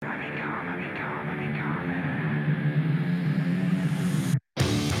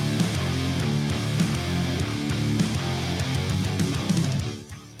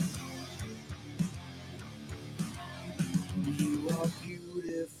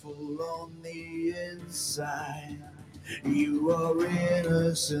inside. You are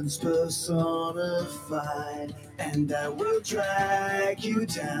innocence personified, and I will drag you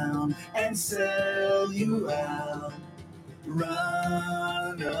down and sell you out.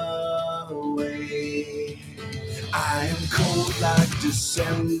 Run away. I am cold like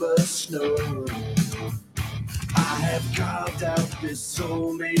December snow. I have carved out this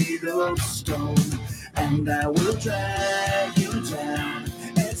soul made of stone, and I will drag you down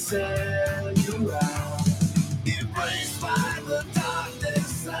and sell you out. Embraced by the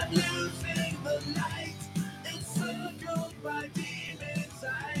darkness, I'm losing the light. Encircled by demons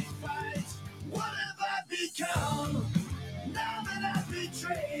I fight. What have I become now that I've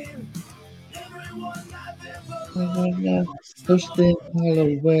betrayed everyone I've ever loved? Push them all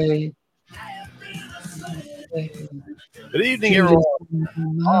away. I have been a slave. Good evening, everyone.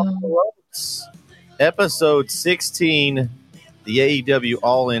 Off the Ropes, episode 16, the AEW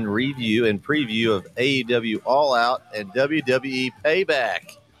All-In review and preview of AEW All Out and WWE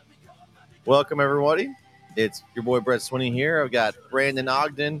Payback. Welcome, everybody. It's your boy Bret Swinney here. I've got Brandon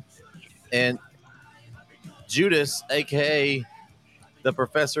Ogden and Judas, a.k.a. the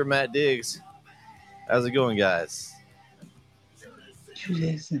Professor Matt Diggs. How's it going, guys?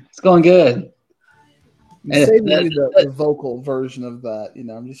 Judas, it's going good. I'm saving you the vocal version of that. You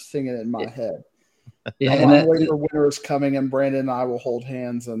know, I'm just singing it in my head. Yeah, I'm waiting for winter is coming, and Brandon and I will hold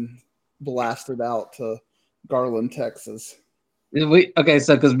hands and blast it out to Garland, Texas. So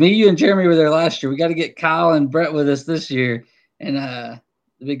because me, you, and Jeremy were there last year, we got to get Kyle and Bret with us this year, and it'll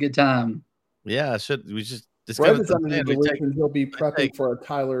be a good time. Yeah, we just Bret is under the delusion he'll be prepping for a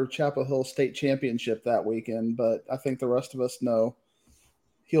Tyler Chapel Hill State Championship that weekend, but I think the rest of us know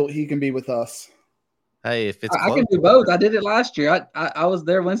he can be with us. Hey, if it's I can do both. I did it last year. I was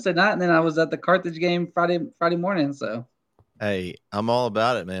there Wednesday night, and then I was at the Carthage game Friday morning. So, hey, I'm all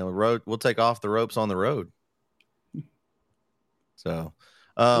about it, man. We'll take off the ropes on the road. So,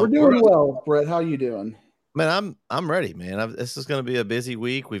 we're doing well, Bret. How you doing? Man, I'm ready, man. This is going to be a busy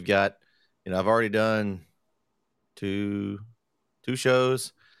week. We've got, I've already done two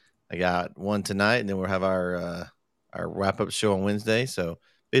shows. I got one tonight, and then we'll have our wrap up show on Wednesday. So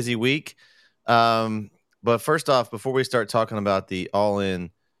busy week. But first off, before we start talking about the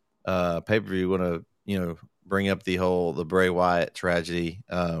All-In pay-per-view, we want to bring up the Bray Wyatt tragedy.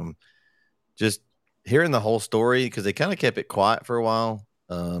 Just hearing the whole story, because they kind of kept it quiet for a while.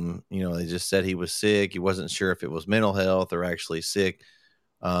 They just said he was sick. He wasn't sure if it was mental health or actually sick.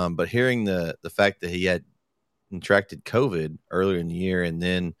 But hearing the fact that he had contracted COVID earlier in the year, and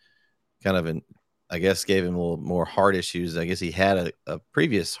then kind of I guess gave him a little more heart issues. I guess he had a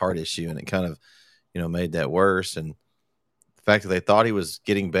previous heart issue, and it kind of, made that worse. And the fact that they thought he was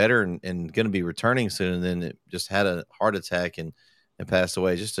getting better and going to be returning soon, and then it just had a heart attack and passed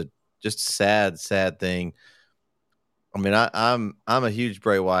away. Just sad thing. I mean, I'm a huge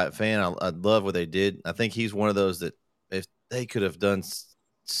Bray Wyatt fan. I love what they did. I think he's one of those that if they could have done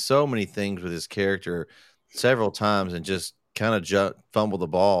so many things with his character several times and just kind of fumble the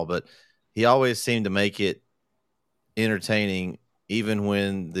ball, but he always seemed to make it entertaining, even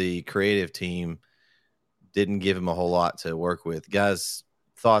when the creative team didn't give him a whole lot to work with. Guys,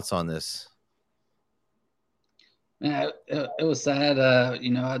 thoughts on this? Yeah, it was sad. I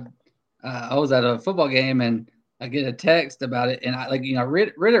was at a football game, and I get a text about it, and I read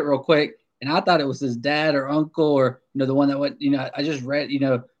it real quick, and I thought it was his dad or uncle or the one that went. I just read,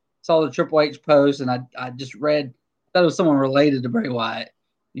 saw the Triple H post, and I just read, thought it was someone related to Bray Wyatt,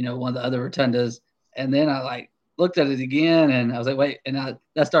 one of the other rotundas, and then I looked at it again, and I was like, wait, and then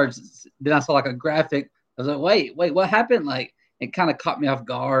I saw a graphic. I was like, wait, what happened? It kind of caught me off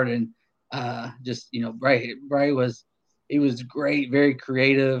guard, and Bray was great, very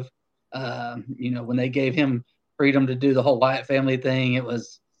creative. When they gave him freedom to do the whole Wyatt family thing, it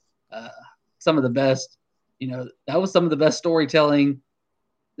was some of the best. That was some of the best storytelling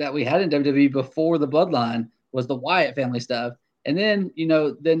that we had in WWE before the Bloodline was the Wyatt family stuff. And then,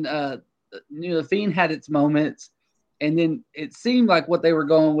 the Fiend had its moments, and then it seemed like what they were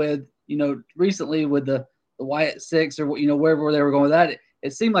going with, recently with the Wyatt Six or wherever they were going with that,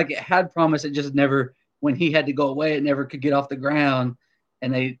 it seemed like it had promise. It just never, when he had to go away, it never could get off the ground.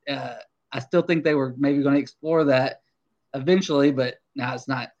 And I still think they were maybe going to explore that eventually, but now it's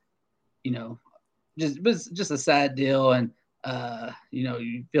not, just a sad deal. And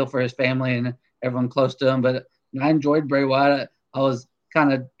you feel for his family and everyone close to him. But I enjoyed Bray Wyatt. I was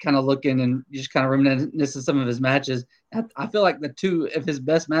kind of looking and just kind of reminiscing some of his matches. I feel like the two of his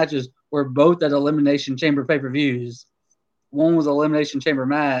best matches were both at Elimination Chamber pay-per-views. One was an Elimination Chamber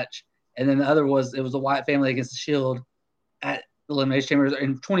match, and then the other was the Wyatt family against the Shield at Elimination Chamber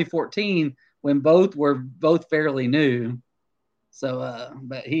in 2014 when both were both fairly new. So,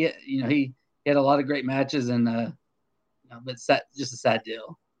 but he had a lot of great matches, and but just a sad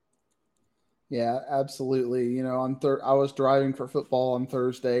deal. Yeah, absolutely. I was driving for football on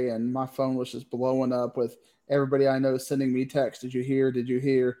Thursday, and my phone was just blowing up with everybody I know sending me texts. Did you hear? Did you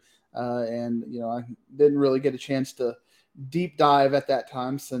hear? And I didn't really get a chance to deep dive at that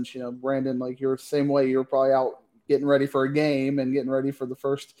time, since Brandon, like you're the same way. You're probably out getting ready for a game and getting ready for the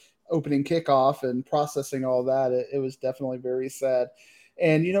first opening kickoff and processing all that. It was definitely very sad.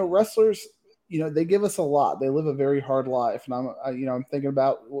 And wrestlers, they give us a lot. They live a very hard life, and I'm thinking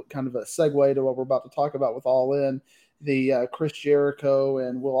about what kind of a segue to what we're about to talk about with All In. The Chris Jericho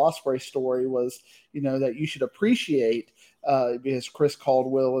and Will Ospreay story was, that you should appreciate, because Chris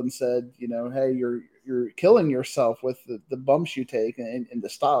called Will and said, hey, you're killing yourself with the bumps you take and the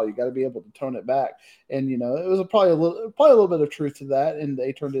style. You got to be able to tone it back. And it was probably a little bit of truth to that, and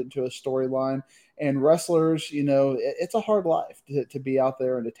they turned it into a storyline. And wrestlers, it's a hard life to be out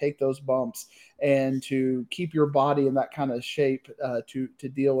there and to take those bumps and to keep your body in that kind of shape to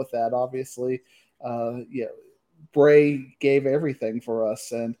deal with that. Obviously, Bray gave everything for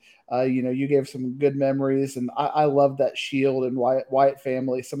us, and you gave some good memories, and I love that Shield and Wyatt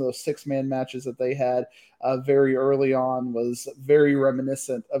family. Some of those 6-man matches that they had very early on was very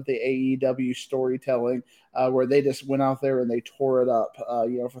reminiscent of the AEW storytelling, where they just went out there and they tore it up,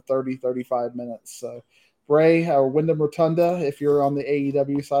 for 30, 35 minutes. So Bray or Wyndham Rotunda, if you're on the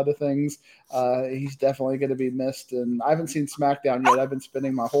AEW side of things, he's definitely going to be missed. And I haven't seen SmackDown yet. I've been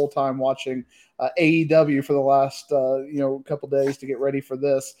spending my whole time watching AEW for the last couple days to get ready for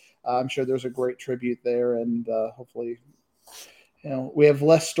this. I'm sure there's a great tribute there, and hopefully we have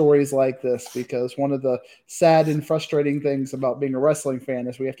less stories like this, because one of the sad and frustrating things about being a wrestling fan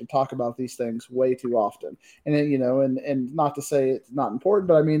is we have to talk about these things way too often. And then, and not to say it's not important,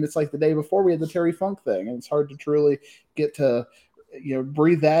 but I mean, it's like the day before we had the Terry Funk thing, and it's hard to truly get to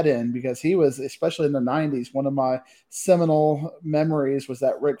breathe that in, because he was, especially in the 90s, one of my seminal memories was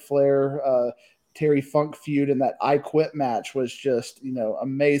that Ric Flair Terry Funk feud, and that I Quit match was just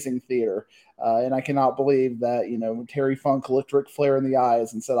amazing theater. And I cannot believe that Terry Funk looked Ric Flair in the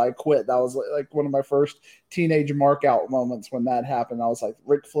eyes and said, "I quit." That was like one of my first teenage mark out moments when that happened. I was like,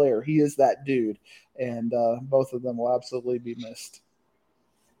 Ric Flair, he is that dude. And both of them will absolutely be missed.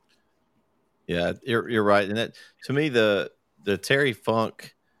 Yeah, you're right. And that, to me, the Terry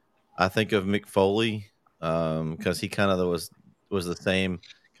Funk, I think of Mick Foley, because he kind of was the same,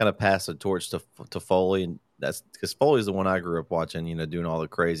 kind of passed the torch to Foley, and that's because Foley's the one I grew up watching, doing all the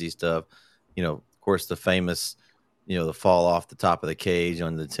crazy stuff. Of course, the famous, the fall off the top of the cage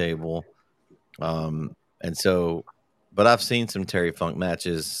on the table. And so, but I've seen some Terry Funk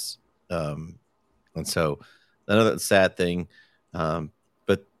matches. And so another sad thing.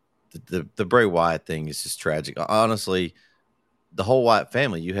 But the Bray Wyatt thing is just tragic. Honestly, the whole Wyatt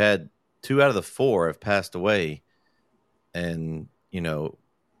family, you had 2 out of the 4 have passed away. And,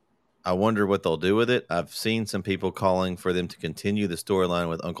 I wonder what they'll do with it. I've seen some people calling for them to continue the storyline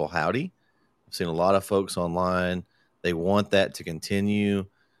with Uncle Howdy. I've seen a lot of folks online. They want that to continue,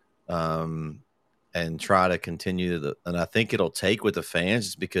 and try to continue and I think it'll take with the fans,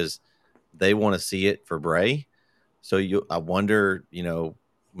 just because they want to see it for Bray. So I wonder,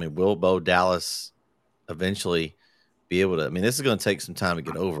 will Bo Dallas eventually be able to? I mean, this is going to take some time to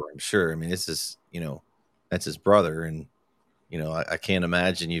get over, I'm sure. I mean, this is, that's his brother, and I can't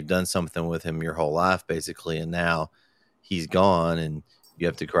imagine you've done something with him your whole life, basically, and now he's gone, and you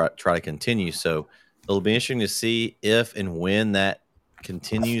have to try to continue. So it'll be interesting to see if and when that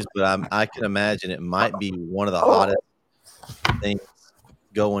continues. But I can imagine it might be one of the hottest things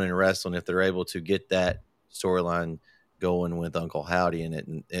going in wrestling if they're able to get that storyline going with Uncle Howdy in it,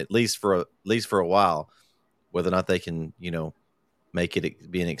 and at least for a while. Whether or not they can, make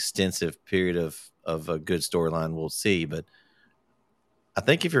it be an extensive period of a good storyline, we'll see. But I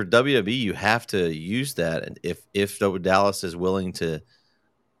think if you're WWE, you have to use that, and if Dallas is willing to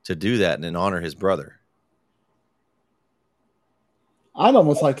do that and honor his brother. I'd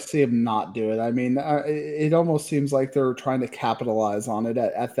almost like to see him not do it. I mean, it almost seems like they're trying to capitalize on it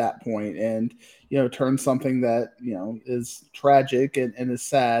at that point, and turn something that is tragic and is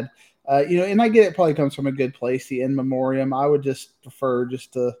sad. And I get it probably comes from a good place, the in memoriam. I would just prefer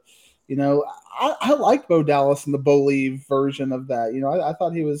just to, I liked Bo Dallas and the Bo Lee version of that. I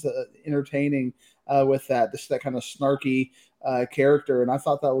thought he was entertaining with that, just that kind of snarky character, and I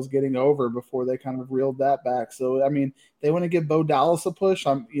thought that was getting over before they kind of reeled that back. So I mean, they want to give Bo Dallas a push.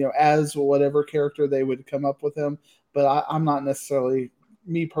 As whatever character they would come up with him, but I'm not necessarily,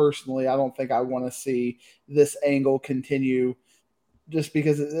 me personally, I don't think I want to see this angle continue just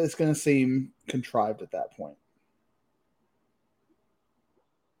because it's going to seem contrived at that point.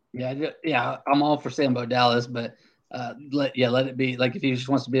 Yeah, I'm all for Sambo Dallas, but let it be. Like if he just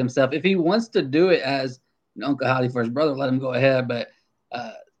wants to be himself, if he wants to do it as Uncle Howdy for his brother, let him go ahead. But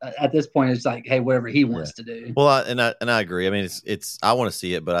at this point, it's like, hey, whatever he wants to do. Well, I agree. I mean, it's I want to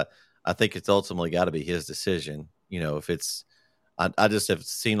see it, but I think it's ultimately got to be his decision. If it's, I just have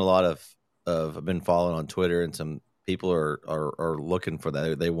seen a lot of I've been following on Twitter, and some people are looking for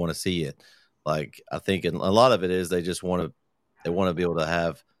that. They want to see it. Like I think, and a lot of it is they just want to be able to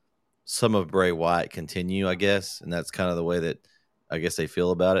have some of Bray Wyatt continue, I guess, and that's kind of the way that I guess they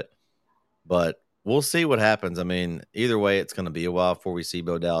feel about it. But we'll see what happens. I mean, either way, it's going to be a while before we see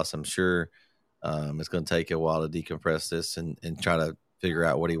Bo Dallas. I'm sure it's going to take a while to decompress this and try to figure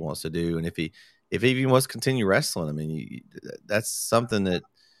out what he wants to do, and if he even wants to continue wrestling. I mean, that's something that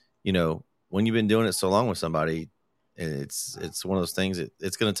when you've been doing it so long with somebody, it's one of those things that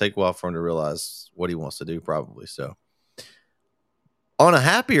it's going to take a while for him to realize what he wants to do, probably. So, on a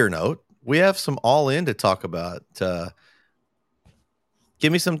happier note, we have some All In to talk about.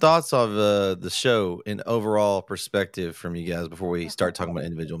 Give me some thoughts of the show in overall perspective from you guys before we start talking about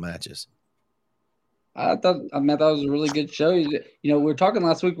individual matches. I thought it was a really good show. We were talking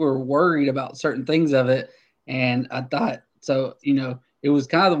last week. We were worried about certain things of it, and I thought so. It was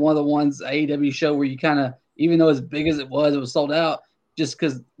kind of one of the ones AEW show where you kind of, even though as big as it was sold out just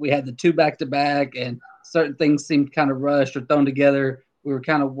because we had the 2 back-to-back and certain things seemed kind of rushed or thrown together. We were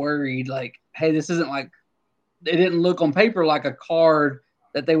kind of worried, like, hey, this isn't like, it didn't look on paper like a card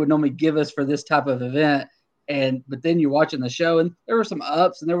that they would normally give us for this type of event. But then you're watching the show, and there were some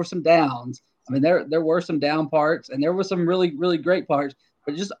ups and there were some downs. I mean, there were some down parts, and there were some really, really great parts.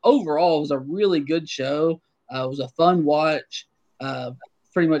 But just overall, it was a really good show. It was a fun watch,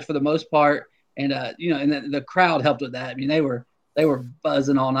 pretty much for the most part. And and the crowd helped with that. I mean, they were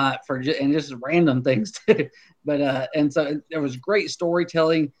buzzing all night and just random things too. But and so there was great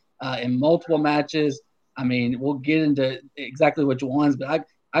storytelling in multiple matches. I mean, we'll get into exactly which ones, but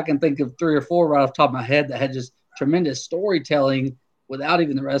I can think of 3 or 4 right off the top of my head that had just tremendous storytelling without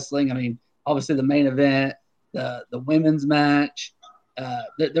even the wrestling. I mean, obviously the main event, the women's match.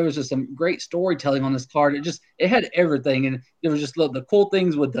 There was just some great storytelling on this card. It had everything, and there was just the cool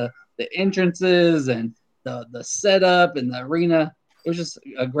things with the entrances and the setup and the arena. It was just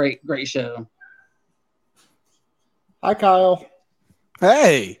a great show. Hi, Kyle.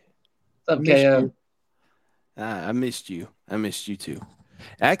 Hey, what's up, KO? I missed you. I missed you too.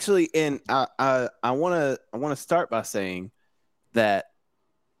 Actually, and I want to start by saying that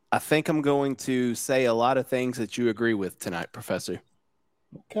I think I'm going to say a lot of things that you agree with tonight, Professor.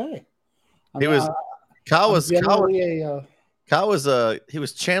 Okay. Kyle was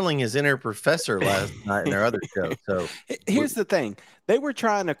channeling his inner professor last night in our other show. So here's the thing. They were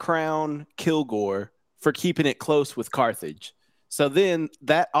trying to crown Kilgore for keeping it close with Carthage. So then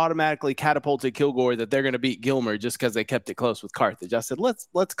that automatically catapulted Kilgore that they're going to beat Gilmer just because they kept it close with Carthage. I said, let's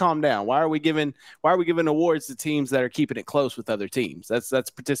calm down. Why are we giving awards to teams that are keeping it close with other teams? That's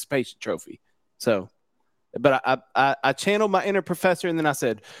participation trophy. So, but I channeled my inner professor, and then I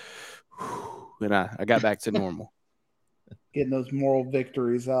said, and I got back to normal. Getting those moral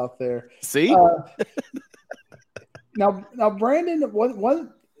victories out there. See? Now, Brandon,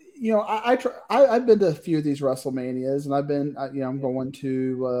 I've been to a few of these WrestleManias, and I'm going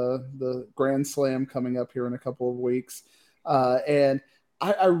to the Grand Slam coming up here in a couple of weeks, and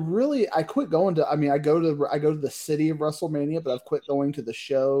I quit going to. I mean, I go to the city of WrestleMania, but I've quit going to the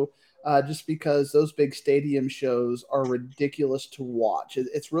show just because those big stadium shows are ridiculous to watch.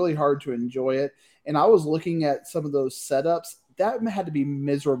 It's really hard to enjoy it, and I was looking at some of those setups. That had to be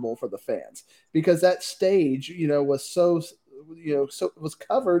miserable for the fans because that stage, was so it was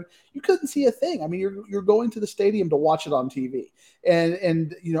covered. You couldn't see a thing. I mean, you're going to the stadium to watch it on TV.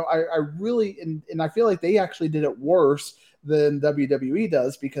 And I really, and I feel like they actually did it worse than WWE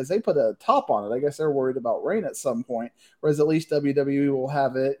does because they put a top on it. I guess they're worried about rain at some point, whereas at least WWE will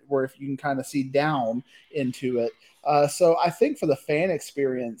have it where if you can kind of see down into it. So I think for the fan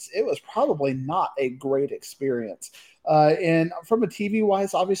experience, it was probably not a great experience. And from a TV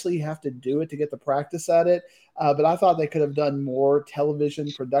wise, obviously you have to do it to get the practice at it. But I thought they could have done more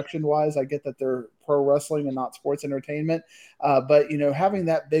television production wise. I get that they're pro wrestling and not sports entertainment. But having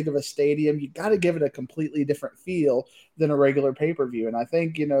that big of a stadium, you got to give it a completely different feel than a regular pay-per-view. And I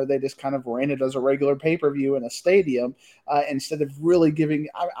think, they just kind of ran it as a regular pay-per-view in a stadium instead of really giving,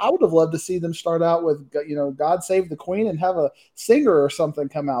 I would have loved to see them start out with, God Save the Queen and have a singer or something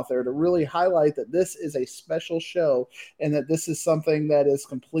come out there to really highlight that this is a special show and that this is something that is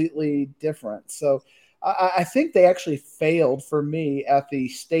completely different. So, I think they actually failed for me at the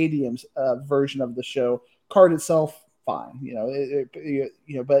stadium's version of the show. Card itself, fine,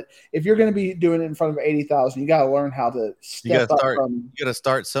 but if you're going to be doing it in front of 80,000, you got to learn how to step up from. You got to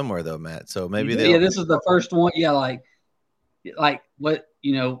start somewhere though, Matt. So maybe yeah, this is the first one. Yeah, like what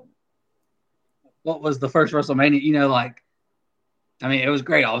what was the first WrestleMania? I mean, it was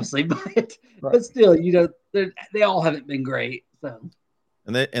great, obviously, but still, they all haven't been great. So,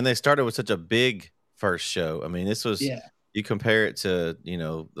 and they started with such a big first show. I mean, this was you compare it to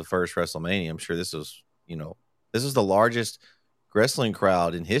the first WrestleMania. I'm sure this was the largest wrestling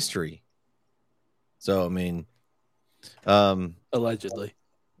crowd in history. So I mean, allegedly,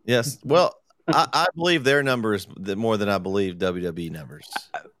 yes. Well, I believe their numbers more than I believe WWE numbers.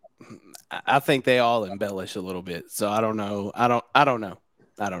 I think they all embellish a little bit. So I don't know. I don't know.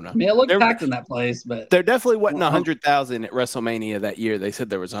 I mean, it looked packed in that place, but there definitely wasn't 100,000 at WrestleMania that year. They said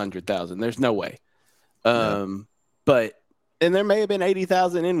there was 100,000. There's no way. But there may have been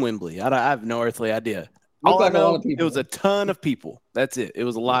 80,000 in Wembley. I have no earthly idea. All I know, it was a ton of people. That's it. It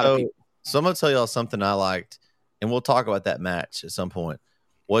was a lot of people. So I'm gonna tell y'all something I liked, and we'll talk about that match at some point.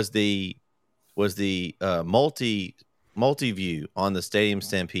 Was the multi view on the Stadium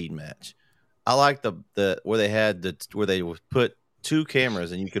Stampede match? I like the where they had where they put two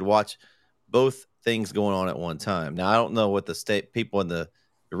cameras and you could watch both things going on at one time. Now I don't know what the people in the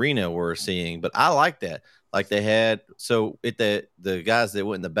arena were seeing, but I like that. Like they had the guys that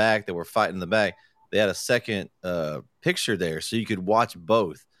went in the back that were fighting in the back, they had a second picture there so you could watch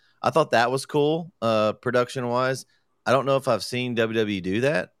both. I thought that was cool, production wise. I don't know if I've seen WWE do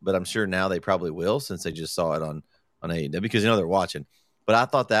that, but I'm sure now they probably will since they just saw it on AEW because they're watching. But I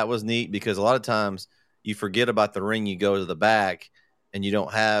thought that was neat because a lot of times you forget about the ring, you go to the back and you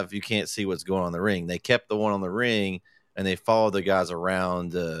can't see what's going on in the ring. They kept the one on the ring and they followed the guys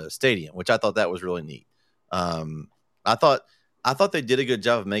around the stadium, which I thought that was really neat. I thought they did a good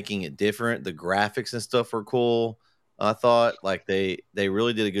job of making it different. The graphics and stuff were cool. I thought like they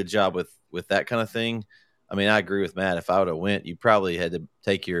really did a good job with that kind of thing. I mean, I agree with Matt. If I would have went, you probably had to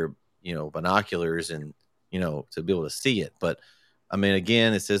take your binoculars and to be able to see it. But I mean,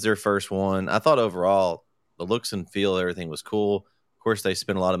 again, it says their first one. I thought overall the looks and feel, everything was cool. Of course, they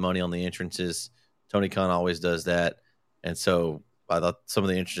spent a lot of money on the entrances. Tony Khan always does that. And so I thought some of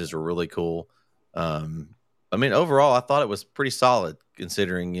the entrances were really cool. I mean, overall, I thought it was pretty solid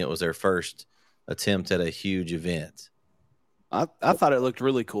considering it was their first attempt at a huge event. I thought it looked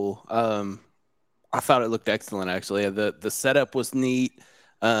really cool. I thought it looked excellent, actually. The setup was neat.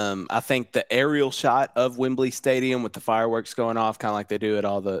 I think the aerial shot of Wembley Stadium with the fireworks going off, kind of like they do at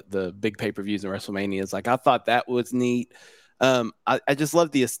all the big pay-per-views and WrestleManias, I thought that was neat. I just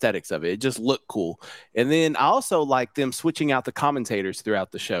love the aesthetics of it. It just looked cool. And then I also like them switching out the commentators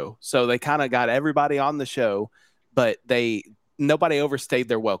throughout the show. So they kind of got everybody on the show, but nobody overstayed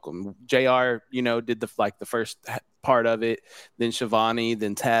their welcome. JR, did the first part of it, then Shivani,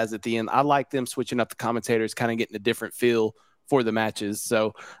 then Taz at the end. I like them switching up the commentators, kind of getting a different feel for the matches.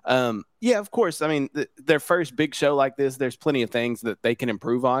 So, of course, I mean, their first big show like this, there's plenty of things that they can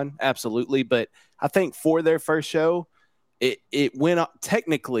improve on. Absolutely. But I think for their first show, it went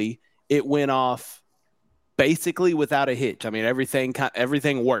off basically without a hitch. I mean, everything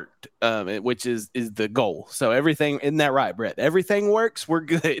worked, which is the goal. So everything, isn't that right, Bret? Everything works. We're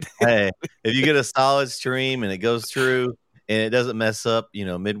good. Hey, if you get a solid stream and it goes through and it doesn't mess up,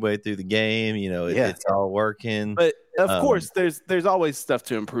 midway through the game, it's all working. But of course, there's always stuff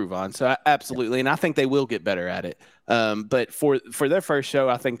to improve on. So absolutely, and I think they will get better at it. But for their first show,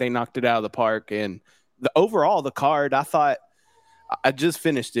 I think they knocked it out of the park. And the card, I thought. I just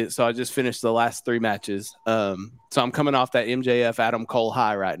finished it, so I just finished the last 3 matches. So I'm coming off that MJF Adam Cole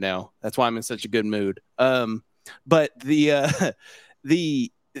high right now. That's why I'm in such a good mood. But the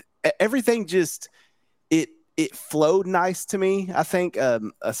everything just it flowed nice to me. I think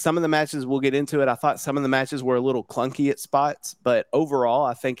some of the matches, we'll get into it. I thought some of the matches were a little clunky at spots, but overall,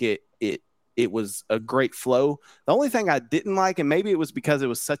 I think it was a great flow. The only thing I didn't like, and maybe it was because it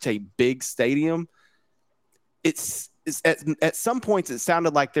was such a big stadium, at some points it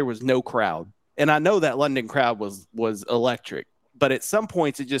sounded like there was no crowd. And I know that London crowd was electric, but at some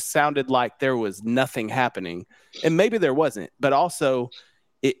points it just sounded like there was nothing happening. And maybe there wasn't, but also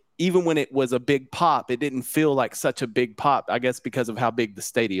even when it was a big pop, it didn't feel like such a big pop, I guess, because of how big the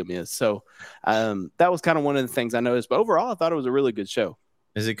stadium is. So that was kind of one of the things I noticed. But overall, I thought it was a really good show.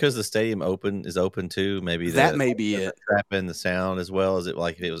 Is it because the stadium is open too? Maybe that may be it. Trap in the sound as well as it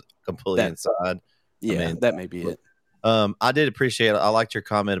like it was completely inside. Yeah, that may be it. I did appreciate it. I liked your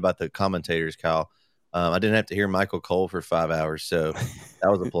comment about the commentators, Kyle. I didn't have to hear Michael Cole for 5 hours, so that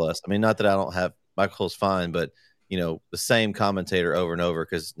was a plus. I mean, not that I don't have Michael's fine, but the same commentator over and over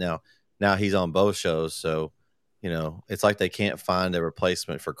because now he's on both shows, so it's like they can't find a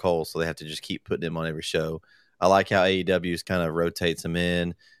replacement for Cole, so they have to just keep putting him on every show. I like how AEW's kind of rotates him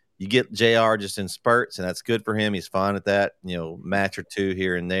in. You get JR just in spurts, and that's good for him. He's fine at that, match or two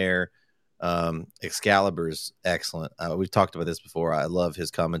here and there. Excalibur's excellent. We've talked about this before. I love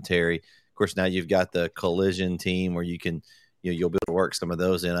his commentary. Of course, now you've got the Collision team where you can, you'll be able to work some of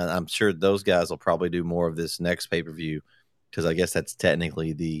those in. I'm sure those guys will probably do more of this next pay-per-view because I guess that's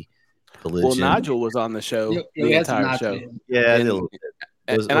technically the Collision. Well, Nigel was on the show the entire show. Yeah,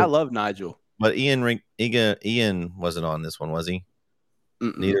 and I love Nigel. But Ian wasn't on this one, was he?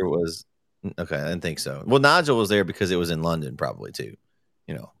 Mm-mm. Neither was. Okay, I didn't think so. Well, Nigel was there because it was in London, probably too.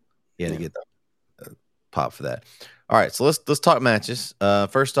 He had to get the pop for that. All right, so let's talk matches.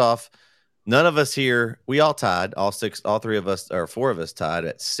 First off, none of us here. We all tied. All three of us, or four of us, tied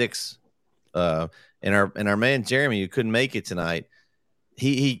at 6. And our man Jeremy, who couldn't make it tonight,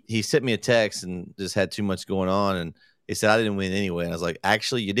 he sent me a text and just had too much going on, and he said I didn't win anyway. And I was like,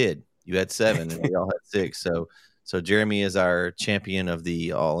 actually, you did. You had 7, and we all had 6. So Jeremy is our champion of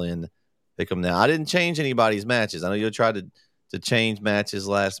the all-in pick'em. Now I didn't change anybody's matches. I know you'll try to change matches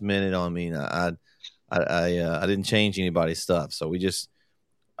last minute on me. I didn't change anybody's stuff. So we just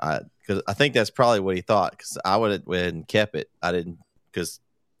because I think that's probably what he thought. Because I would have went and kept it. I didn't because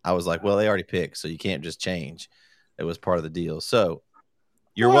I was like, well, they already picked, so you can't just change. It was part of the deal. So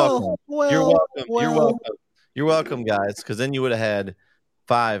you're welcome. You're welcome. You're welcome, guys. Because then you would have had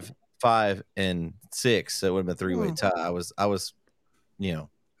 5, 5, and 6. So it would have been a 3-way tie. I was, I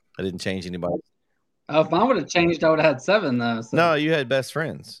didn't change anybody. Oh, if I would have changed, I would have had 7 though. So. No, you had best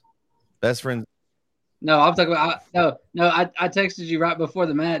friends. Best friends. No, I'm talking about. I texted you right before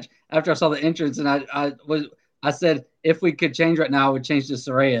the match after I saw the entrance, and I said if we could change right now, I would change to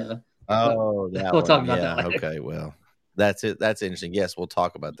Saraya. Oh, that we'll one. talk about that later. Okay, well, that's it. That's interesting. Yes, we'll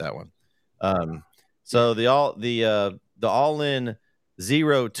talk about that one. So the all-in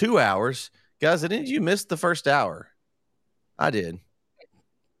 2 hours, guys. Didn't you miss the first hour? I did.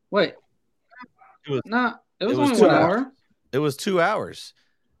 Wait. It was only 2 1 hour. It was 2 hours.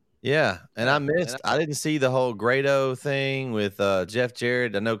 Yeah, and I missed. I didn't see the whole Grado thing with Jeff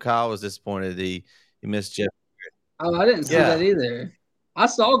Jarrett. I know Kyle was disappointed he missed Jeff. Oh, I didn't see that either. I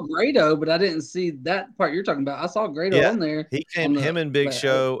saw Grado, but I didn't see that part you're talking about. I saw Grado on there. He came, him and Big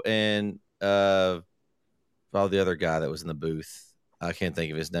Show and the other guy that was in the booth. I can't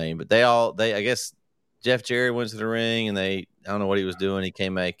think of his name, but I guess Jeff Jarrett went to the ring and I don't know what he was doing. He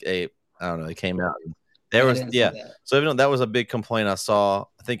came he came out. There was So that was a big complaint I saw.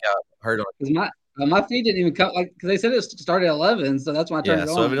 I think I heard on my feed didn't even come because they said it started at 11, so that's why I turned it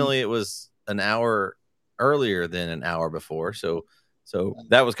on. So evidently it was an hour earlier than an hour before. So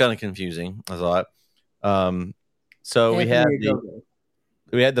that was kind of confusing, I thought. So we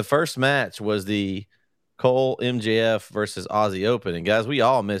had the first match was the Cole MJF versus Aussie Open, and guys, we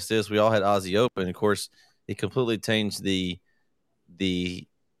all missed this. We all had Aussie Open. Of course, it completely changed the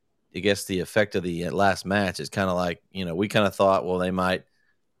I guess the effect of the last match. Is kind of like, we kind of thought, well, they might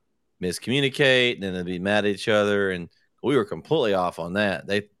miscommunicate and then they'd be mad at each other, and we were completely off on that.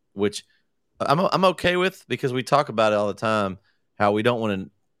 Which I'm okay with because we talk about it all the time. How we don't want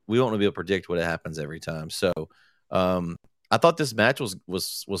to be able to predict what happens every time. So I thought this match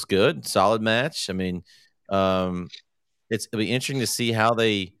was good, solid match. I mean, it'll be interesting to see how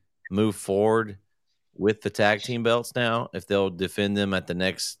they move forward with the tag team belts now, if they'll defend them at the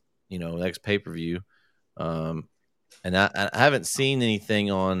next pay-per-view. And I haven't seen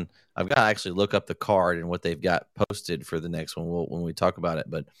anything on. I've got to actually look up the card and what they've got posted for the next one when we talk about it.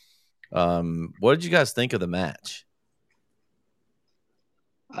 But what did you guys think of the match?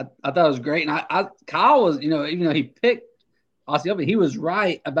 I thought it was great, and Kyle was, even though he picked Aussie Open, he was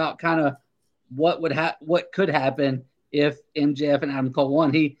right about kind of what could happen if MJF and Adam Cole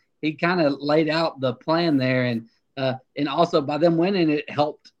won. He kind of laid out the plan there, and also by them winning, it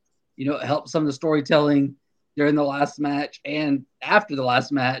helped some of the storytelling during the last match and after the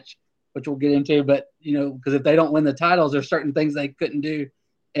last match, which we'll get into. But because if they don't win the titles, there's certain things they couldn't do,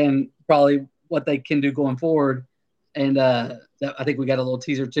 and probably what they can do going forward. And I think we got a little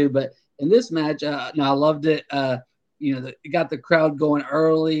teaser too. But in this match, I loved it. It got the crowd going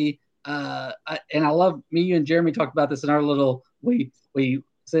early. And I love you and Jeremy talked about this in our little. We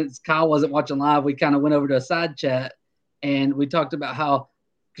since Kyle wasn't watching live, we kind of went over to a side chat and we talked about how,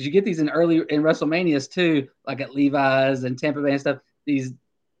 because you get these in WrestleManias too, like at Levi's and Tampa Bay and stuff. These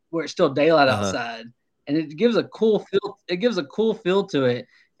where it's still daylight outside, and it gives a cool feel. It gives a cool feel to it.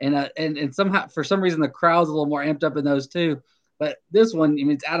 And somehow, for some reason, the crowd's a little more amped up in those too. But this one,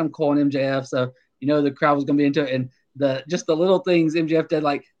 it's Adam Cole and MJF, so the crowd was going to be into it. And just the little things MJF did,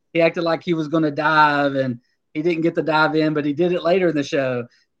 like he acted like he was going to dive and he didn't get the dive in, but he did it later in the show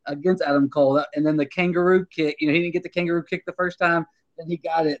against Adam Cole. And then the kangaroo kick, he didn't get the kangaroo kick the first time, then he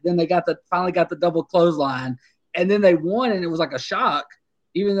got it. Then they finally got the double clothesline, and then they won, and it was like a shock,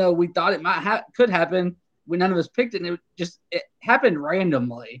 even though we thought it could happen. When none of us picked it, and it happened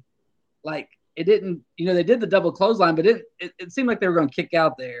randomly. Like it didn't, they did the double clothesline, but it seemed like they were going to kick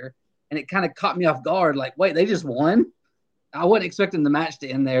out there, and it kind of caught me off guard. Like, wait, they just won? I wasn't expecting the match to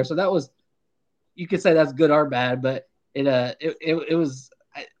end there, so that was, you could say that's good or bad, but it was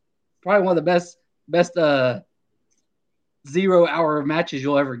probably one of the best 0 hour matches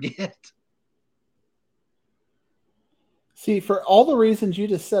you'll ever get. See, for all the reasons you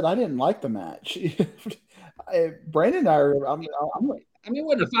just said, I didn't like the match. Brandon and I are. I'm it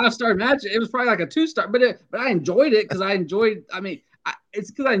wasn't a 5-star match. It was probably like a 2-star, but I enjoyed it because I enjoyed. It's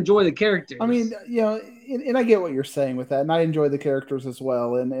because I enjoy the characters. And I get what you're saying with that, and I enjoy the characters as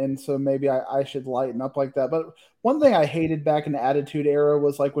well, and so maybe I should lighten up like that. But one thing I hated back in the Attitude Era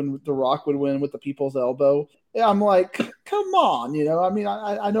was like when The Rock would win with the people's elbow. I'm like, come on,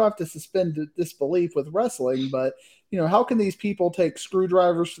 I know I have to suspend disbelief with wrestling, but how can these people take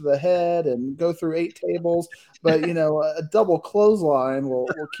screwdrivers to the head and go through 8 tables, but a double clothesline will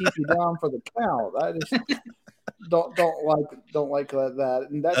keep you down for the count? I just don't like that,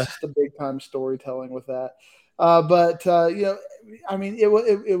 and that's just a big time storytelling with that.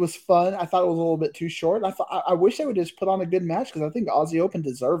 It was fun. I thought it was a little bit too short. I wish they would just put on a good match because I think Aussie Open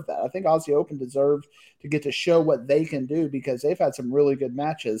deserved that. I think Aussie Open deserved to get to show what they can do because they've had some really good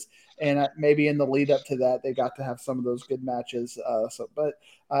matches, and maybe in the lead up to that they got to have some of those good matches. But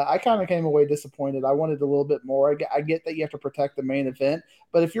I kind of came away disappointed. I wanted a little bit more. I get that you have to protect the main event,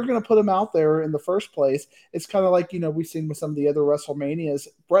 but if you're going to put them out there in the first place, it's kind of like we've seen with some of the other WrestleManias.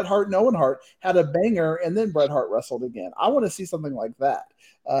 Bret Hart and Owen Hart had a banger, and then Bret Hart wrestled again. I want to see something like that,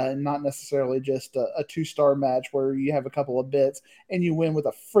 not necessarily just a 2-star match where you have a couple of bits and you win with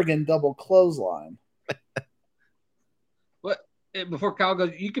a friggin' double clothesline. Before Kyle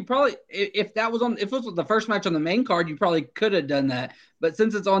goes, you could probably, if it was the first match on the main card, you probably could have done that. But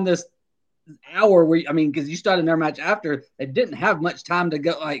since it's on this hour because you started their match after, they didn't have much time to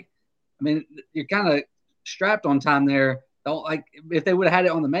go. You're kind of strapped on time there. If they would have had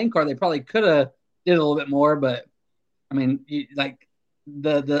it on the main card, they probably could have did a little bit more. But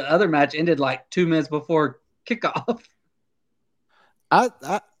the other match ended like 2 minutes before kickoff.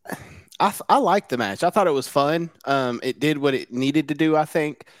 I liked the match. I thought it was fun. It did what it needed to do, I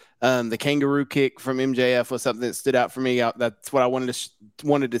think. The kangaroo kick from MJF was something that stood out for me. That's what I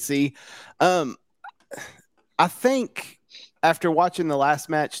wanted to see. I think after watching the last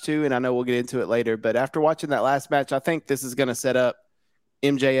match too, and I know we'll get into it later, but after watching that last match, I think this is going to set up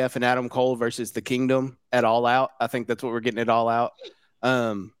MJF and Adam Cole versus the Kingdom at All Out. I think that's what we're getting at All Out.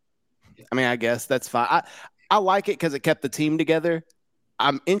 I guess that's fine. I like it because it kept the team together.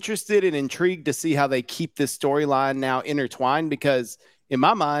 I'm interested and intrigued to see how they keep this storyline now intertwined because in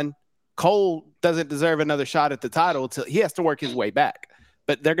my mind, Cole doesn't deserve another shot at the title till he has to work his way back.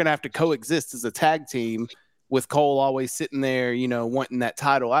 But they're going to have to coexist as a tag team with Cole always sitting there, wanting that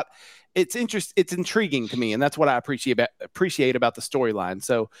title. It's intriguing to me, and that's what I appreciate about the storyline.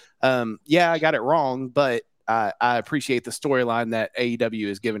 So, I got it wrong, but I appreciate the storyline that AEW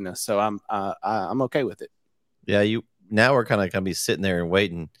has given us. So I'm okay with it. Yeah, now we're kind of going to be sitting there and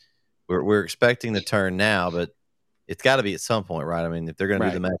waiting. We're expecting the turn now, but it's got to be at some point, right? If they're going to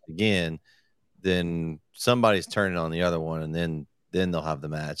do the match again, then somebody's turning on the other one, and then they'll have the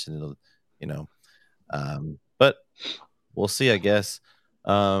match, and it'll, but we'll see, I guess.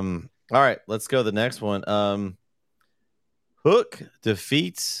 All right, let's go to the next one. Hook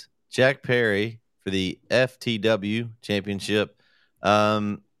defeats Jack Perry for the FTW championship.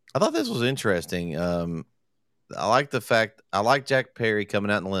 I thought this was interesting. I like Jack Perry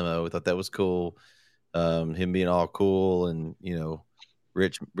coming out in the limo. I thought that was cool. Him being all cool and,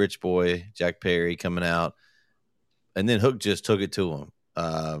 rich boy Jack Perry coming out. And then Hook just took it to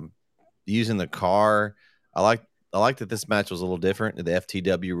him. Using the car. I like that this match was a little different. The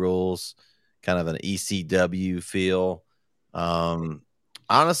FTW rules, kind of an ECW feel.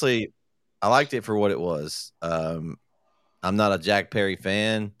 Honestly, I liked it for what it was. I'm not a Jack Perry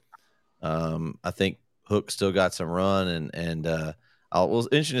fan. I think Hook still got some run, and it was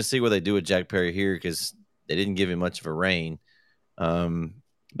interesting to see what they do with Jack Perry here because they didn't give him much of a reign. But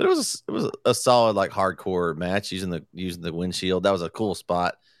it was a solid hardcore match using the windshield. That was a cool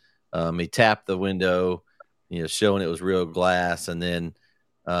spot. He tapped the window, showing it was real glass, and then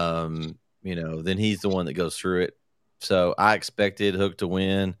then he's the one that goes through it. So I expected Hook to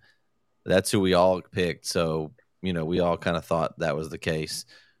win. that's who we all picked. So, we all kind of thought that was the case.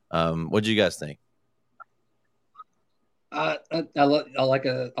 What do you guys think? I love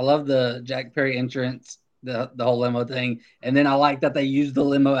the Jack Perry entrance, the whole limo thing, and then I like that they used the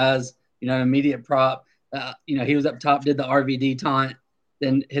limo as an immediate prop. He was up top, did the RVD taunt,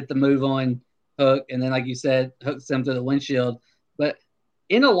 then hit the move on Hook, and then like you said, hooks him through the windshield. But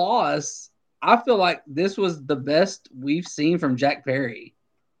in a loss, I feel like this was the best we've seen from Jack Perry.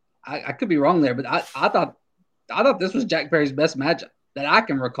 I could be wrong there, but I thought this was Jack Perry's best match that I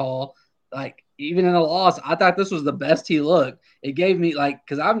can recall. Like even in a loss, I thought this was the best he looked. It gave me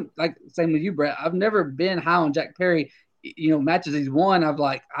because I'm like same with you, Brett. I've never been high on Jack Perry. Matches he's won,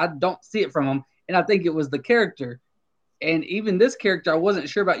 I don't see it from him, and I think it was the character. And even this character, I wasn't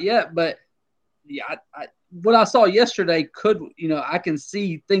sure about yet, but yeah, what I saw yesterday I can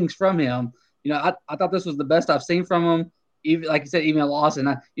see things from him. I thought this was the best I've seen from him. Even like you said, even a loss,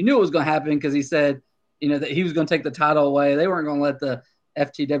 and you knew it was going to happen because he said, that he was going to take the title away. They weren't going to let the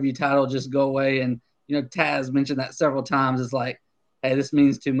FTW title just go away. And Taz mentioned that several times. It's like, hey, this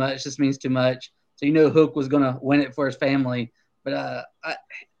means too much. This means too much. So Hook was going to win it for his family. But I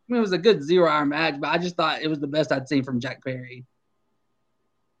mean, it was a good 0-hour match. But I just thought it was the best I'd seen from Jack Perry.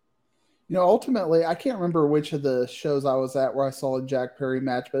 Ultimately, I can't remember which of the shows I was at where I saw a Jack Perry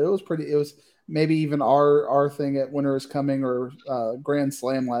match, but it was maybe even our thing at Winter is Coming or Grand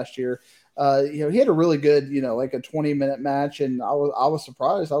Slam last year. He had a really good, like a 20-minute match, and I was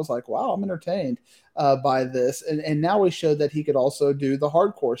surprised. I was like, wow, I'm entertained by this. And now we showed that he could also do the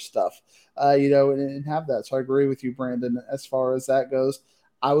hardcore stuff, and have that. So I agree with you, Brandon, as far as that goes.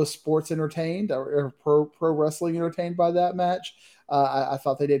 I was sports entertained or pro wrestling entertained by that match. I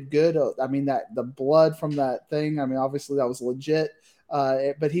thought they did good. I mean, that the blood from that thing. I mean, obviously that was legit.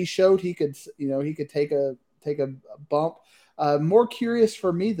 But he showed he could take a bump. More curious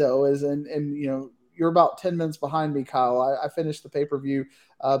for me though is, and you're about 10 minutes behind me, Kyle. I finished the pay-per-view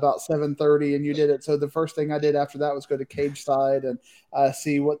about 7:30, and you did it. So the first thing I did after that was go to Cage Side and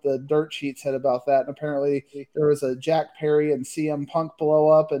see what the dirt sheet said about that. And apparently there was a Jack Perry and CM Punk blow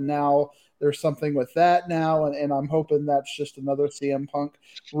up, and now there's something with that now, and I'm hoping that's just another CM Punk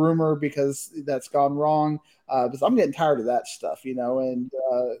rumor because that's gone wrong. Because I'm getting tired of that stuff, and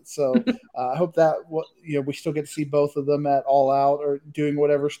so I hope that we still get to see both of them at All Out or doing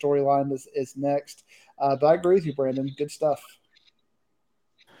whatever storyline is next. But I agree with you, Brandon. Good stuff.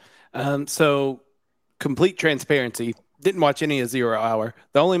 So complete transparency. Didn't watch any of 0 Hour.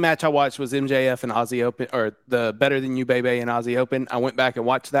 The only match I watched was MJF and Aussie Open, or the Better Than You Baby and Aussie Open. I went back and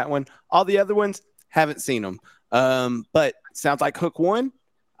watched that one. All the other ones, haven't seen them. But sounds like Hook won.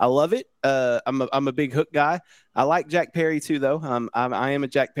 I love it. I'm a big Hook guy. I like Jack Perry too, though. I am a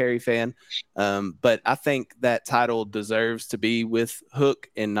Jack Perry fan. But I think that title deserves to be with Hook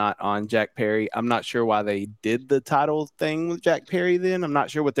and not on Jack Perry. I'm not sure why they did the title thing with Jack Perry then. I'm not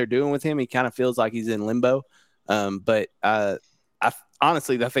sure what they're doing with him. He kind of feels like he's in limbo. But I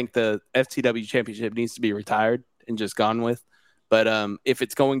honestly, I think the FTW championship needs to be retired and just gone with. But if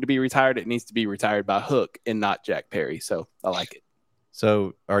it's going to be retired, it needs to be retired by Hook and not Jack Perry. So I like it.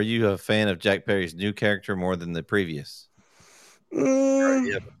 So are you a fan of Jack Perry's new character more than the previous? Or do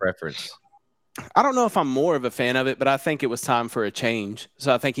you have a preference? I don't know if I'm more of a fan of it, but I think it was time for a change.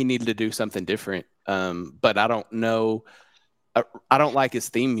 So I think he needed to do something different. But I don't know. I don't like his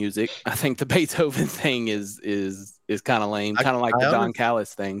theme music. I think the Beethoven thing is kind of lame, kind of like the Don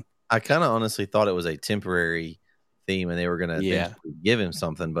Callis thing. I kind of honestly thought it was a temporary theme, and they were going to give him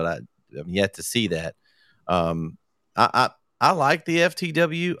something, but I'm yet to see that. I like the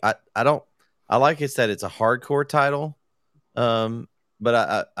FTW. I like it that it's a hardcore title,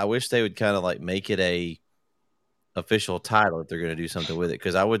 but I wish they would kind of like make it a official title if they're going to do something with it.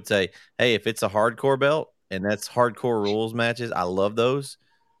 Because I would say, hey, if it's a hardcore belt. And that's hardcore rules matches. I love those.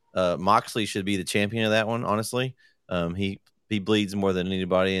 Moxley should be the champion of that one, honestly. He bleeds more than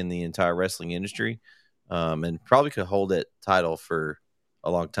anybody in the entire wrestling industry, and probably could hold that title for a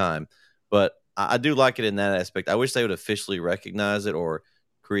long time. But I do like it in that aspect. I wish they would officially recognize it or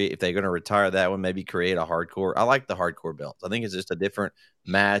create, if they're going to retire that one, maybe create a hardcore. I like the hardcore belts. I think it's just a different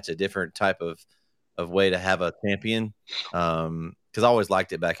match, a different type of way to have a champion. Because I always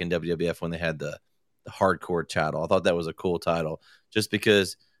liked it back in WWF when they had the hardcore title. I thought that was a cool title just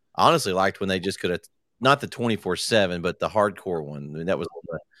because I honestly liked when they just could have, not the 24/7, but the hardcore one. I mean, that was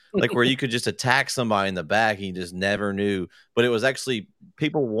like where you could just attack somebody in the back and you just never knew, but it was actually,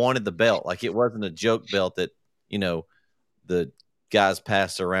 people wanted the belt. Like it wasn't a joke belt that, the guys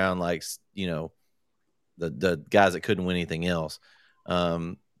passed around, like, the guys that couldn't win anything else. But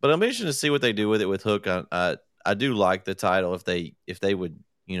I'm interested to see what they do with it with Hook. I do like the title if they would,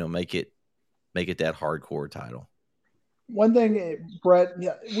 make it that hardcore title. One thing, Brett,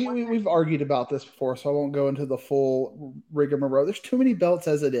 yeah, we've argued about this before, so I won't go into the full rigmarole. There's too many belts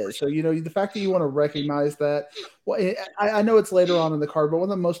as it is. So, the fact that you want to recognize that, well, I know it's later on in the card, but one of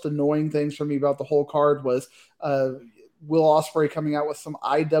the most annoying things for me about the whole card was Will Ospreay coming out with some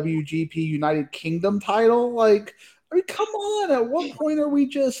IWGP United Kingdom title. Like, I mean, come on. At what point are we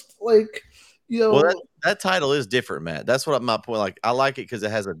just like, Well, that title is different, Matt. That's what my point. Like, I like it because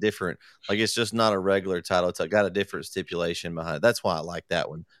it has a different, like, it's just not a regular title. It's got a different stipulation behind it. That's why I like that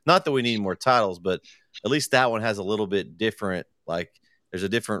one. Not that we need more titles, but at least that one has a little bit different. Like, there's a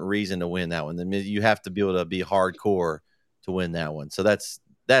different reason to win that one. Then you have to be able to be hardcore to win that one. So that's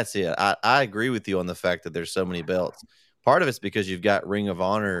it. I agree with you on the fact that there's so many belts. Part of it's because you've got Ring of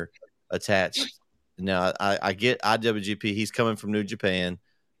Honor attached. Now, I get IWGP. He's coming from New Japan.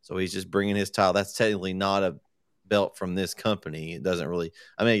 So he's just bringing his title. That's technically not a belt from this company. It doesn't really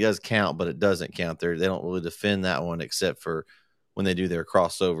 – I mean, it does count, but it doesn't count. They don't really defend that one except for when they do their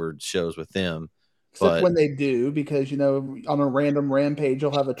crossover shows with them. Except when they do, because, on a random Rampage,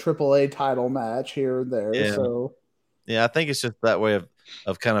 you'll have a AAA title match here and there. Yeah. So, yeah, I think it's just that way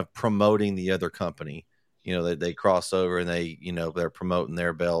of kind of promoting the other company. They cross over and they, they're promoting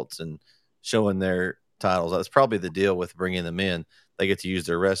their belts and showing their titles. That's probably the deal with bringing them in. They get to use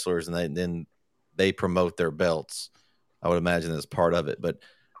their wrestlers and then they promote their belts. I would imagine that's part of it. But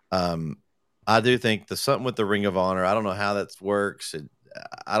I do think there's something with the Ring of Honor. I don't know how that works.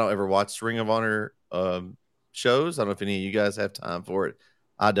 I don't ever watch Ring of Honor shows. I don't know if any of you guys have time for it.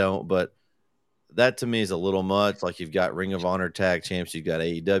 I don't, but that to me is a little much. Like, you've got Ring of Honor tag champs, you've got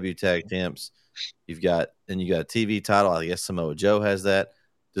AEW tag champs, you got a TV title. I guess Samoa Joe has that.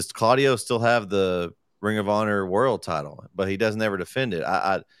 Does Claudio still have the Ring of Honor world title, but he doesn't ever defend it?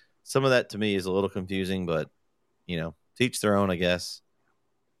 I some of that to me is a little confusing, but teach their own, I guess.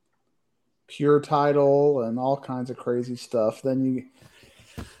 Pure title and all kinds of crazy stuff. Then you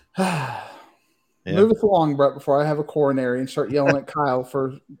move us along, Brett, before I have a coronary and start yelling at Kyle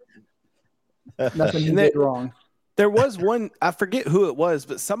for nothing he did wrong. There was one, I forget who it was,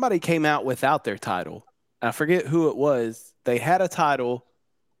 but somebody came out without their title. I forget who it was. They had a title,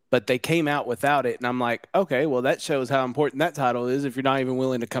 but they came out without it. And I'm like, okay, well, that shows how important that title is if you're not even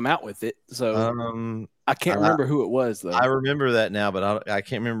willing to come out with it. So I can't remember who it was, though. I remember that now, but I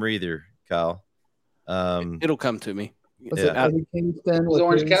can't remember either, Kyle. It'll come to me. Was it Eddie Kingston? Was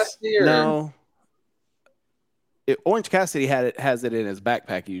Orange Cassidy? Or? No. Orange Cassidy has it in his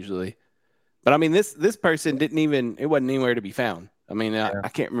backpack usually. But, I mean, this person it wasn't anywhere to be found. I mean, I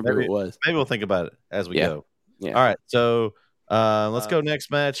can't remember who it was. Maybe we'll think about it as we go. Yeah. All right, so let's go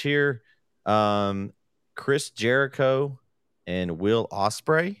next match here. Chris Jericho and Will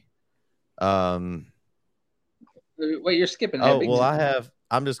Ospreay. Wait, you're skipping. Oh, well,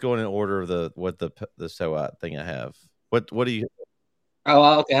 I'm just going in order of the show thing I have. What do you?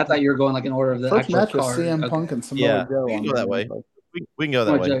 Oh, okay. I thought you were going like in order of the first actual match was card. CM Punk and Samoa Joe. We can go that way. We can go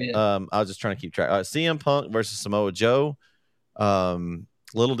that way. Yeah. I was just trying to keep track. CM Punk versus Samoa Joe.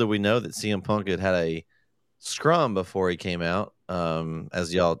 Little did we know that CM Punk had a scrum before he came out,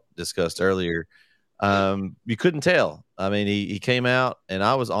 as y'all discussed earlier. You couldn't tell. I mean, he came out, and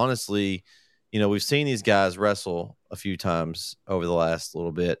I was honestly, we've seen these guys wrestle a few times over the last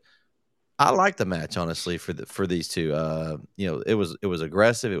little bit. I like the match, honestly, for these two. It was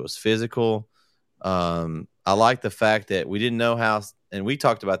aggressive, it was physical. I like the fact that we didn't know how, and we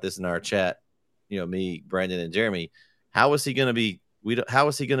talked about this in our chat. Me, Brandon, and Jeremy. How was he going to be? How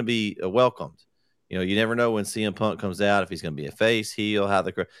is he going to be welcomed? You never know when CM Punk comes out if he's going to be a face, heel,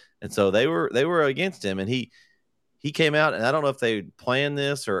 and so they were against him, and he came out, and I don't know if they planned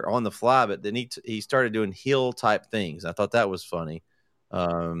this or on the fly, but then he started doing heel type things. I thought that was funny.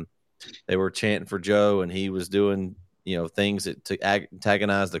 They were chanting for Joe, and he was doing things to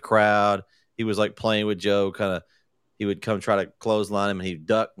antagonize the crowd. He was like playing with Joe, he would come try to clothesline him, and he'd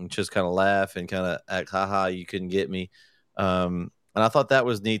duck and just kind of laugh and kind of act, haha, you couldn't get me. And I thought that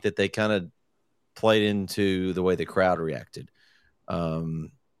was neat that they kind of played into the way the crowd reacted.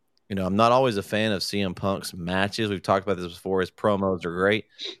 I'm not always a fan of CM Punk's matches. We've talked about this before. His promos are great,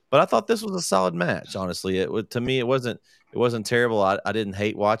 but I thought this was a solid match. Honestly, to me, it wasn't terrible. I didn't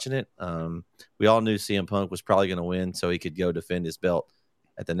hate watching it. We all knew CM Punk was probably going to win, so he could go defend his belt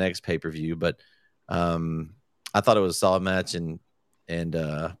at the next pay-per-view. But I thought it was a solid match, and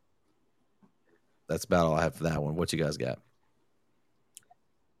that's about all I have for that one. What you guys got?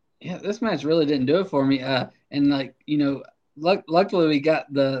 Yeah, this match really didn't do it for me. And luckily we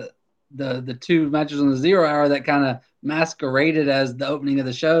got the two matches on the 0 hour that kind of masqueraded as the opening of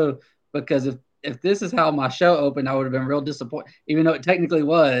the show, because if if this is how my show opened, I would have been real disappointed, even though it technically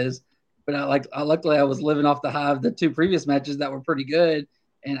was. But luckily I was living off the high of the two previous matches that were pretty good,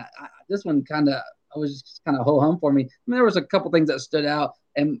 and this one I was just kind of ho hum for me. I mean, there was a couple things that stood out,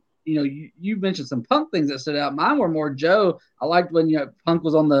 and you mentioned some Punk things that stood out. Mine were more Joe. I liked when Punk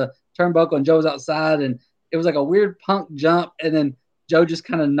was on the turnbuckle and Joe was outside, and it was like a weird Punk jump, and then Joe just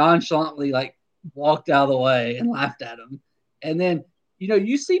kind of nonchalantly like walked out of the way and laughed at him. And then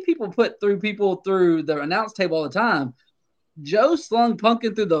you see people put people through the announce table all the time. Joe slung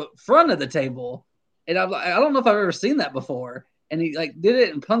Pumpkin through the front of the table, and I don't know if I've ever seen that before. And he did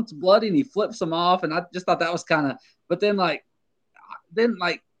it, and Punk's bloody, and he flips him off, and I just thought that was kind of. But then I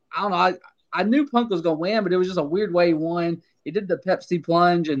don't know. I knew Punk was gonna win, but it was just a weird way he won. He did the Pepsi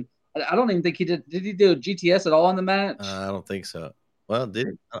plunge, and I don't even think he did. Did he do a GTS at all in the match? I don't think so. Well,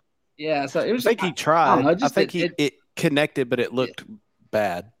 did yeah. So it was. I think he tried. I think it connected, but it looked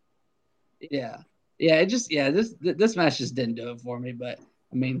bad. Yeah. Yeah, this match just didn't do it for me, but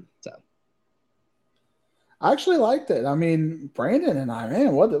I mean, so I actually liked it. I mean, Brandon and I,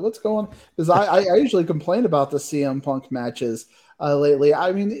 man, what's going on? Because I usually complain about the CM Punk matches lately.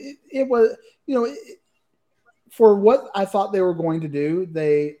 I mean, it was, for what I thought they were going to do,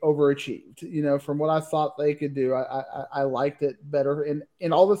 they overachieved. From what I thought they could do, I liked it better. And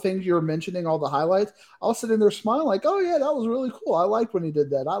in all the things you were mentioning, all the highlights, I'll sit in there smiling like, oh yeah, that was really cool. I liked when he did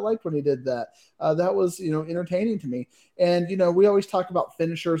that. I liked when he did that. That was, entertaining to me. And, we always talk about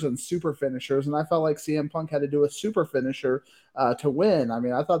finishers and super finishers. And I felt like CM Punk had to do a super finisher to win. I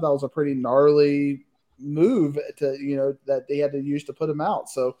mean, I thought that was a pretty gnarly move to that they had to use to put him out.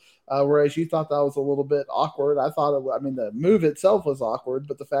 So whereas you thought that was a little bit awkward, I thought the move itself was awkward,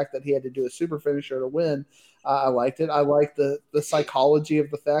 but the fact that he had to do a super finisher to win, I liked it. I liked the psychology of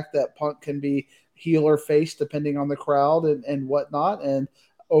the fact that Punk can be heel or face depending on the crowd and whatnot. And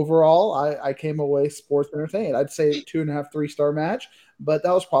overall, I came away sports entertained. I'd say 2.5, 3-star match, but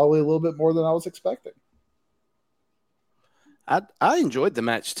that was probably a little bit more than I was expecting. I enjoyed the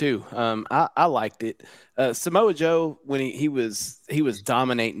match too. I liked it. Samoa Joe, when he was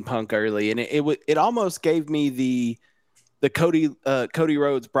dominating Punk early, and it almost gave me the Cody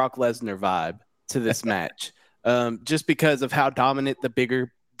Rhodes Brock Lesnar vibe to this match, just because of how dominant the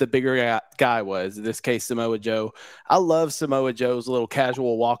bigger guy was. In this case, Samoa Joe. I love Samoa Joe's little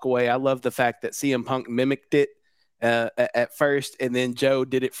casual walk away. I love the fact that CM Punk mimicked it at first, and then Joe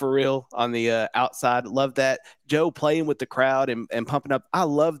did it for real on the outside. Love that. Joe playing with the crowd and pumping up. I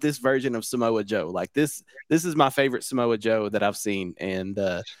love this version of Samoa Joe. Like this is my favorite Samoa Joe that I've seen. And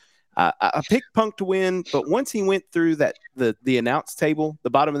I picked Punk to win, but once he went through the announce table, the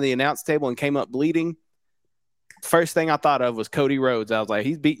bottom of the announce table, and came up bleeding, first thing I thought of was Cody Rhodes. I was like,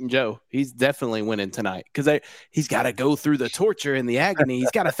 he's beating Joe. He's definitely winning tonight because he's got to go through the torture and the agony. He's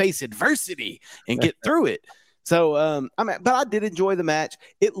got to face adversity and get through it. So, but I did enjoy the match.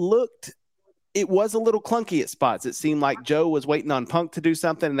 It was a little clunky at spots. It seemed like Joe was waiting on Punk to do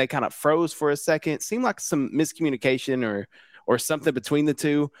something, and they kind of froze for a second. It seemed like some miscommunication or something between the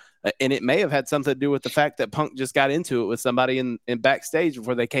two, and it may have had something to do with the fact that Punk just got into it with somebody in backstage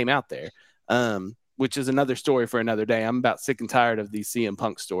before they came out there, which is another story for another day. I'm about sick and tired of these CM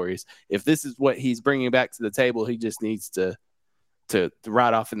Punk stories. If this is what he's bringing back to the table, he just needs to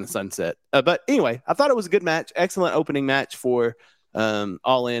ride off in the sunset. But anyway, I thought it was a good match. Excellent opening match for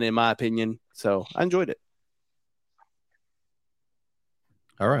All In my opinion. So I enjoyed it.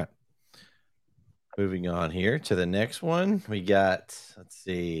 All right. Moving on here to the next one. We got, let's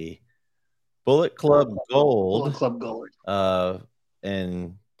see, Bullet Club Gold. Bullet Club Gold.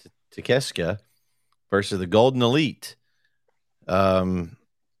 And Takeshita versus the Golden Elite. I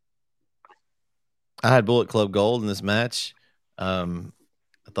had Bullet Club Gold in this match. I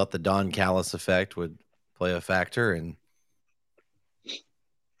thought the Don Callis effect would play a factor in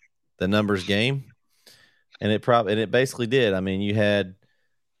the numbers game, and it basically did. I mean, you had,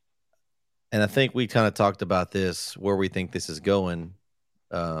 and I think we kind of talked about this, where we think this is going.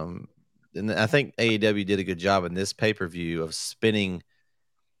 And I think AEW did a good job in this pay-per-view of spinning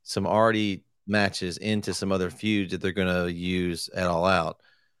some already matches into some other feuds that they're going to use at All Out.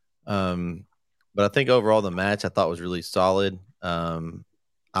 But I think overall the match I thought was really solid.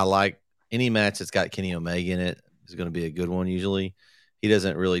 I like any match that's got Kenny Omega in it is going to be a good one. Usually he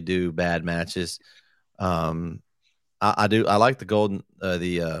doesn't really do bad matches. I like the golden,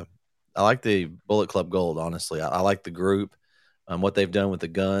 I like the Bullet Club Gold. Honestly, I like the group. What they've done with the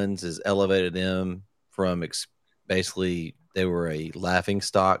Guns is elevated them from basically they were a laughing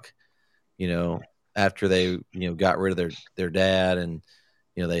stock, after they, got rid of their dad, and,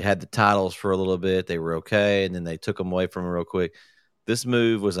 they had the titles for a little bit. They were okay. And then they took them away from them real quick. This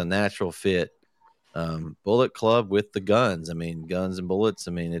move was a natural fit Bullet Club with the guns. I mean, guns and bullets.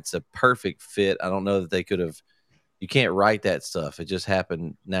 I mean, it's a perfect fit. I don't know that they could have. You can't write that stuff. It just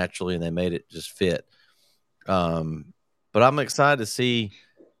happened naturally, and they made it just fit. But I'm excited to see.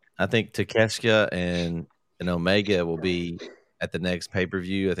 I think Takeshita and Omega will be at the next pay per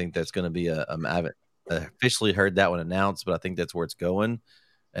view. I think that's going to be I haven't officially heard that one announced, but I think that's where it's going.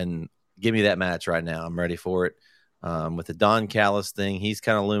 And give me that match right now. I'm ready for it. With the Don Callis thing, he's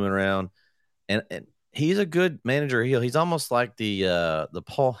kind of looming around, and he's a good manager heel. He's almost like the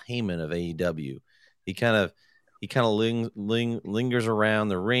Paul Heyman of AEW. He kind of lingers around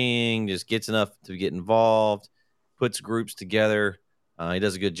the ring, just gets enough to get involved, puts groups together. He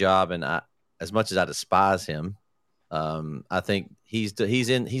does a good job, and as much as I despise him, I think he's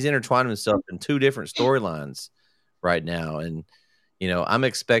intertwined himself in two different storylines right now, and I'm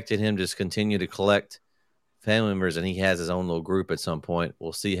expecting him to just continue to collect family members, and he has his own little group at some point.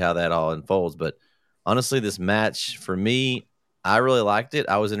 We'll see how that all unfolds, but honestly, this match for me, I really liked it.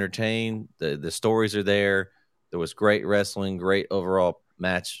 I was entertained. The stories are there. There was great wrestling, great overall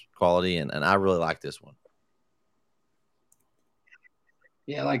match quality, and I really like this one.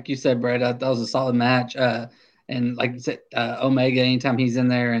 Yeah, like you said, Brett, that was a solid match. And like you said, Omega, anytime he's in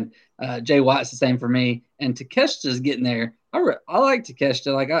there, and Jay White's the same for me. And Takeshita's getting there. I like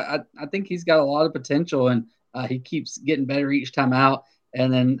Takeshita. Like I think he's got a lot of potential, and he keeps getting better each time out.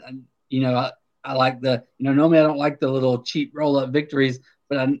 And then I like the normally I don't like the little cheap roll up victories,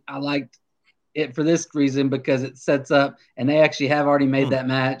 but I liked it for this reason because it sets up, and they actually have already made that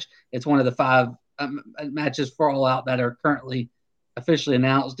match. It's one of the 5 matches for All Out that are currently officially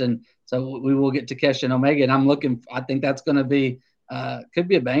announced, and so we will get Takeshita and Omega, and I think that's going to be could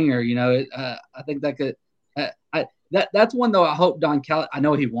be a banger. I think that could that's one though. I hope Don Callis. I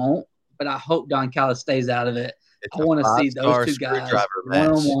know he won't, but I hope Don Callis stays out of it. I want to see those two guys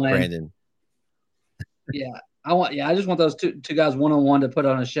one-on-one. Brandon. Yeah, I just want those two guys one-on-one to put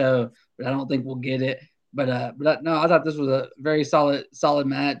on a show, but I don't think we'll get it. But no, I thought this was a very solid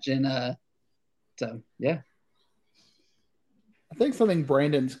match, and so yeah. I think something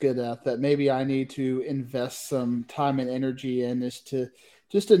Brandon's good at that maybe I need to invest some time and energy in is to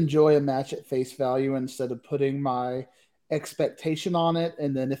just enjoy a match at face value instead of putting my expectation on it.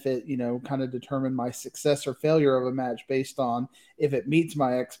 And then if it, kind of determine my success or failure of a match based on if it meets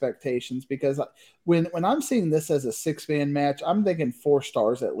my expectations. Because when I'm seeing this as a 6-man match, I'm thinking 4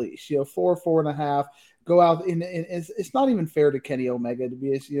 stars at least, 4.5. Go out and it's not even fair to Kenny Omega to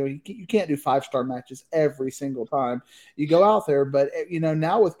be, you can't do 5-star matches every single time you go out there. But,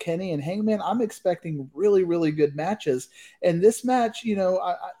 now with Kenny and Hangman, I'm expecting really, really good matches. And this match,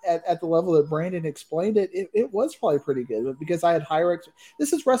 at the level that Brandon explained it was probably pretty good. But because I had higher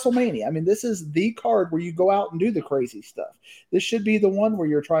this is WrestleMania. I mean, this is the card where you go out and do the crazy stuff. This should be the one where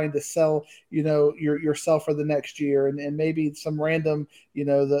you're trying to sell, yourself for the next year and maybe some random,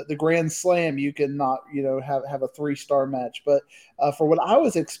 the Grand Slam you can not, have a 3-star match. But for what I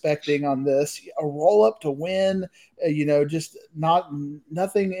was expecting on this, a roll up to win, just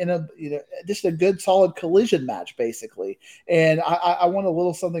nothing in a, just a good solid collision match basically. And I want a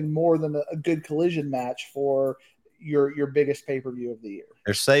little something more than a good collision match for your biggest pay-per-view of the year.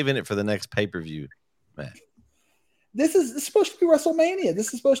 They're saving it for the next pay-per-view, man. This is supposed to be WrestleMania.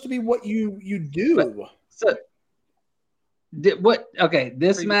 This is supposed to be what you do.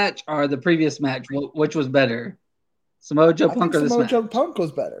 This match or the previous match, which was better? Samoa Joe Punk or this match? Samoa Joe Punk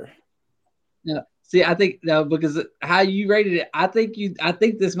was better. Yeah. See, I think no, because how you rated it, I think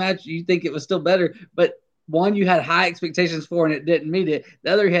this match you think it was still better, but one you had high expectations for and it didn't meet it.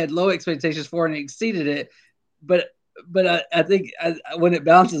 The other you had low expectations for and it exceeded it. But I think when it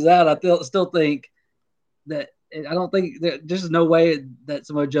bounces out, I still think that. I don't think there's no way that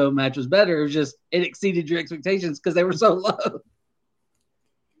Samoa Joe match was better. It was just it exceeded your expectations because they were so low.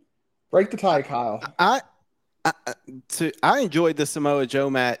 Break the tie, Kyle. I enjoyed the Samoa Joe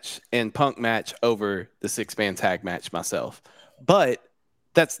match and Punk match over the 6-man tag match myself, but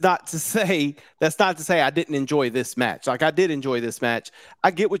that's not to say I didn't enjoy this match. Like I did enjoy this match.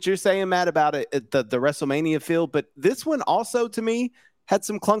 I get what you're saying, Matt, about it, the WrestleMania feel, but this one also to me had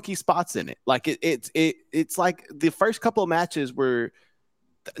some clunky spots in it. Like it's like the first couple of matches were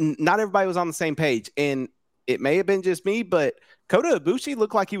not everybody was on the same page, and it may have been just me, but Kota Ibushi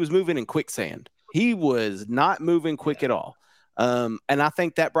looked like he was moving in quicksand. He was not moving quick at all. And I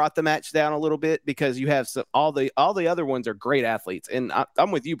think that brought the match down a little bit because you have all the other ones are great athletes. And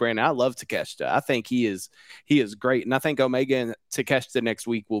I'm with you, Brandon. I love Takeshita. I think he is great. And I think Omega and Takeshita next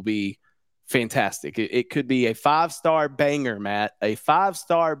week will be fantastic. It could be a 5-star banger, Matt. A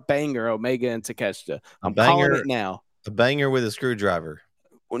 5-star banger, Omega and Takeshita. I'm calling it now. A banger with a screwdriver.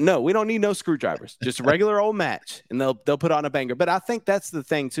 No, we don't need no screwdrivers. Just a regular old match, and they'll put on a banger. But I think that's the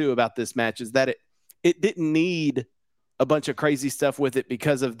thing too about this match is that it didn't need a bunch of crazy stuff with it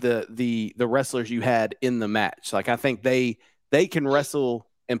because of the wrestlers you had in the match. Like I think they can wrestle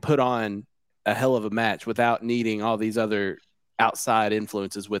and put on a hell of a match without needing all these other outside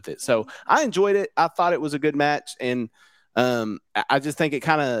influences with it. So I enjoyed it. I thought it was a good match, and I just think it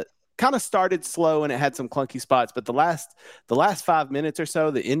kind of started slow and it had some clunky spots, but the last 5 minutes or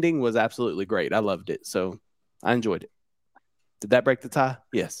so, the ending was absolutely great. I loved it. So I enjoyed it. Did that break the tie?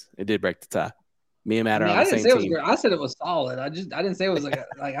 Yes, it did break the tie. Me and Matt are on the same team. I said it was solid. I didn't say it was like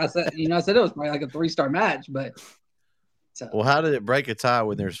I said, I said it was probably like a 3-star match, but well, how did it break a tie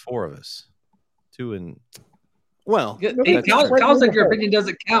when there's 4 of us? 2 and well, hey, Kyle said your opinion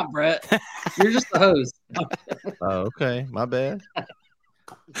doesn't count, Brett. You're just the host. Oh, okay, my bad.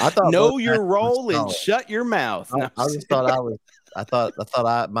 I thought know your role and shut your mouth. I just thought I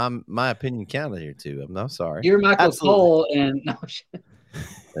thought my opinion counted here too. I'm sorry. You're Michael Cole, and no.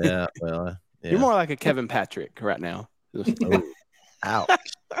 Yeah, well, yeah. You're more like a Kevin Patrick right now. Oh, ouch.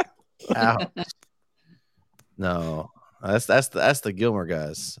 No, that's the Gilmer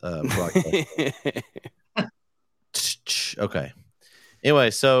guys. Okay. Anyway,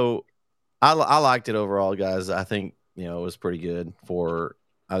 so I liked it overall, guys. I think it was pretty good.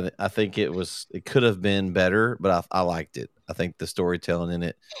 I think it could have been better, but I liked it. I think the storytelling in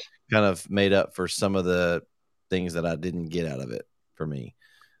it kind of made up for some of the things that I didn't get out of it for me.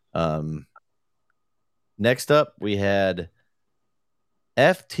 Next up, we had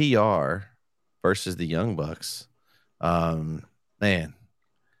FTR versus the Young Bucks. Man,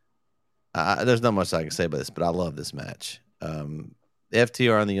 there's not much I can say about this, but I love this match.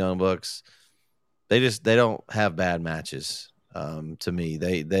 FTR and the Young Bucks, they don't have bad matches. To me,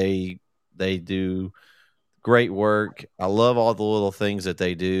 they do great work. I love all the little things that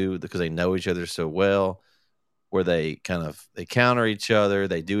they do because they know each other so well, where they counter each other.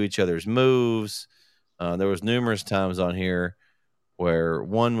 They do each other's moves. There was numerous times on here where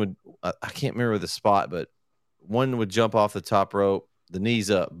one would, I can't remember the spot, but one would jump off the top rope, the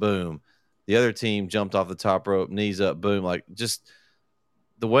knees up, boom. The other team jumped off the top rope, knees up, boom. Like just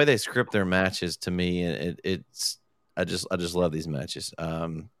the way they script their matches to me, and I just love these matches.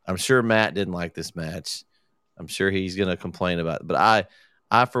 I'm sure Matt didn't like this match. I'm sure he's gonna complain about it. But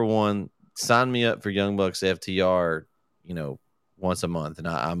I for one, sign me up for Young Bucks FTR, once a month, and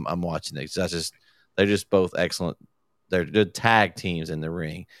I'm watching it. They're just both excellent. They're good tag teams in the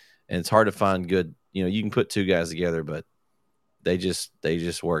ring, and it's hard to find good. You can put 2 guys together, but they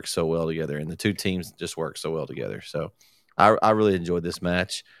just work so well together, and the 2 teams just work so well together. So I really enjoyed this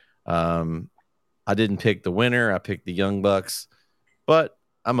match. I didn't pick the winner. I picked the Young Bucks, but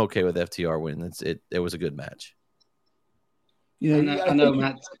I'm okay with FTR winning. It was a good match. I know,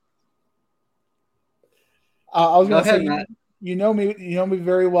 Matt. I was going to say, Matt. You know me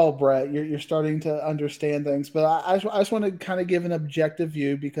very well, Brett. You're starting to understand things, but I just want to kind of give an objective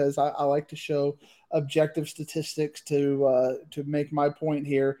view because I like to show objective statistics to make my point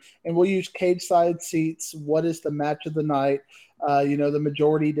here. And we'll use cage side seats. What is the match of the night? The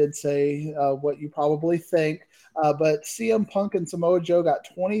majority did say what you probably think, but CM Punk and Samoa Joe got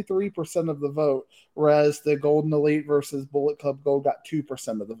 23% of the vote, whereas the Golden Elite versus Bullet Club Gold got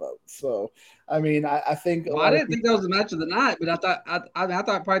 2% of the vote. So, I mean, I think. Well, I didn't think that was the match of the night, but I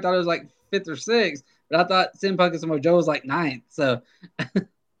probably thought it was like 5th or 6th, but I thought CM Punk and Samoa Joe was like 9th. So.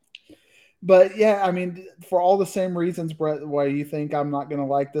 But yeah, I mean, for all the same reasons, Brett, why you think I'm not going to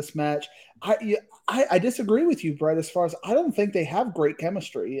like this match, I disagree with you, Brett. As far as I don't think they have great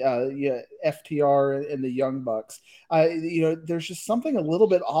chemistry, FTR and the Young Bucks. There's just something a little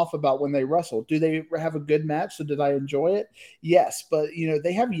bit off about when they wrestle. Do they have a good match? So did I enjoy it? Yes, but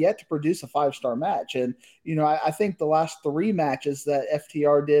they have yet to produce a 5-star match, and I think the last 3 matches that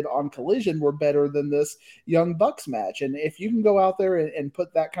FTR did on Collision were better than this Young Bucks match. And if you can go out there and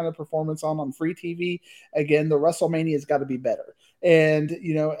put that kind of performance on free TV, again, the WrestleMania has got to be better. And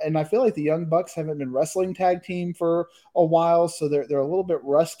and I feel like the Young Bucks haven't been wrestling tag team for a while, so they're a little bit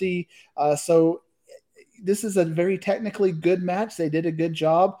rusty. So this is a very technically good match. They did a good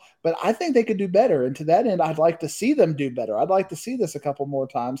job, but I think they could do better. And to that end, I'd like to see them do better. I'd like to see this a couple more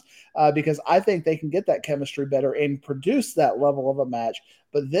times because I think they can get that chemistry better and produce that level of a match.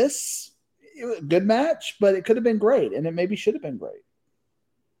 But this, good match, but it could have been great, and it maybe should have been great.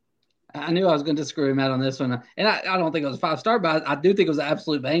 I knew I was going to disagree with Matt on this one. And I don't think it was a 5-star, but I do think it was an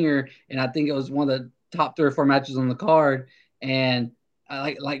absolute banger. And I think it was one of the top 3 or 4 matches on the card. And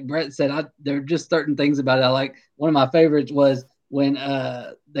like Brett said, there are just certain things about it. I like one of my favorites was when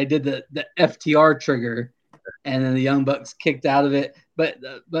they did the FTR trigger and then the Young Bucks kicked out of it.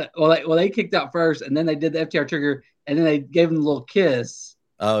 but they kicked out first, and then they did the FTR trigger, and then they gave him a little kiss.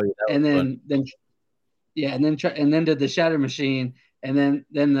 Oh, yeah, and then did the shatter machine, and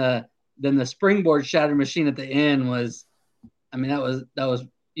then the springboard shatter machine at the end was, I mean, that was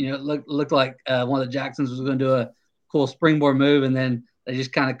it looked like one of the Jacksons was going to do a cool springboard move, and then they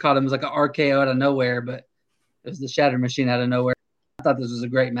just kind of caught him as like an RKO out of nowhere, but it was the shatter machine out of nowhere. I thought this was a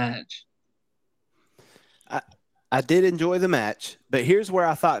great match. I did enjoy the match, but here's where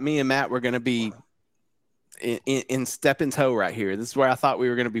I thought me and Matt were going to be in step and toe right here. This is where I thought we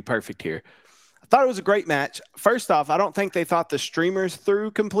were going to be perfect here. I thought it was a great match. First off, I don't think they thought the streamers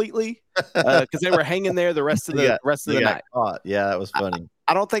through completely because they were hanging there the rest of the night. Caught. Yeah, that was funny.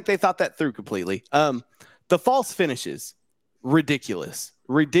 I don't think they thought that through completely. The false finishes, ridiculous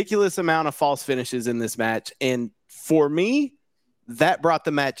amount of false finishes in this match, and for me, that brought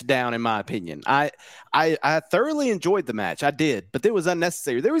the match down, in my opinion. I thoroughly enjoyed the match. I did, but it was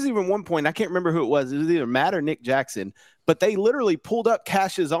unnecessary. There was even one point, I can't remember who it was. It was either Matt or Nick Jackson, but they literally pulled up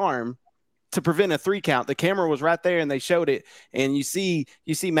Cash's arm to prevent a 3 count. The camera was right there, and they showed it. And you see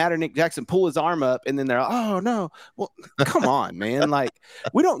Matt or Nick Jackson pull his arm up, and then they're like, oh no, well, come on, man. Like,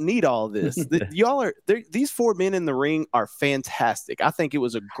 we don't need all of this. These 4 men in the ring are fantastic. I think it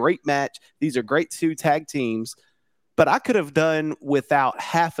was a great match. These are great 2 tag teams. But I could have done without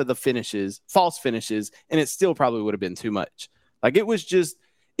half of the false finishes, and it still probably would have been too much. Like, it was just,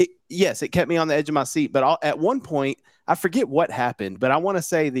 yes, it kept me on the edge of my seat. But at one point, I forget what happened, but I want to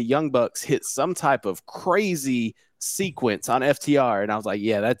say the Young Bucks hit some type of crazy sequence on FTR, and I was like,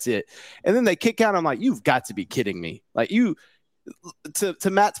 yeah, that's it. And then they kick out. I'm like, you've got to be kidding me. Like, to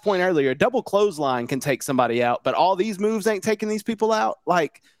Matt's point earlier, a double clothesline can take somebody out, but all these moves ain't taking these people out.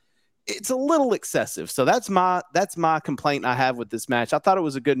 Like, it's a little excessive. So that's my complaint I have with this match. I thought it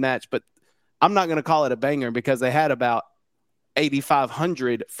was a good match, but I'm not going to call it a banger because they had about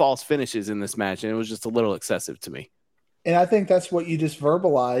 8,500 false finishes in this match, and it was just a little excessive to me. And I think that's what you just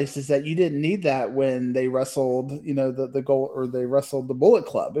verbalized, is that you didn't need that when they wrestled, the goal, or they wrestled the Bullet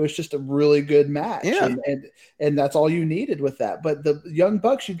Club. It was just a really good match. Yeah. And that's all you needed with that. But the Young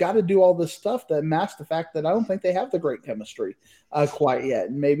Bucks, you got to do all this stuff that masks the fact that I don't think they have the great chemistry quite yet.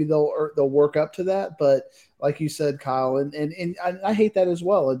 And maybe they'll work up to that. But like you said, Kyle, and I hate that as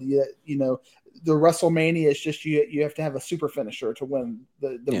well. The WrestleMania is just you have to have a super finisher to win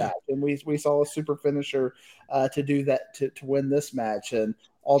the match, and we saw a super finisher to do that to win this match, and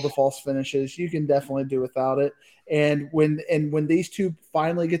all the false finishes you can definitely do without it. And when these two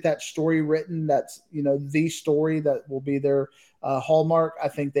finally get that story written, that's the story that will be their hallmark. I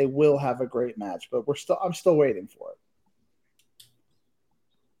think they will have a great match, but I'm still waiting for it.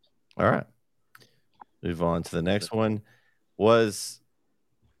 All right, move on to the next one. Was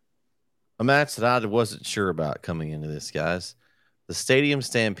a match that I wasn't sure about coming into this, guys. The Stadium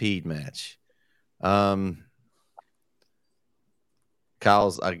Stampede match.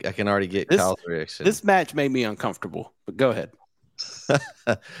 Kyle's, I can already get Kyle's reaction. This match made me uncomfortable, but go ahead.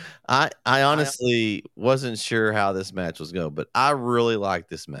 I honestly wasn't sure how this match was going, but I really liked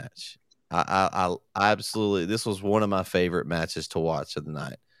this match. I absolutely, this was one of my favorite matches to watch of the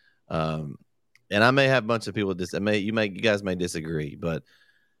night. And I may have a bunch of people you guys may disagree, but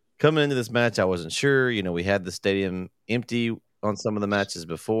coming into this match, I wasn't sure. We had the stadium empty on some of the matches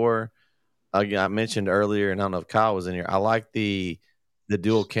before. I mentioned earlier, and I don't know if Kyle was in here, I like the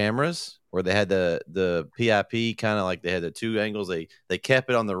dual cameras where they had the PIP, kind of like they had the 2 angles. They kept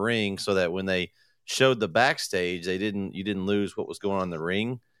it on the ring so that when they showed the backstage, you didn't lose what was going on in the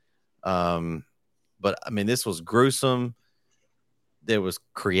ring. But I mean, this was gruesome. It was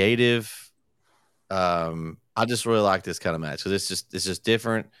creative. I just really like this kind of match because it's just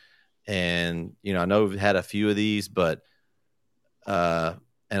different. And, I know we've had a few of these, but and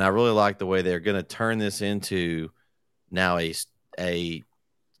I really like the way they're going to turn this into now a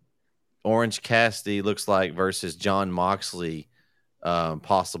Orange Cassidy looks like versus John Moxley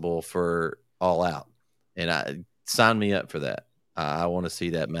possible for All Out. And sign me up for that. I want to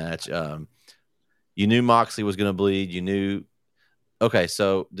see that match. You knew Moxley was going to bleed. You knew. Okay,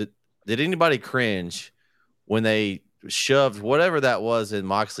 so did anybody cringe when they shoved whatever that was in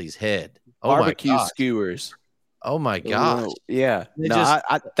Moxley's head? Barbecue skewers. Oh my gosh! Yeah,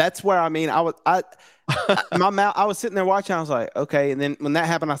 that's where I my mouth. I was sitting there watching. I was like, okay. And then when that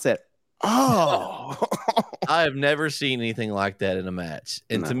happened, I said, oh. I have never seen anything like that in a match.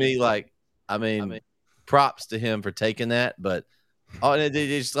 And to me, props to him for taking that. But it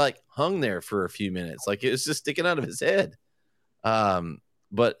just hung there for a few minutes, like it was just sticking out of his head.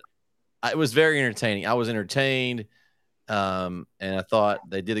 But it was very entertaining. I was entertained. And I thought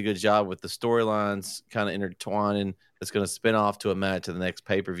they did a good job with the storylines kind of intertwining. That's going to spin off to a match to the next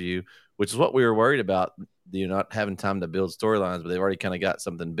pay-per-view, which is what we were worried about, not having time to build storylines, but they've already kind of got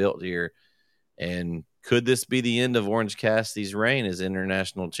something built here. And could this be the end of Orange Cassidy's reign as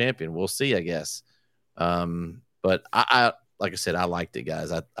international champion? We'll see, I guess. But I like I said, I liked it,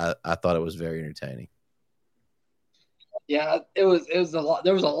 guys. I thought it was very entertaining. Yeah, it was a lot.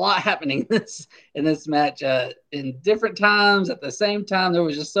 There was a lot happening in this match in different times at the same time. There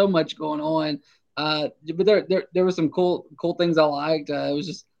was just so much going on. But there were some cool things I liked. It was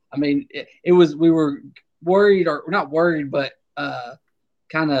just, I mean, it was, we were worried, or not worried, but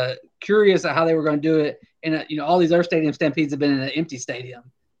kind of curious at how they were going to do it. And all these other stadium stampedes have been in an empty stadium,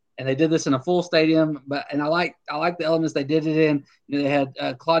 and they did this in a full stadium. And I like the elements they did it in. They had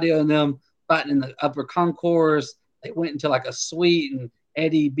Claudio and them fighting in the upper concourse. They went into like a suite, and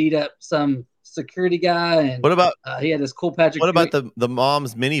Eddie beat up some security guy. And what about he had this cool Patrick? What about the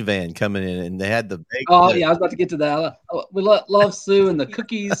mom's minivan coming in, and they had the big? Yeah, I was about to get to that. We love Sue and the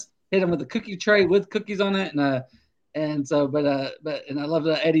cookies. Hit him with the cookie tray with cookies on it, and I love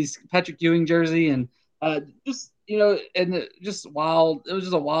Eddie's Patrick Ewing jersey, and just just wild. It was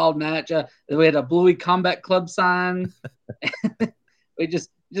just a wild match. We had a Bluey Combat Club sign. We just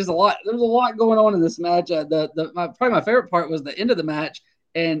a lot. There was a lot going on in this match. Probably my favorite part was the end of the match,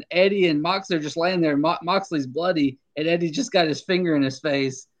 and Eddie and Moxley are just laying there. Moxley's bloody, and Eddie just got his finger in his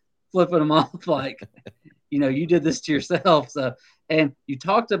face, flipping him off like, you did this to yourself. So, and you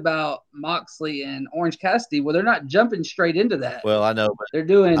talked about Moxley and Orange Cassidy. Well, they're not jumping straight into that. Well, I know, but they're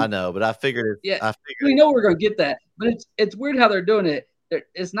doing. I know, but I figured. We know we're going to get that, but it's weird how they're doing it.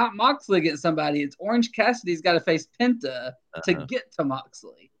 It's not Moxley against somebody. It's Orange Cassidy's got to face Penta to get to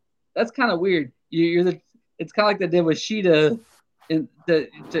Moxley. That's kind of weird. It's kind of like they did with Sheeta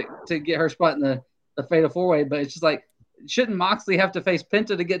to get her spot in the Fatal 4-Way, but it's just like, shouldn't Moxley have to face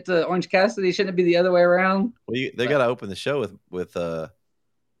Penta to get to Orange Cassidy? Shouldn't it be the other way around? Well, they got to open the show with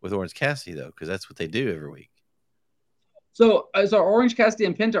Orange Cassidy though, because that's what they do every week. So Orange Cassidy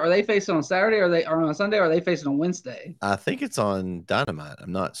and Penta, are they facing on Saturday, or on Sunday, or are they facing on Wednesday? I think it's on Dynamite.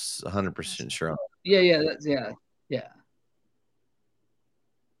 I'm not 100% sure. Yeah. It's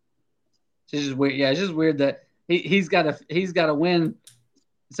just weird. Yeah, it's just weird that he's got to win.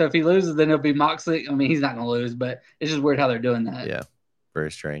 So if he loses, then it'll be Moxley. I mean, he's not going to lose, but it's just weird how they're doing that. Yeah,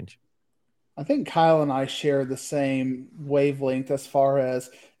 very strange. I think Kyle and I share the same wavelength as far as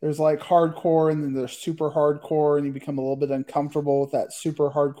there's like hardcore and then there's super hardcore, and you become a little bit uncomfortable with that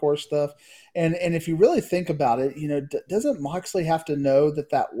super hardcore stuff. And if you really think about it, doesn't Moxley have to know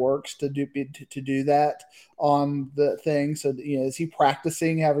that works to do that on the thing? So, is he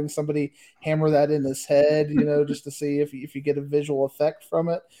practicing having somebody hammer that in his head, just to see if you get a visual effect from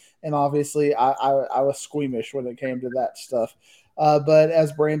it? And obviously I was squeamish when it came to that stuff. But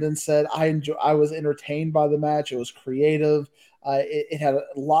as Brandon said, I was entertained by the match. It was creative. It had a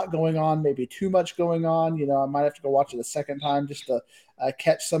lot going on, maybe too much going on. I might have to go watch it a second time just to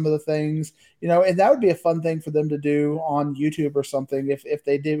catch some of the things, and that would be a fun thing for them to do on YouTube or something. If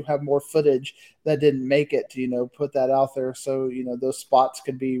they do have more footage that didn't make it, put that out there. So, those spots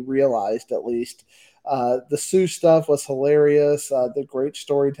could be realized at least. The Sue stuff was hilarious. The great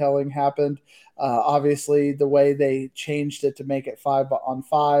storytelling happened. Obviously, the way they changed it to make it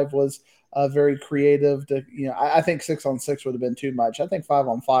 5-on-5 was very creative. I think 6-on-6 would have been too much. I think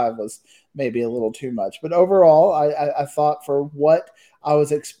 5-on-5 was maybe a little too much. But overall, I thought for what I was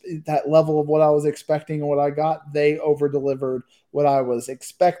that level of what I was expecting and what I got, they over-delivered what I was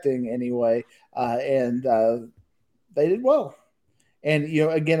expecting anyway, and they did well. And,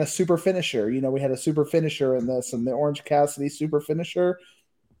 again, a super finisher. We had a super finisher in this, and the Orange Cassidy super finisher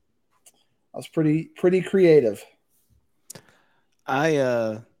was pretty creative.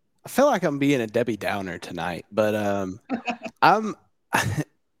 I feel like I'm being a Debbie Downer tonight, but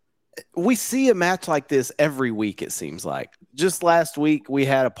we see a match like this every week, it seems like. Just last week, we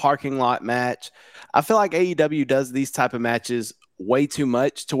had a parking lot match. I feel like AEW does these type of matches way too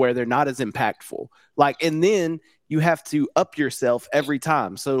much to where they're not as impactful. And then you have to up yourself every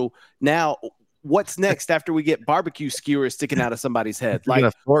time. So now what's next after we get barbecue skewers sticking out of somebody's head?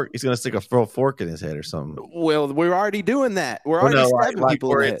 He's going to stick a fork in his head or something. Well, we're already doing that. We're already stabbing people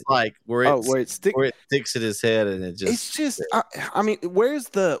where in the head. Where it sticks in his head, and it just. It's just. I mean, where's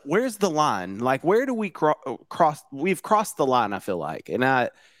the line? Where do we cross? We've crossed the line. I feel like, and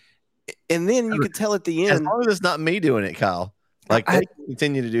then you could tell at the end. As long as it's not me doing it, Kyle. They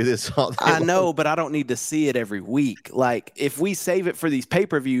continue to do this all day I know, but I don't need to see it every week. If we save it for these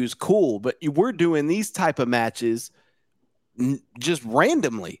pay-per-views, cool. But we're doing these type of matches just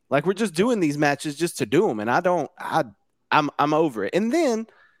randomly. We're just doing these matches just to do them. And I'm over it. And then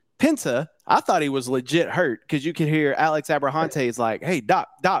Penta, I thought he was legit hurt because you could hear Alex Abrahante is like, "Hey, Doc,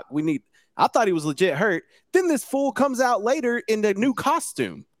 we need." I thought he was legit hurt. Then this fool comes out later in the new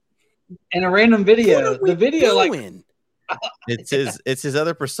costume and a random video. The video, doing? It's his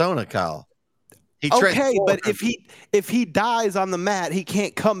other persona, Kyle. Okay, but if he dies on the mat, he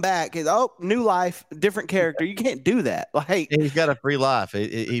can't come back. New life, different character. You can't do that. Like he's got a free life.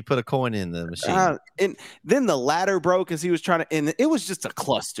 He put a coin in the machine, and then the ladder broke as he was trying to. And it was just a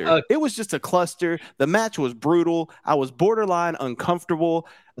cluster. It was just a cluster. The match was brutal. I was borderline uncomfortable.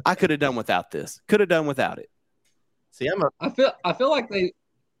 I could have done without this. Could have done without it. See, I feel like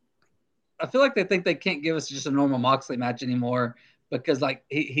they think they can't give us just a normal Moxley match anymore because like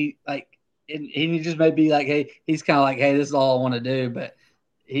he just may be like, hey, he's kind of like, hey, this is all I want to do. But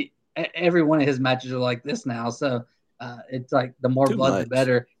every one of his matches are like this now. So it's like the more blood, the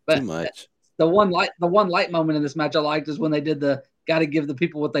better. But too much. The one light moment in this match I liked is when they did the got to give the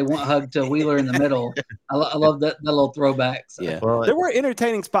people what they want hug to Wheeler in the middle. I love that little throwback. So. Yeah, there were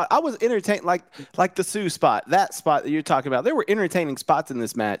entertaining spots. I was entertained, like the Sue spot, that spot that you're talking about. There were entertaining spots in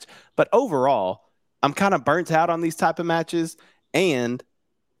this match, but overall, I'm kind of burnt out on these type of matches and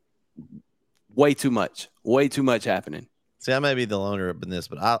way too much happening. See, I may be the loner up in this,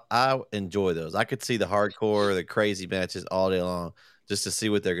 but I enjoy those. I could see the hardcore, the crazy matches all day long just to see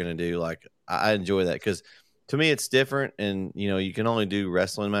what they're going to do. Like, I enjoy that because to me it's different. And, you can only do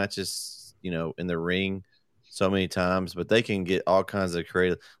wrestling matches, in the ring so many times, but they can get all kinds of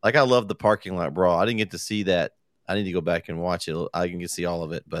creative. Like, I love the parking lot brawl. I didn't get to see that. I need to go back and watch it. I can get to see all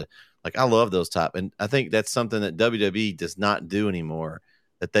of it, but like, I love those type. And I think that's something that WWE does not do anymore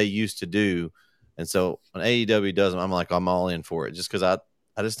that they used to do. And so when AEW does them, I'm like, I'm all in for it just because I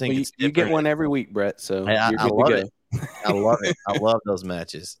just think you get one every week, Brett. So I love it. I love it. I love those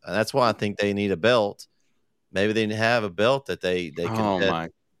matches. And that's why I think they need a belt. Maybe they have a belt that they can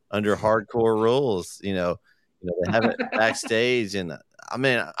get under hardcore rules. They have it backstage, and I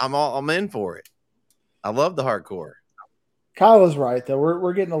mean, I'm in for it. I love the hardcore. Kyle is right, though.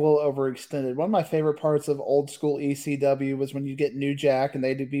 We're getting a little overextended. One of my favorite parts of old school ECW was when you get New Jack and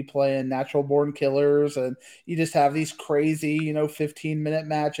they'd be playing Natural Born Killers, and you just have these crazy, 15-minute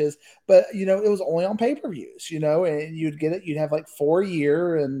matches. But, it was only on pay-per-views, and you'd get it. You'd have like 4 a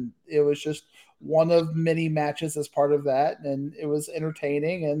year, and it was just one of many matches as part of that, and it was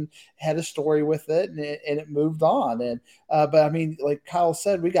entertaining and had a story with it, and it moved on. And but I mean, like Kyle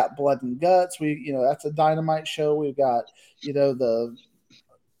said, we got Blood and Guts. That's a Dynamite show. We've got the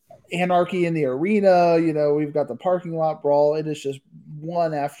Anarchy in the Arena. We've got the Parking Lot Brawl. It is just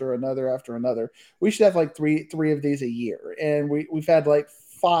one after another. We should have like three of these a year, and we've had like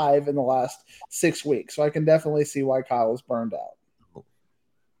 5 in the last 6 weeks. So I can definitely see why Kyle is burned out.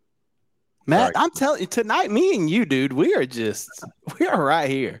 Matt, I'm telling you, tonight, me and you, dude, we are right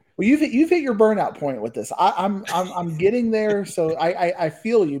here. Well, you've hit your burnout point with this. I'm getting there, so I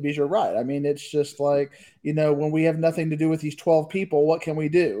feel you because you're right. I mean, it's just like when we have nothing to do with these 12 people, what can we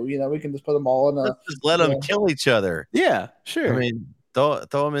do? We can just put them all in a. Let's just let them kill each other. Yeah, sure. I mean, throw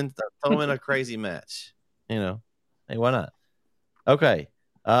them in a crazy match. Hey, why not? Okay,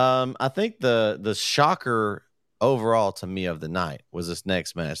 I think the shocker overall to me of the night was this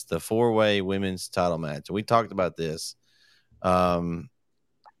next match, the 4-way women's title match. We talked about this. Brandon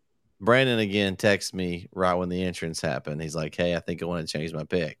again texted me right when the entrance happened. He's like, hey, I think I want to change my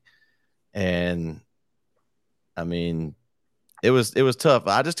pick. And I mean, it was tough.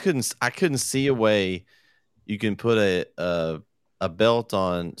 I couldn't see a way you can put a belt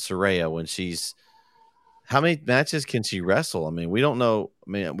on Saraya when she's, how many matches can she wrestle? I mean, we don't know.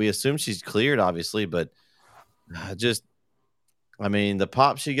 I mean, we assume she's cleared obviously, but the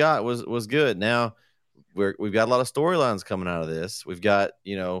pop she got was good. Now we've got a lot of storylines coming out of this. We've got,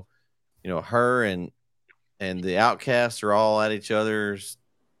 her and the Outcasts are all at each other's,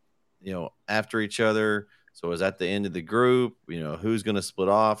 after each other. So is that the end of the group? Who's going to split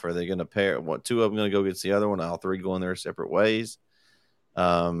off? Are they going to pair? What, 2 of them going to go against the other one? All 3 going their separate ways.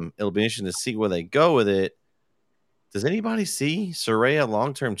 It'll be interesting to see where they go with it. Does anybody see Saraya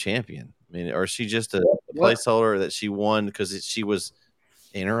long-term champion? I mean, or is she just a placeholder that she won because she was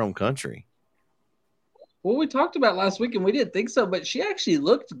in her own country? Well, we talked about last week, and we didn't think so, but she actually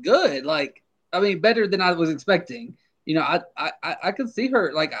looked good. Like, I mean, better than I was expecting. I could see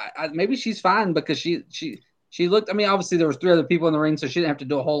her. Like, maybe she's fine because she looked. I mean, obviously there was 3 other people in the ring, so she didn't have to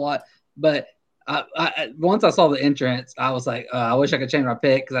do a whole lot. But once I saw the entrance, I was like, I wish I could change my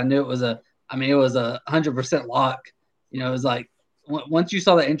pick because I knew it was a 100% lock. It was like once you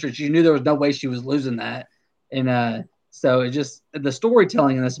saw the entrance, you knew there was no way she was losing that. And so it just, the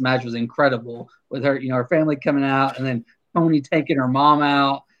storytelling in this match was incredible with her, her family coming out and then Tony taking her mom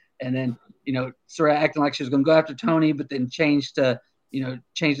out, and then Saraya acting like she was going to go after Tony, but then change to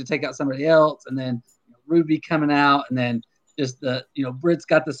take out somebody else, and then Ruby coming out, and then just the Britt's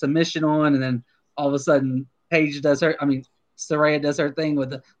got the submission on, and then all of a sudden Saraya does her thing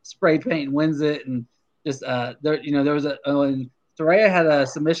with the spray paint and wins it, and just there was and Saraya had a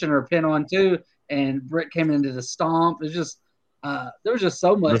submission or a pin on too, and Britt came into the stomp. It's just there was just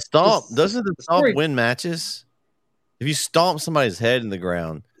so much. The stomp doesn't the stomp win matches? If you stomp somebody's head in the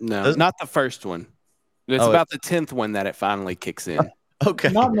ground, not the first one. It's about the 10th one that it finally kicks in. Okay,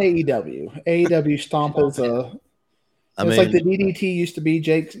 not in AEW. AEW stomp is it's like the DDT used to be.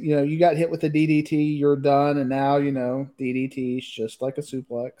 Jake, you got hit with the DDT, you're done, and now DDT is just like a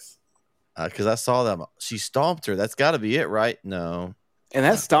suplex. Because I saw that she stomped her. That's got to be it, right? No, and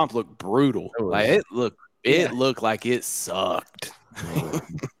that stomp looked brutal. It looked like it sucked.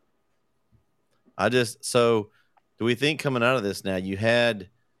 So do we think coming out of this now, you had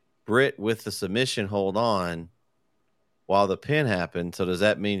Britt with the submission hold on while the pin happened. So does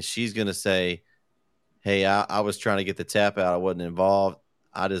that mean she's going to say, hey, I was trying to get the tap out. I wasn't involved.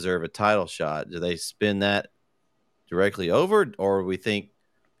 I deserve a title shot. Do they spin that directly over? Or we think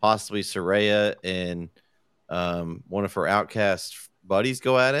possibly Saraya and one of her Outcast buddies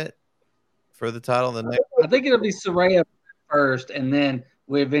go at it for the title? I think it'll be Saraya first, and then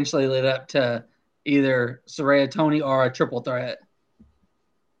we eventually lead up to either Saraya, Tony, or a triple threat.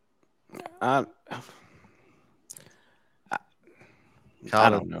 I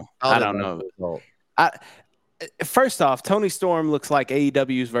don't know. First off, Toni Storm looks like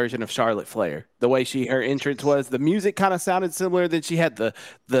AEW's version of Charlotte Flair. The way her entrance was, the music kind of sounded similar. Then she had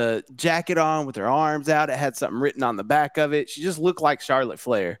the jacket on with her arms out. It had something written on the back of it. She just looked like Charlotte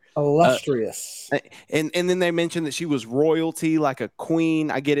Flair. Illustrious. And then they mentioned that she was royalty, like a queen.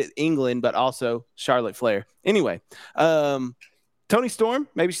 I get it, England, but also Charlotte Flair. Anyway, Toni Storm,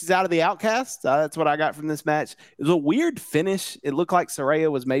 maybe she's out of the Outcast. That's what I got from this match. It was a weird finish. It looked like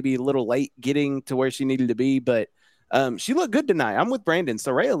Saraya was maybe a little late getting to where she needed to be, but she looked good tonight. I'm with Brandon.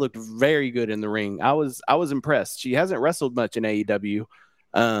 Saraya looked very good in the ring. I was impressed. She hasn't wrestled much in AEW,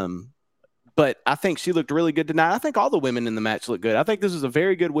 but I think she looked really good tonight. I think all the women in the match looked good. I think this was a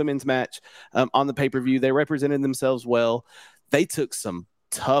very good women's match on the pay-per-view. They represented themselves well. They took some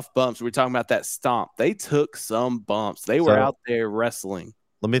tough bumps. We're talking about that stomp. They took some bumps. They were out there wrestling.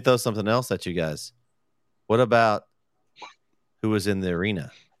 Let me throw something else at you guys. What about who was in the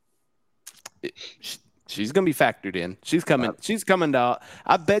arena? She's going to be factored in. She's coming. She's coming out.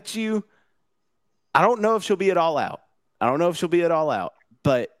 I bet you. I don't know if she'll be at All Out.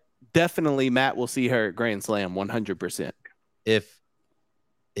 But definitely Matt will see her at Grand Slam 100%. If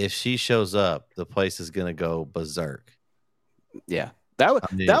she shows up, the place is going to go berserk. Yeah. That was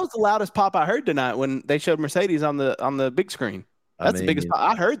the loudest pop I heard tonight when they showed Mercedes on the big screen. That's the biggest pop.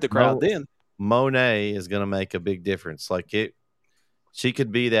 I heard the crowd then. Monet is going to make a big difference. She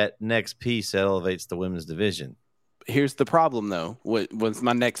could be that next piece that elevates the women's division. Here's the problem, though. What was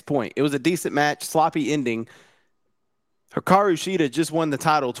my next point? It was a decent match, sloppy ending. Hikaru Shida just won the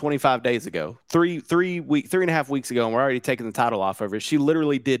title 25 days ago, 3.5 weeks ago, and we're already taking the title off of her. She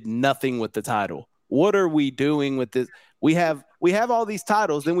literally did nothing with the title. What are we doing with this? We have all these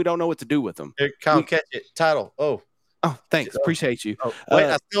titles, then we don't know what to do with them. Here, Kyle, catch it. Title. Oh, thanks. Appreciate you. Oh, wait,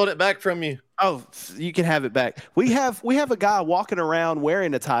 I stole it back from you. Oh, you can have it back. We have a guy walking around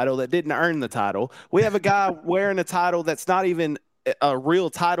wearing a title that didn't earn the title. We have a guy wearing a title that's not even a real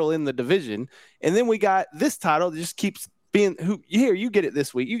title in the division. And then we got this title that just keeps being you get it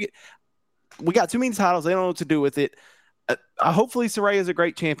this week. We got too many titles. They don't know what to do with it. Hopefully Saraya is a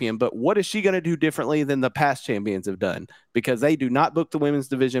great champion, but what is she going to do differently than the past champions have done? Because they do not book the women's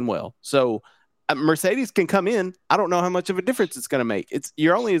division well. So Mercedes can come in. I don't know how much of a difference it's going to make.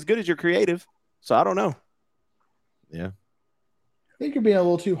 You're only as good as your creative. So I don't know. Yeah. I think you're being a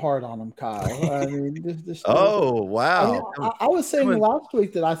little too hard on them, Kyle. I mean, wow. I was saying last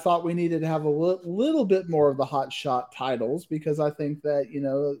week that I thought we needed to have a little bit more of the hot shot titles because I think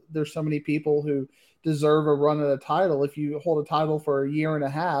that, there's so many people who deserve a run at a title. If you hold a title for a year and a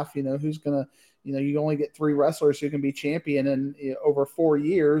half, who's going to, you only get 3 wrestlers who can be champion in over 4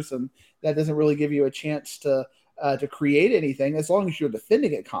 years. And that doesn't really give you a chance to create anything as long as you're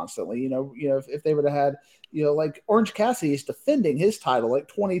defending it constantly. If they would have had, like Orange Cassidy is defending his title like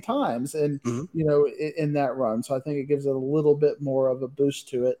 20 times and, in that run. So I think it gives it a little bit more of a boost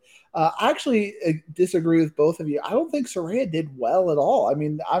to it. I actually disagree with both of you. I don't think Saraya did well at all. I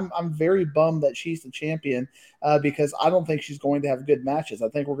mean, I'm very bummed that she's the champion because I don't think she's going to have good matches. I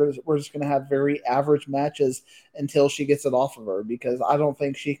think we're just going to have very average matches until she gets it off of her, because I don't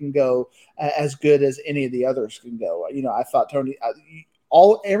think she can go as good as any of the others can go. I thought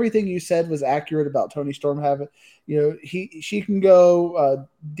everything you said was accurate about Tony Storm having, she can go,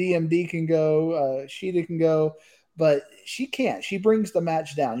 DMD can go, Sheeta can go, but she can't. She brings the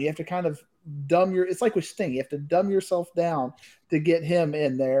match down. You have to kind of it's like with Sting. You have to dumb yourself down to get him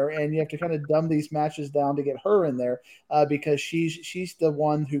in there, and you have to kind of dumb these matches down to get her in there because she's the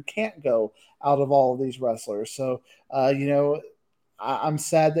one who can't go out of all of these wrestlers. So, I'm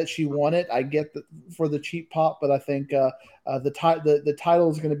sad that she won it. I get for the cheap pop, but I think the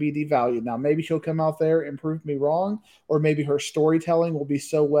title is going to be devalued. Now, maybe she'll come out there and prove me wrong, or maybe her storytelling will be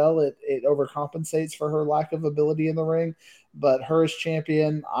so well it overcompensates for her lack of ability in the ring. But her as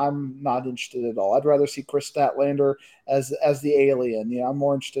champion, I'm not interested at all. I'd rather see Chris Statlander as the alien. I'm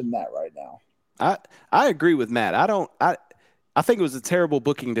more interested in that right now. I agree with Matt. I think it was a terrible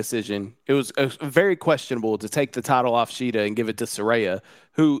booking decision. It was very questionable to take the title off Sheeta and give it to Saraya,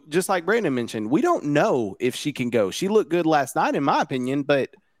 who, just like Brandon mentioned, we don't know if she can go. She looked good last night, in my opinion,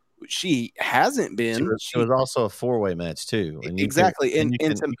 but she hasn't been. It was also a 4-way match too. And exactly. You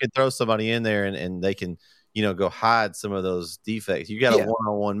can throw somebody in there and they can, go hide some of those defects. You got a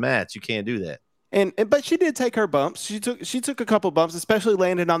one-on-one match. You can't do that. But she did take her bumps. She took a couple bumps, especially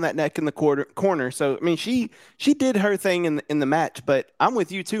landing on that neck in the corner. So I mean, she did her thing in the match. But I'm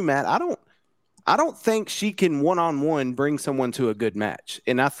with you too, Matt. I don't think she can one-on-one bring someone to a good match.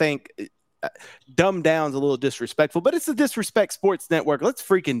 And I think dumb down's a little disrespectful. But it's the Disrespect Sports Network. Let's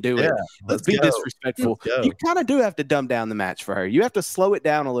freaking do it. Let's be disrespectful. You kind of do have to dumb down the match for her. You have to slow it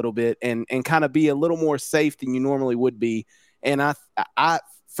down a little bit and kind of be a little more safe than you normally would be. And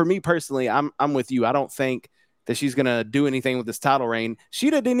for me personally, I'm with you. I don't think that she's going to do anything with this title reign.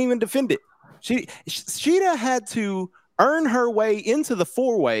 Sheeta didn't even defend it. Sheeta had to earn her way into the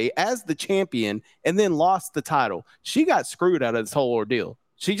 4-way as the champion and then lost the title. She got screwed out of this whole ordeal.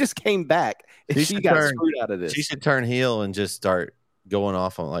 She just came back and she got screwed out of this. She should turn heel and just start going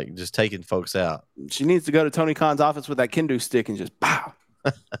off on just taking folks out. She needs to go to Tony Khan's office with that kendo stick and just pow.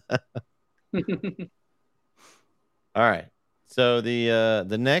 All right. So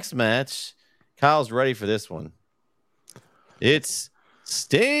the next match, Kyle's ready for this one. It's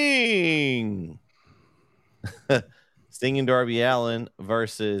Sting. Sting and Darby Allin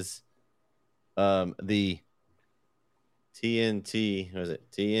versus the TNT, what is it?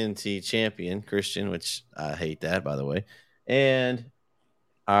 TNT champion, Christian, which I hate that, by the way. And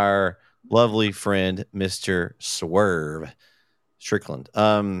our lovely friend, Mr. Swerve Strickland.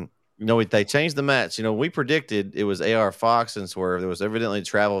 They changed the match. We predicted it was AR Fox and Swerve. There was evidently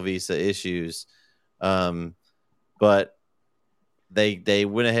travel visa issues. But they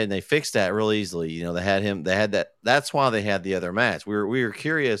went ahead and they fixed that real easily. They had that. That's why they had the other match. We were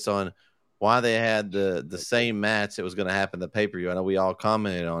curious on why they had the same match that was going to happen the pay-per-view. I know we all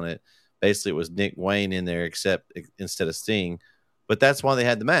commented on it. Basically, it was Nick Wayne in there instead of Sting. But that's why they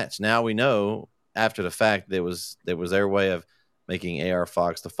had the match. Now we know after the fact that it was their way of making AR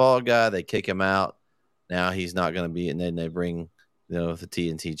Fox the fall guy. They kick him out. Now he's not going to be, and then they bring the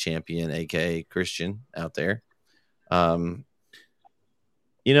TNT champion, aka Christian, out there.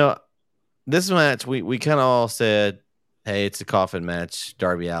 This match we kind of all said, hey, it's a coffin match.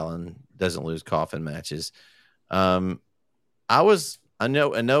 Darby Allin doesn't lose coffin matches. I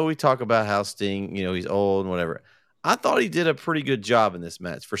know we talk about how Sting, he's old and whatever. I thought he did a pretty good job in this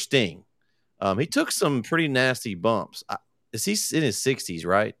match for Sting. He took some pretty nasty bumps. Is he in his 60s,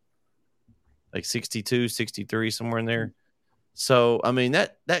 right? Like 62, 63, somewhere in there. So, I mean,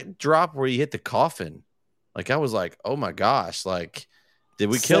 that drop where he hit the coffin, I was like, oh my gosh, did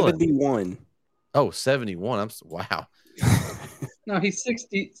we kill him? 71. Oh, 71. Wow. No, he's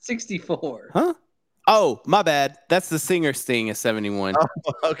 64. Huh? Oh, my bad. That's the singer Sting is 71.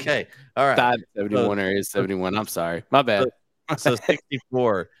 Oh, okay. All right. 71 or is 71. I'm sorry. My bad. So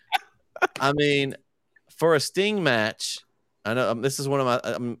 64. I mean, for a Sting match, I know this is one of my.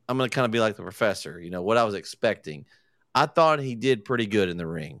 I'm going to kind of be like the professor. What I was expecting. I thought he did pretty good in the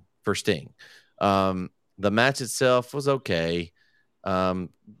ring for Sting. The match itself was okay.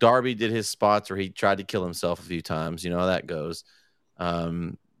 Darby did his spots where he tried to kill himself a few times. You know how that goes.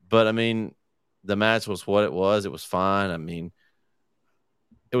 But I mean, the match was what it was. It was fine. I mean,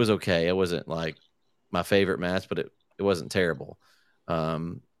 it was okay. It wasn't like my favorite match, but it wasn't terrible.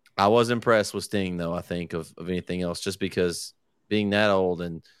 I was impressed with Sting, though, I think, of anything else, just because being that old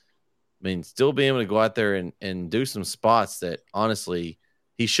and, I mean, still being able to go out there and do some spots that, honestly,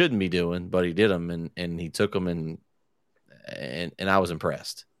 he shouldn't be doing, but he did them, and he took them, and I was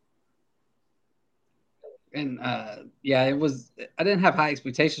impressed. And yeah, it was. I didn't have high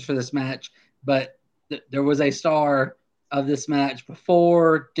expectations for this match, but there was a star of this match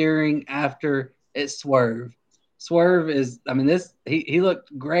before, during, after. It's Swerve. Swerve is. I mean, he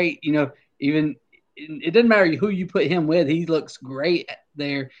looked great. You know, even it didn't matter who you put him with. He looks great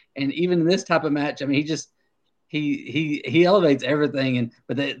there. And even in this type of match, I mean, he elevates everything. And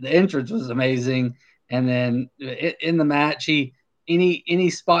but the entrance was amazing. And then in the match, any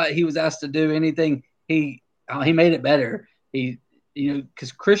spot he was asked to do, anything, he made it better.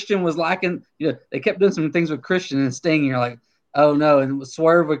 Because Christian was lacking. They kept doing some things with Christian and Sting. And you're like, oh no, and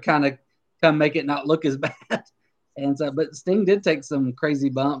Swerve would kind of come make it not look as bad. And so, but Sting did take some crazy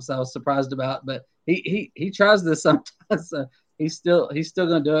bumps I was surprised about. But he tries this sometimes. So he's still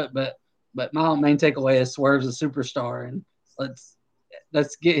gonna do it. But my main takeaway is Swerve's a superstar, and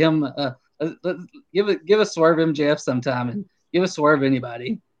let's get him. Let's give a Swerve MJF sometime, and give a Swerve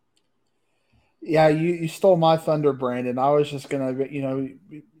anybody. Yeah, you stole my thunder, Brandon. I was just gonna,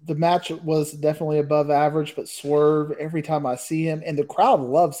 the match was definitely above average, but Swerve, every time I see him, and the crowd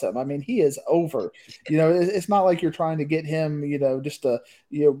loves him. I mean, he is over. It's not like you're trying to get him, just to,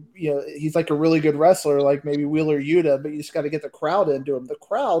 he's like a really good wrestler, like maybe Wheeler Yuta, but you just got to get the crowd into him. The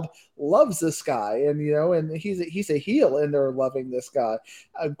crowd loves this guy, and he's a heel, and they're loving this guy.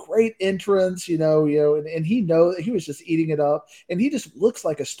 A great entrance, and he knows he was just eating it up, and he just looks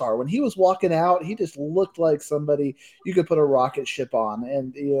like a star. When he was walking out, he just looked like somebody you could put a rocket ship on,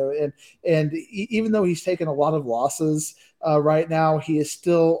 and even though he's taken a lot of losses right now, he is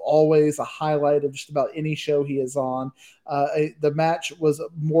still always a highlight of just about any show he is on. The match was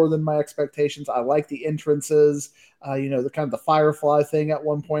more than my expectations. I like the entrances. The kind of the Firefly thing at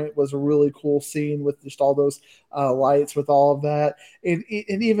one point was a really cool scene with just all those lights with all of that. And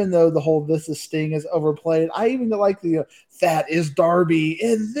even though the whole "this is Sting" is overplayed, I even like the "that is Darby"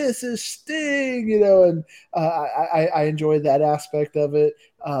 and "this is Sting," and I enjoyed that aspect of it.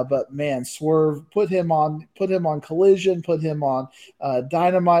 But man, Swerve, put him on Collision, put him on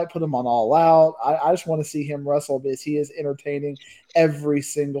Dynamite, put him on All Out. I just want to see him wrestle because he is entertaining every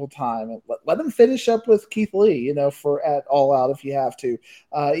single time. And let him finish up with Keith Lee, for at All Out if you have to.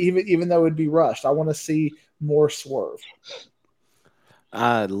 Even though it'd be rushed, I want to see more Swerve.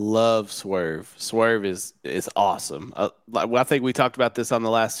 I love Swerve. Swerve is awesome. I think we talked about this on the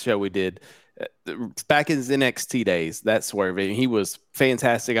last show we did. Back in his NXT days, that Swerve, he was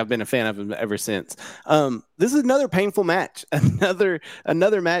fantastic. I've been a fan of him ever since. This is another painful match.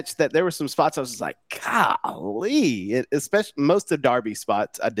 Another match that there were some spots I was just like, golly. Especially most of Darby's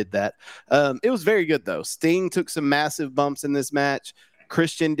spots, I did that. It was very good though. Sting took some massive bumps in this match.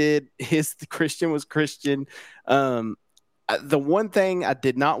 Christian did. Christian was Christian. The one thing I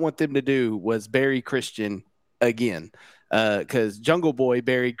did not want them to do was bury Christian again, because Jungle Boy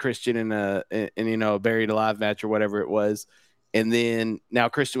buried Christian in a buried alive match or whatever it was, and then now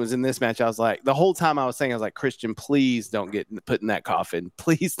Christian was in this match. I was like, the whole time I was like, Christian, please don't get put in that coffin.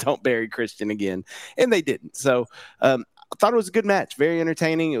 Please don't bury Christian again, and they didn't. So I thought it was a good match, very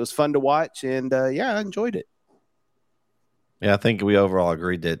entertaining. It was fun to watch, and I enjoyed it. Yeah, I think we overall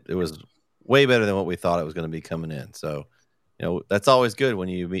agreed that it was way better than what we thought it was going to be coming in. So, that's always good when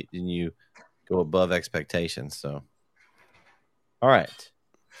you go above expectations. So, all right.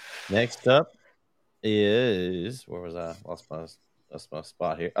 Next up is, where was I? Lost my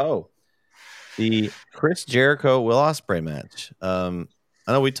spot here. Oh, the Chris Jericho Will Ospreay match. I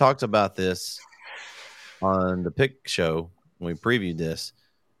know we talked about this on the pick show when we previewed this.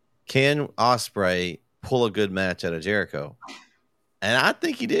 Can Ospreay pull a good match out of Jericho? And I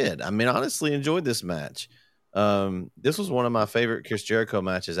think he did. I mean, honestly, enjoyed this match. This was one of my favorite Chris Jericho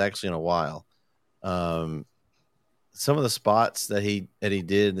matches actually in a while. Some of the spots that he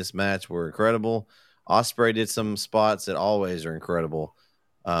did in this match were incredible. Ospreay did some spots that always are incredible.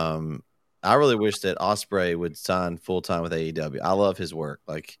 I really wish that Ospreay would sign full time with AEW. I love his work.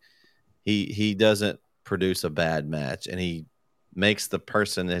 Like he doesn't produce a bad match, and he makes the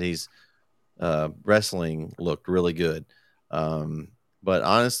person that he's wrestling look really good. But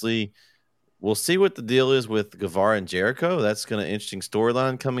honestly, we'll see what the deal is with Guevara and Jericho. That's going to be an interesting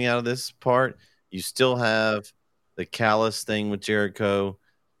storyline coming out of this part. You still have the Callus thing with Jericho.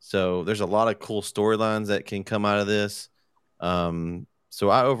 So there's a lot of cool storylines that can come out of this. So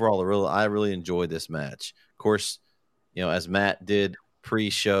I really enjoyed this match. Of course, as Matt did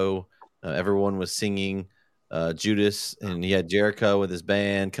pre-show, everyone was singing Judas, and he had Jericho with his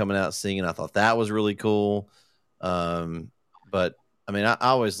band coming out singing. I thought that was really cool. But I mean, I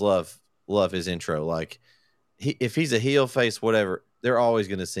always love his intro. Like if he's a heel face, whatever, they're always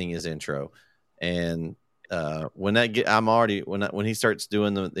going to sing his intro. And when he starts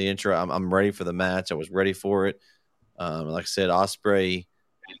doing the intro, I'm ready for the match. I was ready for it. Like I said, Ospreay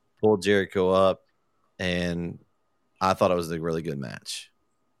pulled Jericho up, and I thought it was a really good match.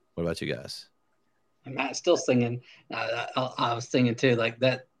 What about you guys? And Matt's still singing. I was singing too. Like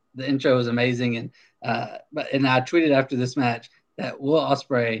that, the intro was amazing. And I tweeted after this match that Will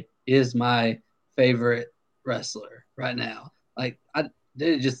Ospreay is my favorite wrestler right now. Like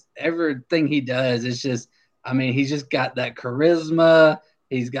just everything he does. It's just, I mean, he's just got that charisma.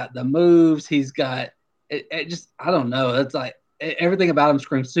 He's got the moves. He's got it just, I don't know. It's like everything about him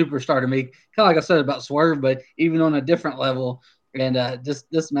screams superstar to me. Kind of like I said about Swerve, but even on a different level. And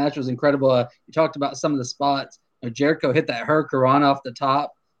this match was incredible. You talked about some of the spots. Jericho hit that Hurricane off the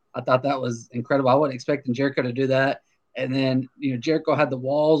top. I thought that was incredible. I wasn't expecting Jericho to do that. And then, Jericho had the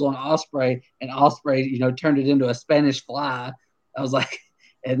walls on Ospreay, and Ospreay, turned it into a Spanish fly. I was like,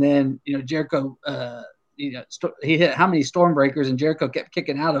 and then, Jericho, he hit how many Stormbreakers, and Jericho kept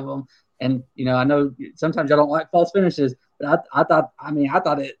kicking out of them. And, I know sometimes y'all don't like false finishes, but I thought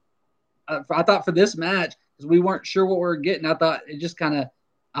for this match, because we weren't sure what we were getting, I thought it just kind of,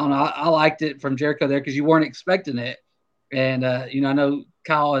 I don't know, I liked it from Jericho there because you weren't expecting it. And, I know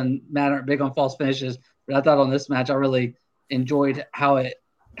Kyle and Matt aren't big on false finishes, but I thought on this match I really enjoyed how it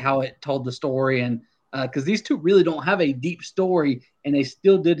told the story. And because these two really don't have a deep story, and they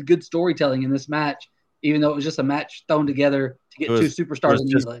still did good storytelling in this match, even though it was just a match thrown together to get two superstars in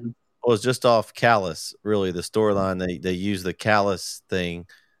England. It was just off Callis, really, the storyline. They used the Callis thing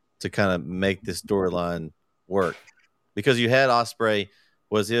to kind of make this storyline work, because you had Ospreay,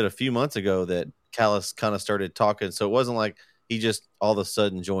 was it a few months ago that Callis kind of started talking, so it wasn't like he just all of a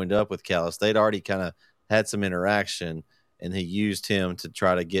sudden joined up with Callis. They'd already kind of had some interaction, and he used him to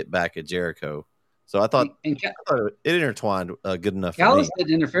try to get back at Jericho. So I thought it intertwined good enough. Callis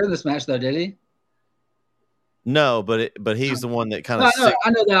didn't interfere in this match, though, did he? No, but he's the one that kind of. I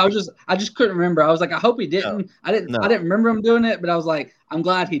know that. I just couldn't remember. I was like, I hope he didn't. No, I didn't remember him doing it, but I was like, I'm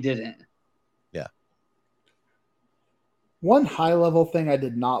glad he didn't. Yeah. One high level thing I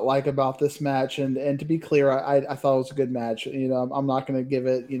did not like about this match, and to be clear, I thought it was a good match. I'm not going to give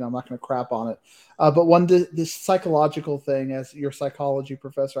it. I'm not going to crap on it. But this psychological thing, as your psychology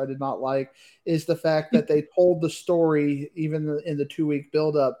professor, I did not like, is the fact that they told the story even in the 2-week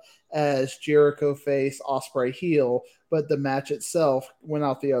buildup as Jericho face, Ospreay heel, but the match itself went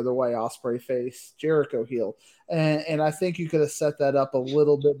out the other way. Ospreay face, Jericho heel. And I think you could have set that up a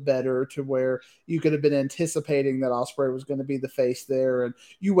little bit better to where you could have been anticipating that Ospreay was going to be the face there. And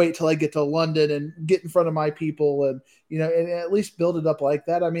you wait till I get to London and get in front of my people and, and at least build it up like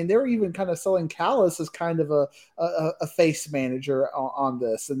that. I mean, they're even kind of selling Callis as kind of a face manager on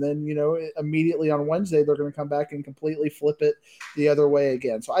this. And then, immediately on Wednesday, they're going to come back and completely flip it the other way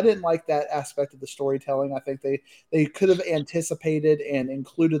again. So I didn't like that aspect of the storytelling. I think they could have anticipated and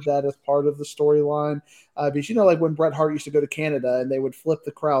included that as part of the storyline. Because like when Bret Hart used to go to Canada and they would flip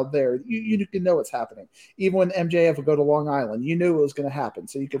the crowd there, you could know what's happening. Even when MJF would go to Long Island, you knew it was going to happen.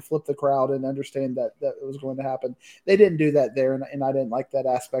 So you could flip the crowd and understand that it was going to happen. They didn't do that there, and I didn't like that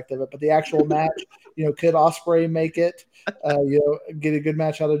aspect of it. But the actual match, could Ospreay make it, get a good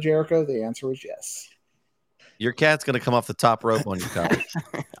match out of Jericho? The answer was yes. Your cat's going to come off the top rope on you, Kyle.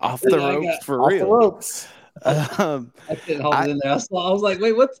 Off the ropes for real. Off the ropes. I couldn't hold it in there. I was like,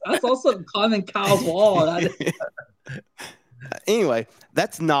 wait, I saw something climbing Kyle's wall. Anyway,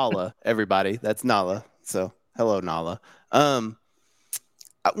 that's Nala, everybody. That's Nala. So hello, Nala.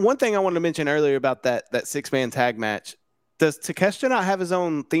 One thing I wanted to mention earlier about that 6-man tag match. Does Takeshita not have his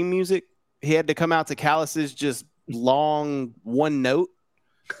own theme music? He had to come out to Callis's just long one note.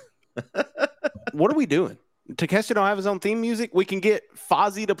 What are we doing? Takeshita don't have his own theme music. We can get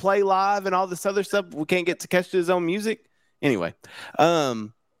Fozzy to play live and all this other stuff. We can't get Takeshita's own music. Anyway,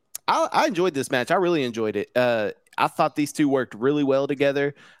 I enjoyed this match. I really enjoyed it. I thought these two worked really well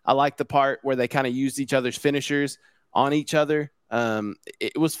together. I like the part where they kind of used each other's finishers on each other.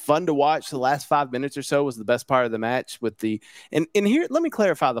 It was fun to watch. The last 5 minutes or so was the best part of the match and here, let me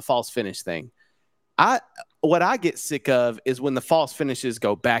clarify the false finish thing. What I get sick of is when the false finishes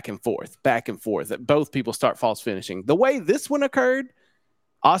go back and forth, that both people start false finishing. The way this one occurred,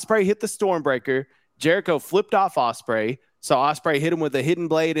 Ospreay hit the Stormbreaker, Jericho flipped off Ospreay, so Ospreay hit him with a hidden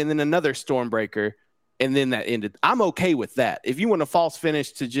blade and then another Stormbreaker, and then that ended. I'm okay with that. If you want a false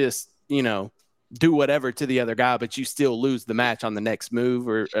finish to just, do whatever to the other guy, but you still lose the match on the next move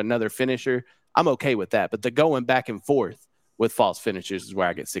or another finisher, I'm okay with that. But the going back and forth with false finishes is where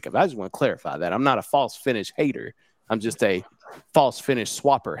I get sick of. I just want to clarify that. I'm not a false finish hater. I'm just a false finish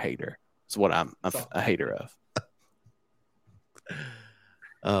swapper hater. That's what I'm a hater of.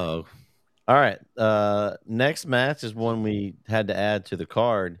 Oh, all right. Next match is one we had to add to the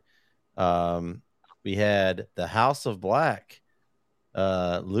card. We had the House of Black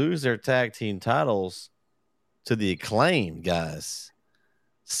lose their tag team titles to the Acclaimed guys.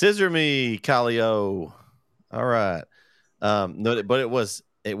 Scissor me, Calio. All right. No, but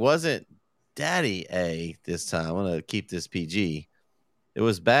it wasn't Daddy A this time. I'm gonna keep this PG. It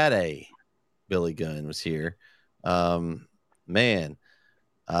was Bad A. Billy Gunn was here. Man,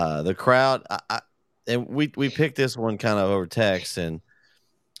 the crowd. And we picked this one kind of over text, and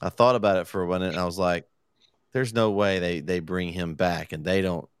I thought about it for a minute, and I was like, "There's no way they bring him back and they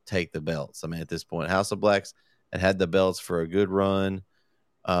don't take the belts." I mean, at this point, House of Blacks had the belts for a good run,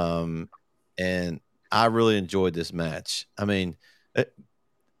 and I really enjoyed this match. I mean,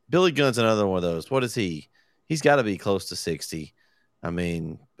 Billy Gunn's another one of those. What is he? He's got to be close to 60. I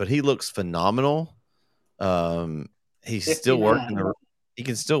mean, but he looks phenomenal. He's 59. Still working. He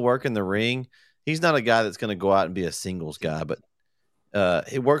can still work in the ring. He's not a guy that's going to go out and be a singles guy, but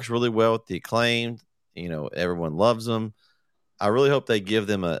he works really well with the Acclaimed. You know, everyone loves him. I really hope they give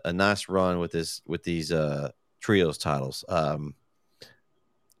them a nice run with these trios titles,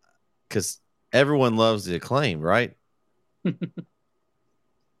 because everyone loves the Acclaimed, right?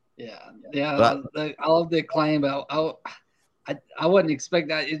 Yeah. I love the Acclaim, but I wouldn't expect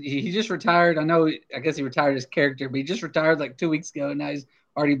that. He just retired. I guess he retired his character, but he just retired like 2 weeks ago. And now he's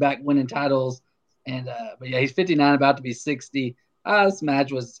already back winning titles. And but yeah, he's 59, about to be 60. This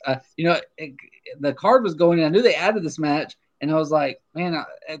match was, the card was going in. I knew they added this match, and I was like, man,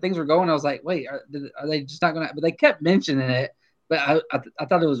 things were going. I was like, wait, are they just not going to? But they kept mentioning it. But I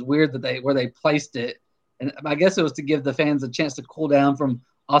thought it was weird that where they placed it, and I guess it was to give the fans a chance to cool down from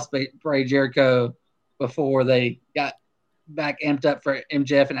Ospreay Jericho before they got back amped up for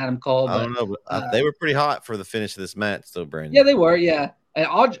MJF and Adam Cole. I don't know, but they were pretty hot for the finish of this match, though, Brandon. Yeah, they were. Yeah, and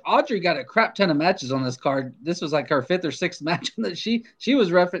Audrey got a crap ton of matches on this card. This was like her 5th or 6th match that she was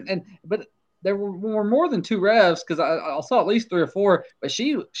referencing, but there were more than 2 refs, because I saw at least 3 or 4. But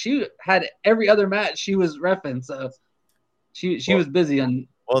she had every other match she was reffing, so she was busy on.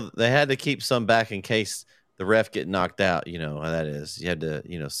 Well, they had to keep some back in case the ref get knocked out. You know how that is. You had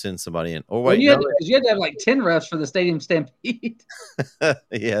to, send somebody in. Or wait, you had to have like 10 refs for the Stadium Stampede. Yeah,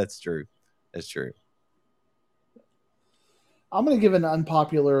 that's true. That's true. I'm going to give an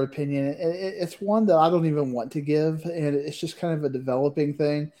unpopular opinion. It's one that I don't even want to give, and it's just kind of a developing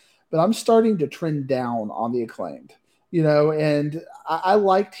thing. But I'm starting to trend down on the Acclaimed. And I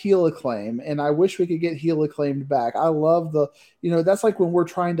liked heel Acclaim, and I wish we could get heel Acclaimed back. I love that's like when we're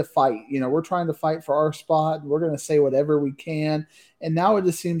trying to fight, we're trying to fight for our spot, and we're going to say whatever we can. And now it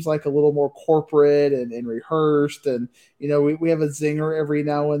just seems like a little more corporate and rehearsed. And, we have a zinger every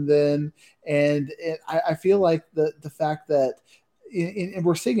now and then. And I feel like the fact that, and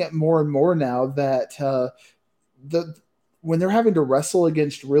we're seeing it more and more now, that when they're having to wrestle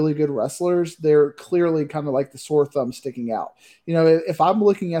against really good wrestlers, they're clearly kind of like the sore thumb sticking out. If I'm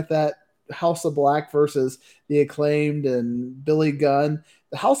looking at that House of Black versus the Acclaimed and Billy Gunn,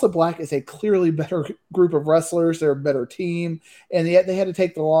 the House of Black is a clearly better group of wrestlers. They're a better team. And yet they had to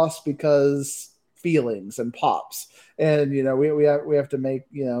take the loss because feelings and pops. And, we have to make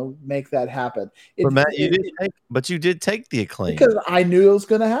that happen. But Matt, you did take the Acclaim. Because I knew it was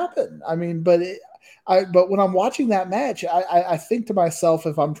going to happen. I mean, but when I'm watching that match, I think to myself,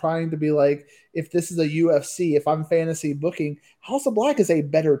 if I'm trying to be like, if this is a UFC, if I'm fantasy booking, House of Black is a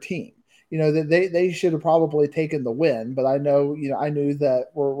better team. They should have probably taken the win, but I know, I knew that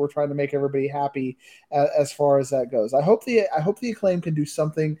we're trying to make everybody happy as far as that goes. I hope the Acclaim can do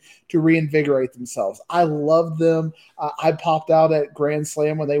something to reinvigorate themselves. I love them. I popped out at Grand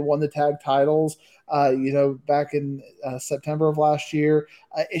Slam when they won the tag titles. Back in September of last year.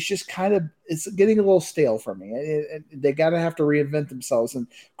 It's just it's getting a little stale for me. They got to have to reinvent themselves. And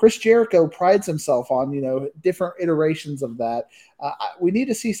Chris Jericho prides himself on, different iterations of that. We need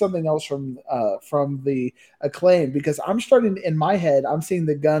to see something else from the Acclaim, because I'm starting, in my head, I'm seeing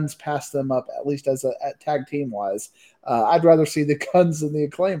the Guns pass them up, at least as at tag team wise. I'd rather see the Guns than the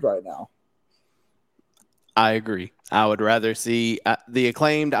Acclaimed right now. I agree. I would rather see the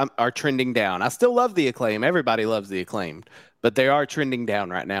Acclaimed are trending down. I still love the Acclaim. Everybody loves the Acclaimed, but they are trending down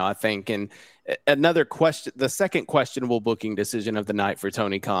right now, I think. And another question, the second questionable booking decision of the night for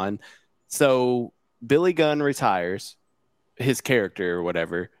Tony Khan. So Billy Gunn retires, his character or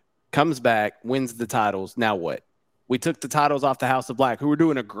whatever, comes back, wins the titles. Now what? We took the titles off the House of Black, who were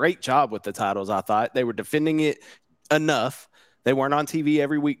doing a great job with the titles, I thought. They were defending it enough. They weren't on TV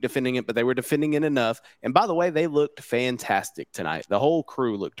every week defending it, but they were defending it enough. And by the way, they looked fantastic tonight. The whole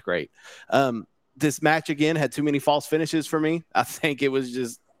crew looked great. This match, again, had too many false finishes for me. I think it was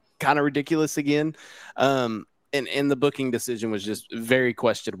just kind of ridiculous again. And the booking decision was just very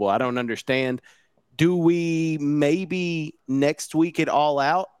questionable. I don't understand. Do we maybe next week at All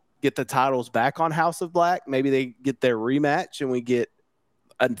Out get the titles back on House of Black? Maybe they get their rematch and we get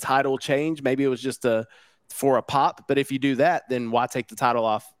a title change. Maybe it was just for a pop. But if you do that, then why take the title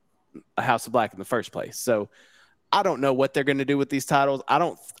off House of Black in the first place? So I don't know what they're going to do with these titles. I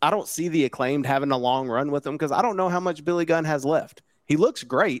don't see the Acclaimed having a long run with them because I don't know how much Billy Gunn has left. He looks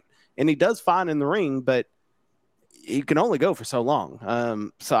great and he does fine in the ring, but he can only go for so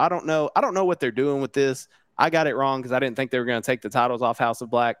long. So I don't know. I don't know what they're doing with this. I got it wrong because I didn't think they were going to take the titles off House of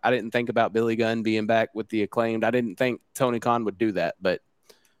Black. I didn't think about Billy Gunn being back with the Acclaimed. I didn't think Tony Khan would do that, but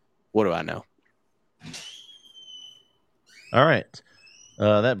what do I know? All right.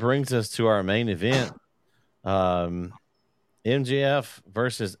 That brings us to our main event. MJF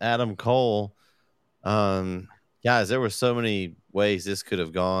versus Adam Cole. Guys, there were so many ways this could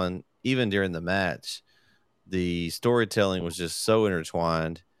have gone, even during the match. The storytelling was just so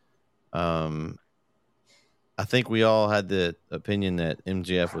intertwined. I think we all had the opinion that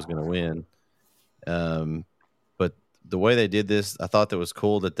MJF was going to win. But the way they did this, I thought that was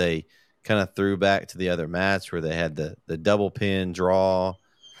cool that they kind of threw back to the other match where they had the double pin draw.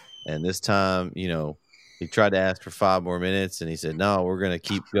 And this time, you know, he tried to ask for 5 more minutes and he said, no, we're going to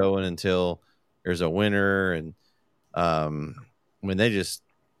keep going until there's a winner. And I mean,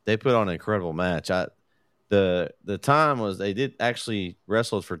 they put on an incredible match. The time was they did actually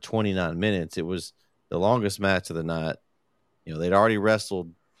wrestled for 29 minutes. It was the longest match of the night. You know, they'd already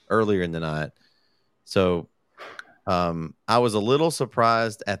wrestled earlier in the night. So I was a little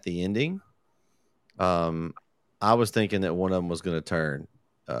surprised at the ending. I was thinking that one of them was going to turn,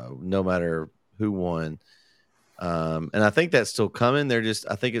 no matter who won. And I think that's still coming.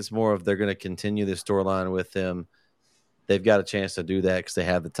 I think it's more of they're going to continue this storyline with them. They've got a chance to do that because they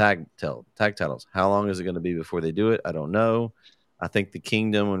have the tag titles. How long is it going to be before they do it? I don't know. I think the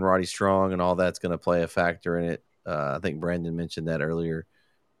Kingdom and Roddy Strong and all that's going to play a factor in it. I think Brandon mentioned that earlier.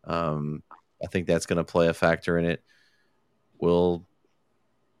 I think that's going to play a factor in it. Will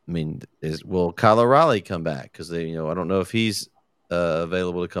Kyle O'Reilly come back? Because I don't know if he's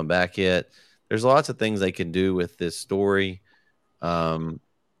available to come back yet. There's lots of things they can do with this story. And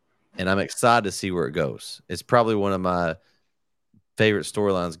I'm excited to see where it goes. It's probably one of my favorite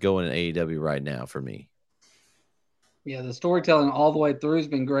storylines going in AEW right now for me. Yeah, the storytelling all the way through has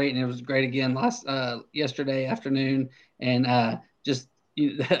been great, and it was great again yesterday afternoon. And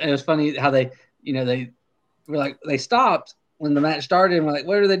it was funny how they were like they stopped when the match started, and we're like,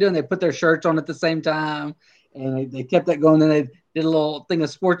 what are they doing? They put their shirts on at the same time, and they kept that going. Then they did a little thing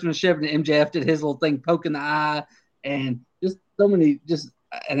of sportsmanship, and MJF did his little thing, poking the eye, and just so many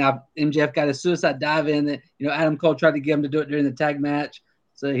MJF got a suicide dive in that Adam Cole tried to get him to do it during the tag match.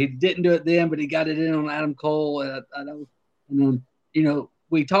 So he didn't do it then, but he got it in on Adam Cole. And then,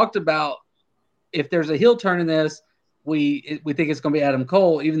 we talked about if there's a heel turn in this, we think it's going to be Adam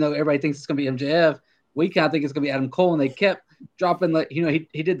Cole, even though everybody thinks it's going to be MJF. We kind of think it's going to be Adam Cole. And they kept dropping,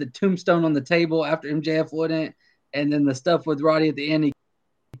 he did the tombstone on the table after MJF wouldn't. And then the stuff with Roddy at the end, they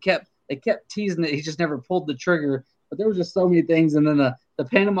kept teasing it. He just never pulled the trigger. But there was just so many things. And then the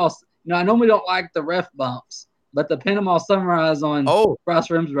Panama, I normally don't like the ref bumps. But the Panama Sunrise on Bryce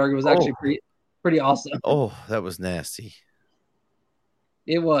Remsburger was actually pretty awesome. Oh, that was nasty.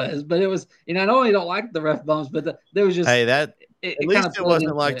 It was, but it was. I normally don't like the ref bumps, but there was just. Hey, at least it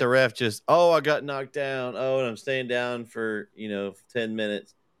wasn't like the ref just. Oh, I got knocked down. Oh, and I'm staying down for 10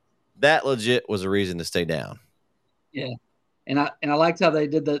 minutes. That legit was a reason to stay down. Yeah, and I liked how they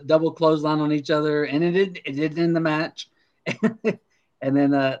did the double clothesline on each other, and it did end the match, and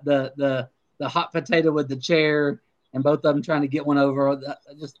then the hot potato with the chair and both of them trying to get one over.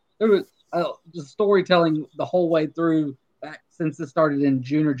 There was just storytelling the whole way through back since it started in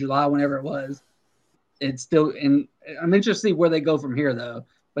June or July, whenever it was. It's still, and I'm interested to see where they go from here though,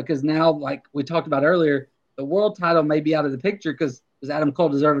 because now, like we talked about earlier, the world title may be out of the picture because is Adam Cole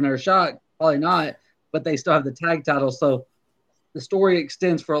deserving their shot? Probably not, but they still have the tag title. So the story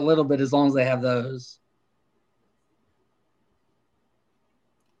extends for a little bit as long as they have those.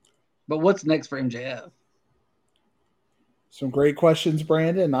 But what's next for MJF? Some great questions,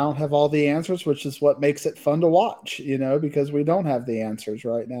 Brandon. I don't have all the answers, which is what makes it fun to watch, because we don't have the answers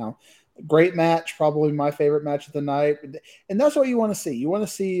right now. Great match, probably my favorite match of the night. And that's what you want to see. You want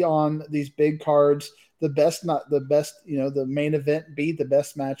to see on these big cards the best, not the best, the main event be the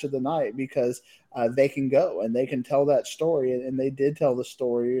best match of the night, because they can go and they can tell that story, and they did tell the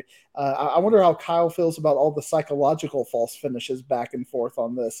story. I wonder how Kyle feels about all the psychological false finishes back and forth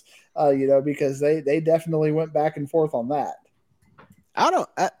on this, because they definitely went back and forth on that.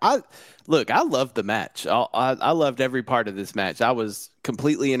 Look, I loved the match. I loved every part of this match. I was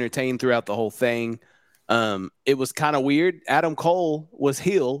completely entertained throughout the whole thing. It was kind of weird. Adam Cole was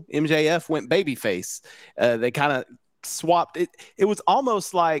heel. MJF went babyface. They kind of swapped it. It was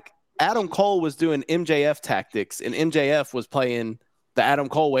almost like Adam Cole was doing MJF tactics, and MJF was playing the Adam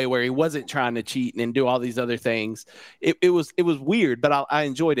Cole way, where he wasn't trying to cheat and do all these other things. It was weird, but I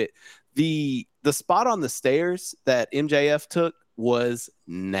enjoyed it. The spot on the stairs that MJF took was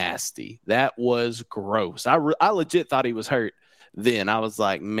nasty. That was gross. I legit thought he was hurt. Then I was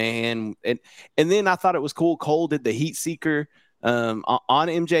like, man, and then I thought it was cool. Cole did the heat seeker on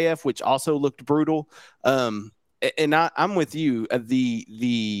MJF, which also looked brutal. And I'm with you.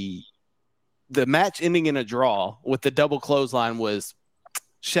 The match ending in a draw with the double clothesline was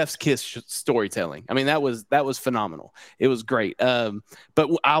chef's kiss storytelling. I mean, that was phenomenal. It was great. But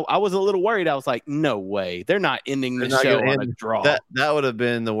I was a little worried. I was like, no way, they're not ending the show on a draw. That would have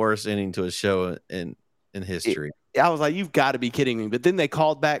been the worst ending to a show in history. I was like, you've got to be kidding me. But then they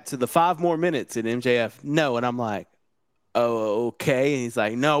called back to the 5 more minutes in MJF. No. And I'm like, oh, okay. And he's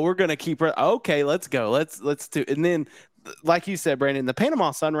like, no, we're going to keep her. Okay, let's go. Let's do. And then, like you said, Brandon, the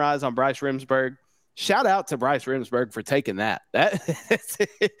Panama Sunrise on Bryce Remsburg, shout out to Bryce Remsburg for taking that.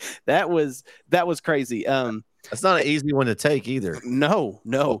 That was crazy. That's not an easy one to take either. No.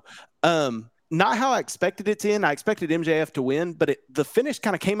 Not how I expected it to end. I expected MJF to win, but the finish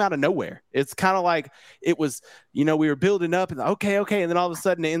kind of came out of nowhere. It's kind of like it was, we were building up and okay. And then all of a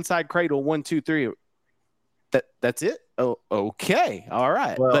sudden the inside cradle, 1, 2, 3. That's it. Oh, okay. All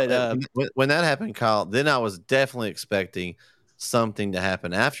right. Well, but when that happened, Kyle, then I was definitely expecting something to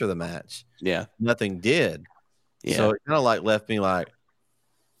happen after the match. Yeah. Nothing did. Yeah. So it kind of like left me like,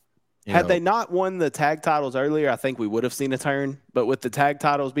 had they not won the tag titles earlier, I think we would have seen a turn. But with the tag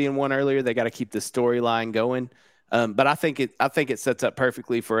titles being won earlier, they got to keep the storyline going. But I think it sets up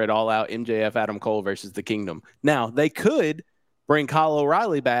perfectly for it all out MJF Adam Cole versus the Kingdom. Now they could bring Kyle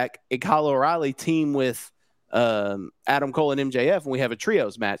O'Reilly back, and Kyle O'Reilly team with Adam Cole and MJF, and we have a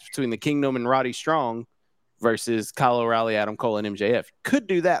trios match between the Kingdom and Roddy Strong versus Kyle O'Reilly, Adam Cole, and MJF. Could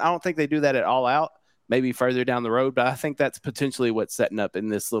do that. I don't think they do that at All Out. Maybe further down the road, but I think that's potentially what's setting up in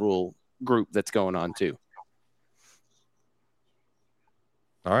this little group that's going on too.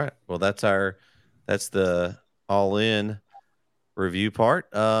 All right. Well, that's the All In review part.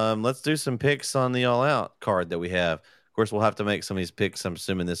 Let's do some picks on the All Out card that we have. Of course, we'll have to make some of these picks, I'm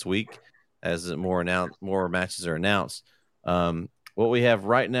assuming, this week as more matches are announced. What we have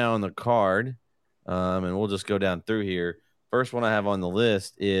right now on the card, and we'll just go down through here. First one I have on the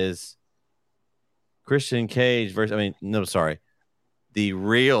list is Christian Cage the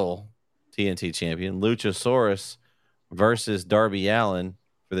real TNT champion, Luchasaurus, versus Darby Allin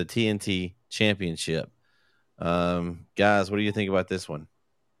for the TNT championship. Guys, what do you think about this one?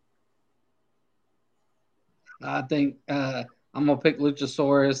 I think I'm gonna pick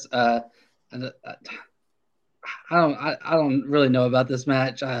Luchasaurus. I don't really know about this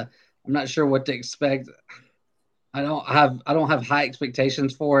match. I'm not sure what to expect. I don't have high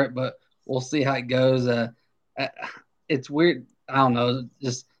expectations for it, but we'll see how it goes. It's weird. I don't know.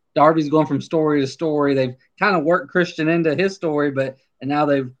 Just Darby's going from story to story. They've kind of worked Christian into his story, but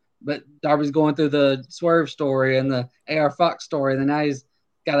Darby's going through the Swerve story and the AR Fox story, and then now he's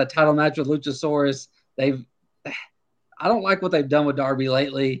got a title match with Luchasaurus. I don't like what they've done with Darby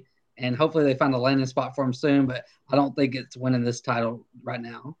lately, and hopefully they find a landing spot for him soon, but I don't think it's winning this title right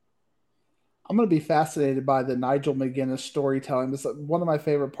now. I'm going to be fascinated by the Nigel McGuinness storytelling. This one of my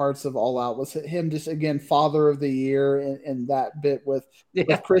favorite parts of All Out was him just, again, father of the year and that bit with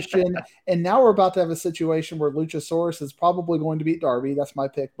Christian. And now we're about to have a situation where Luchasaurus is probably going to beat Darby. That's my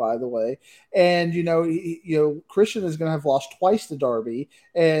pick, by the way. And, Christian is going to have lost twice to Darby,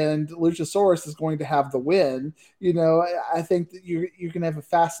 and Luchasaurus is going to have the win. I think that you can have a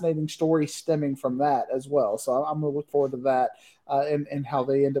fascinating story stemming from that as well. So I'm going to look forward to that. And how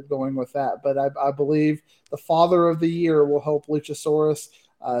they end up going with that. But I believe the father of the year will help Luchasaurus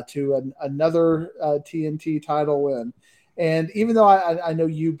to another TNT title win. And even though I know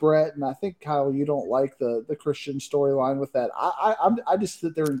you, Bret, and I think, Kyle, you don't like the Christian storyline with that, I just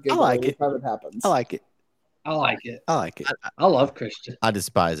sit there and giggle every time it happens. I like it. I love Christian. I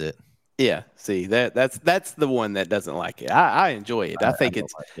despise it. Yeah, see, that's the one that doesn't like it. I enjoy it. I think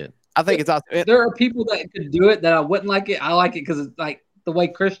it's awesome. There are people that could do it that I wouldn't like it. I like it because it's like the way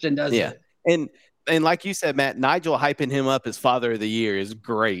Christian does it. And And like you said, Matt, Nigel hyping him up as Father of the Year is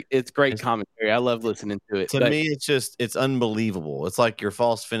great. It's great commentary. I love listening to it. To me, it's unbelievable. It's like your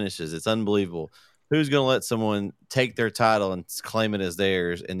false finishes. It's unbelievable. Who's going to let someone take their title and claim it as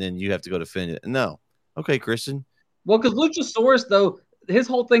theirs, and then you have to go defend it? No. Okay, Christian. Well, because Luchasaurus, though, his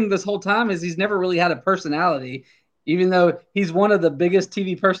whole thing this whole time is he's never really had a personality, even though he's one of the biggest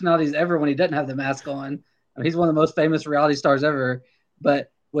TV personalities ever when he doesn't have the mask on. I mean, he's one of the most famous reality stars ever.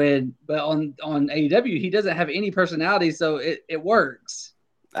 But on AEW, he doesn't have any personality, so it works.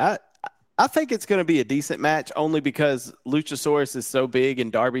 I think it's going to be a decent match only because Luchasaurus is so big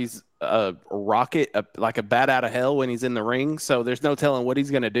and Darby's a rocket, like a bat out of hell when he's in the ring. So there's no telling what he's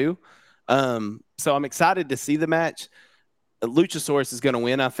going to do. So I'm excited to see the match. Luchasaurus is going to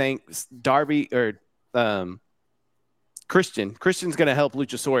win, I think. Darby or Christian's going to help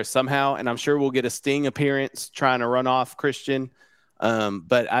Luchasaurus somehow, and I'm sure we'll get a Sting appearance trying to run off Christian.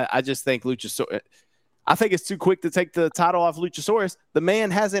 But I just think Luchasaurus. I think it's too quick to take the title off Luchasaurus. The man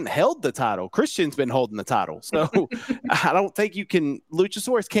hasn't held the title. Christian's been holding the title. So I don't think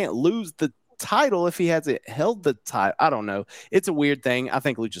Luchasaurus can't lose the title if he hasn't held the title. I don't know. It's a weird thing. I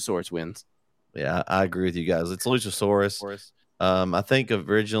think Luchasaurus wins. Yeah, I agree with you guys. It's Luchasaurus. I think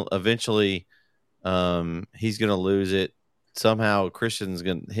eventually he's going to lose it. Somehow he's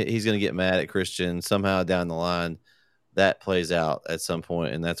going to get mad at Christian. Somehow down the line that plays out at some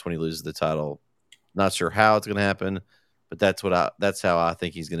point, and that's when he loses the title. Not sure how it's going to happen, but that's how I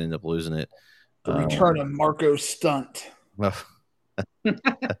think he's going to end up losing it. The return of Marco Stunt.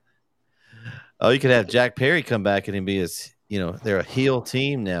 Oh, you could have Jack Perry come back and be they're a heel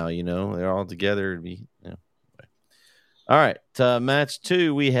team now. They're all together. All right, match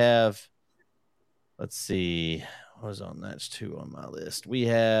 2 we have. Let's see, what was on match 2 on my list? We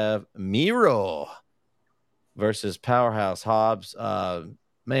have Miro versus Powerhouse Hobbs. Man,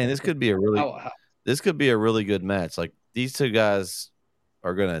 this could be a really good match. Like, these two guys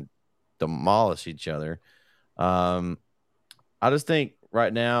are going to demolish each other. I just think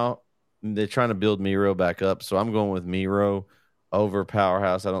right now they're trying to build Miro back up, so I'm going with Miro over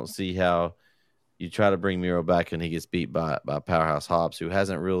Powerhouse. I don't see how you try to bring Miro back and he gets beat by Powerhouse Hobbs, who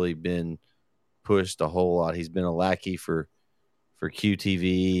hasn't really been pushed a whole lot. He's been a lackey for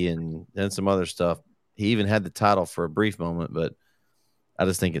QTV and some other stuff. He even had the title for a brief moment, but I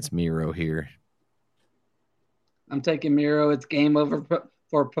just think it's Miro here. I'm taking Miro. It's game over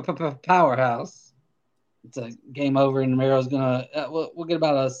for Powerhouse. It's a game over, and Miro's gonna. We'll get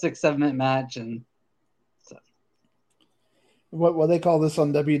about a 6-7 minute match, and so. What they call this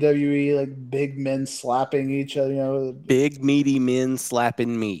on WWE, like big men slapping each other. Big meaty men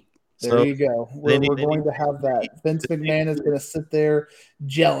slapping meat. There you go. We're going to have that. Vince McMahon is going to sit there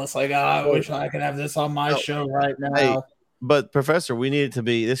jealous, like, I wish I could have this on my show right now. Hey, but Professor,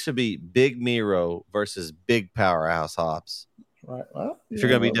 this should be Big Miro versus Big Powerhouse Hobbs. Right. Well, if you're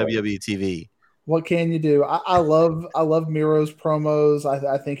going to be WWE TV. What can you do? I love Miro's promos.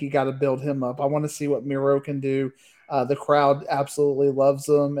 I think you got to build him up. I want to see what Miro can do. The crowd absolutely loves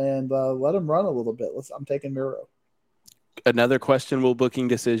him, and let him run a little bit. I'm taking Miro. Another questionable booking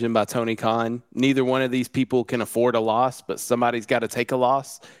decision by Tony Khan. Neither one of these people can afford a loss, but somebody's got to take a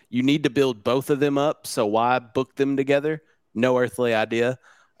loss. You need to build both of them up, so why book them together? No earthly idea.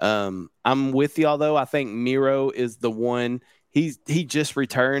 I'm with y'all, though. I think Miro is the one. He just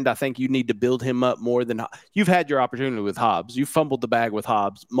returned. I think you need to build him up more than you've had your opportunity with Hobbs. You fumbled the bag with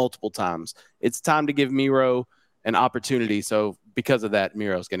Hobbs multiple times. It's time to give Miro an opportunity. So because of that,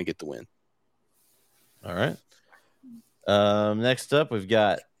 Miro's going to get the win. All right. Next up, we've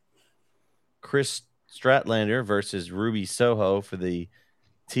got Chris Statlander versus Ruby Soho for the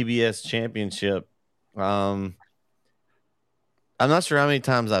TBS Championship. I'm not sure how many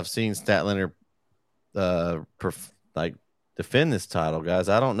times I've seen Statlander defend this title, guys.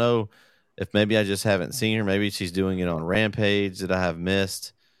 I don't know if maybe I just haven't seen her. Maybe she's doing it on Rampage that I have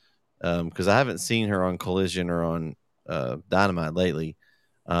missed, because I haven't seen her on Collision or on Dynamite lately.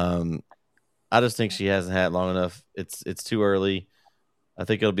 I just think she hasn't had long enough. It's too early. I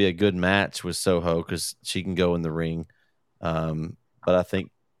think it'll be a good match with Soho because she can go in the ring. But I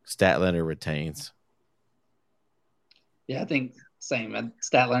think Statlander retains. Yeah, I think same.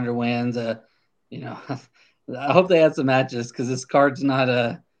 Statlander wins. I hope they had some matches because this card's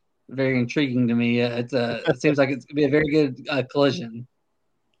not very intriguing to me. It seems like it's gonna be a very good collision.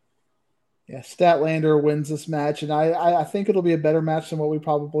 Yeah, Statlander wins this match, and I think it'll be a better match than what we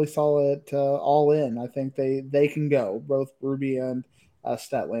probably saw at All In. I think they can go. Both Ruby and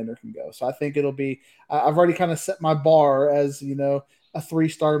Statlander can go. So I think it'll be. I've already kind of set my bar as a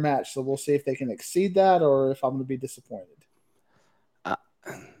 3-star match. So we'll see if they can exceed that or if I'm going to be disappointed.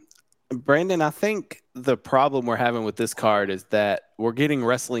 Brandon, I think the problem we're having with this card is that we're getting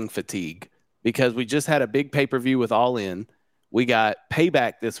wrestling fatigue because we just had a big pay-per-view with All In. We got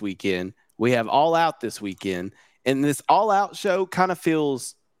Payback this weekend. We have All Out this weekend. And this All Out show kind of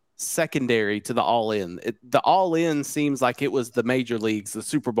feels secondary to the All In. The All In seems like it was the major leagues, the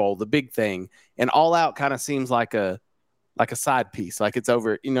Super Bowl, the big thing. And All Out kind of seems like a side piece, like it's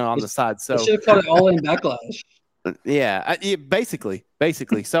over, on the side. So they should have called it All In Backlash. Yeah, basically.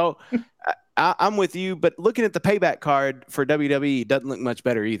 So I'm with you, but looking at the Payback card for WWE doesn't look much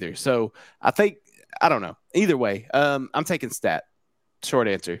better either. So I don't know. Either way, I'm taking stat. Short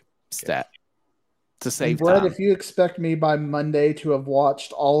answer, stat. To save Brett, time. if you expect me by Monday to have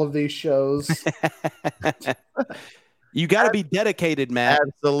watched all of these shows, you got to be dedicated, Matt.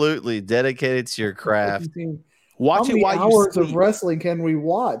 Absolutely dedicated to your craft. Watch How it many while you hours sleep. of wrestling can we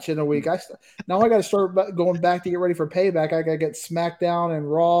watch in a week? Now I got to start going back to get ready for Payback. I got to get SmackDown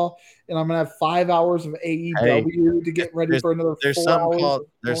and Raw, and I'm gonna have 5 hours of AEW to get ready for another 4 hours.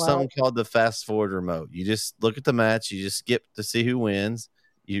 There's something called the fast forward remote. You just look at the match, you just skip to see who wins.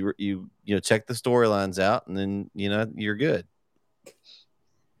 You check the storylines out, and then you're good.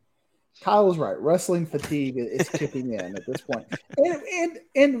 Kyle was right. Wrestling fatigue is kicking in at this point.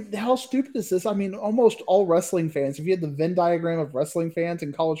 And how stupid is this? I mean, almost all wrestling fans, if you had the Venn diagram of wrestling fans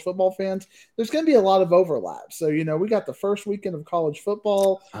and college football fans, there's going to be a lot of overlap. So, we got the first weekend of college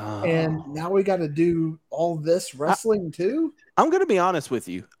football, and now we got to do all this wrestling too. I'm going to be honest with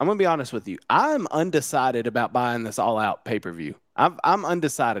you. I'm undecided about buying this All Out pay-per-view. I'm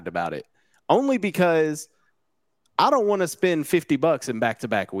undecided about it only because I don't want to spend $50 in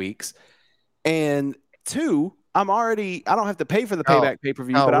back-to-back weeks. And two, I don't have to pay for the Payback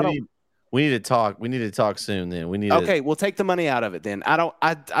pay-per-view, but I don't. We need to talk. We need to talk soon. Then we'll take the money out of it. Then I don't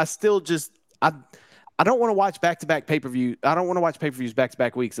want to watch back-to-back pay-per-view. I don't want to watch pay-per-views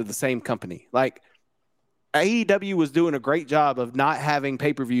back-to-back weeks of the same company. Like AEW was doing a great job of not having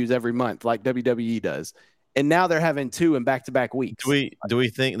pay-per-views every month like WWE does. And now they're having 2 in back-to-back weeks. Do we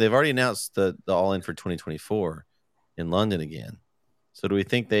think they've already announced the All In for 2024 in London again? So do we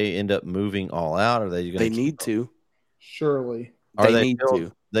think they end up moving All Out? Or are they going? They need to. Surely.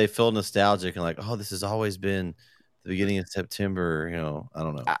 They feel nostalgic and like, oh, this has always been the beginning of September. I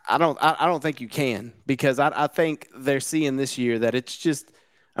don't know. I don't think you can, because I think they're seeing this year that it's just.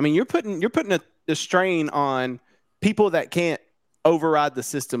 I mean, you're putting a strain on people that can't override the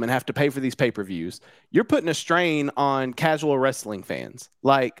system and have to pay for these pay-per-views. You're putting a strain on casual wrestling fans.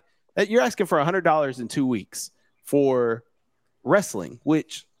 Like, you're asking for $100 in 2 weeks for wrestling,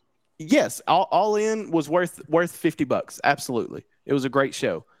 which, yes, all in was worth $50. Absolutely. It was a great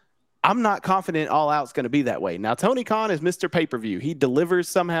show. I'm not confident All Out's going to be that way. Now, Tony Khan is Mr. Pay-Per-View. He delivers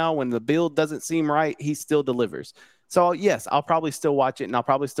somehow. When the build doesn't seem right, he still delivers. So, yes, I'll probably still watch it, and I'll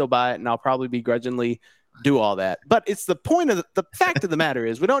probably still buy it, and I'll probably begrudgingly do all that. But it's the point of the fact of the matter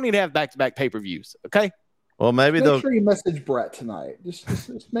is we don't need to have back-to-back pay-per-views, okay? Well, maybe make sure you message Bret tonight.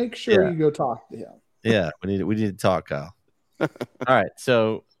 Just make sure you go talk to him. Yeah, we need to talk, Kyle. All right,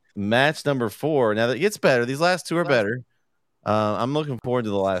 so match number 4. Now that gets better. These last 2 are better. I'm looking forward to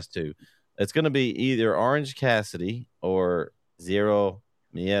the last 2. It's going to be either Orange Cassidy or Zero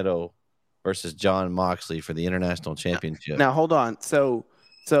Miedo versus John Moxley for the International Championship. Now, hold on. So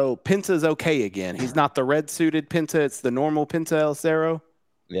Penta's okay again. He's not the red-suited Penta. It's the normal Penta El Cerro?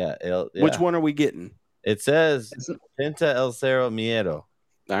 Yeah. Which one are we getting? It says Penta El Cerro Miedo.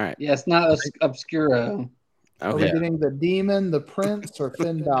 All right. Yeah, it's not Obscuro. Okay. Are we getting the Demon, the Prince, or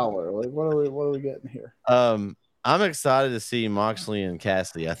Finn Balor? Like, what are we getting here? I'm excited to see Moxley and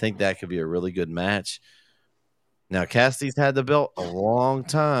Cassidy. I think that could be a really good match. Now, Cassidy's had the belt a long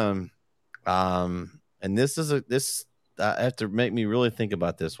time, and this I have to make me really think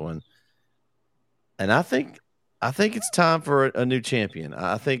about this one. And I think it's time for a new champion.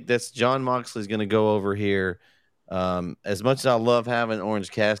 I think that's John Moxley's going to go over here. As much as I love having Orange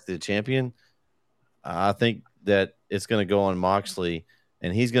Cassidy the champion, I think that it's going to go on Moxley,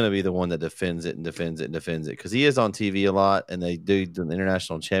 and he's going to be the one that defends it because he is on TV a lot, and they do the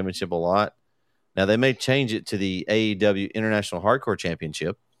International Championship a lot. Now, they may change it to the AEW International Hardcore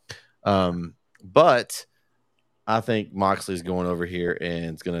Championship, but I think Moxley's going over here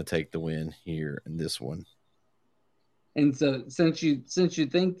and is going to take the win here in this one. And so, since you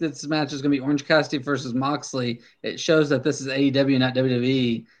think this match is going to be Orange Cassidy versus Moxley, it shows that this is AEW, not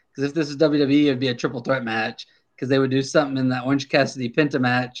WWE. Because if this is WWE, it'd be a triple threat match. Because they would do something in that Orange Cassidy Penta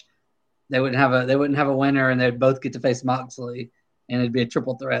match. They wouldn't have a winner, and they'd both get to face Moxley, and it'd be a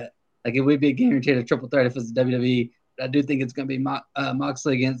triple threat. Like, it would be guaranteed a triple threat if it's WWE. But I do think it's going to be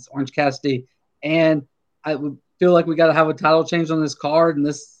Moxley against Orange Cassidy, and I would feel like we got to have a title change on this card, and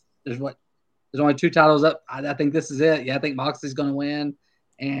this there's only 2 titles up. I think this is it. Yeah, I think Moxley's going to win.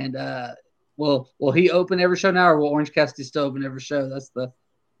 And will he open every show now, or will Orange Cassidy still open every show? That's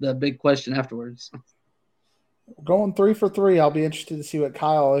the big question afterwards. Going 3 for 3. I'll be interested to see what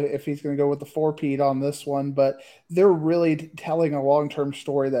Kyle, if he's going to go with the 4-peat on this one. But they're really telling a long-term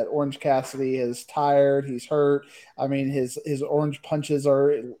story that Orange Cassidy is tired. He's hurt. I mean, his orange punches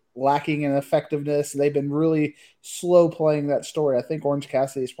are lacking in effectiveness. They've been really slow playing that story. I think Orange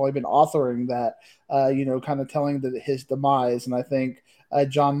Cassidy has probably been authoring that, kind of telling his demise. And I think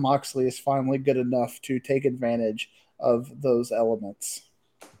Jon Moxley is finally good enough to take advantage of those elements.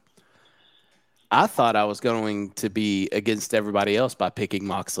 I thought I was going to be against everybody else by picking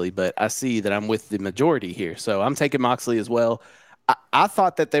Moxley, but I see that I'm with the majority here. So I'm taking Moxley as well. I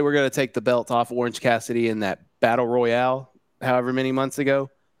thought that they were going to take the belt off Orange Cassidy in that Battle Royale, however many months ago,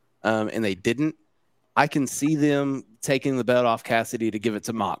 and they didn't. I can see them taking the belt off Cassidy to give it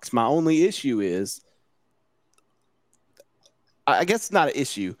to Mox. My only issue is, I guess it's not an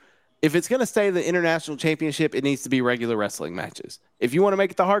issue. If it's going to stay the international championship, it needs to be regular wrestling matches. If you want to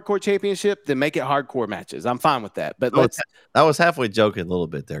make it the hardcore championship, then make it hardcore matches. I'm fine with that. But I was halfway joking a little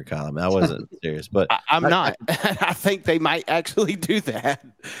bit there, Kyle. I mean, I wasn't serious, but I'm not. I think they might actually do that.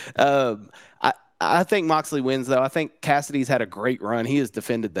 I think Moxley wins, though. I think Cassidy's had a great run. He has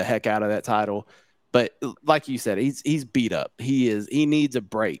defended the heck out of that title. But like you said, he's beat up. He needs a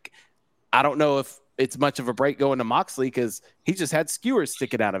break. I don't know if it's much of a break going to Moxley because he just had skewers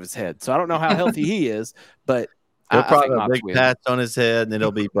sticking out of his head. So I don't know how healthy he is, but he'll probably have a big patch on his head and then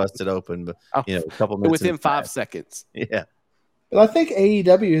he'll be busted open. But a couple minutes within 5 seconds. Yeah. But I think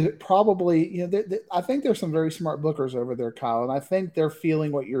AEW probably, I think there's some very smart bookers over there, Kyle, and I think they're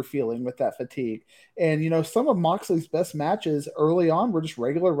feeling what you're feeling with that fatigue. And some of Moxley's best matches early on were just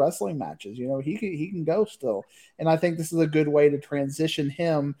regular wrestling matches. He can go still, and I think this is a good way to transition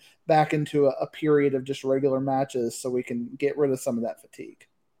him back into a period of just regular matches, so we can get rid of some of that fatigue.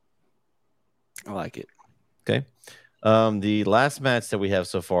 I like it. Okay, the last match that we have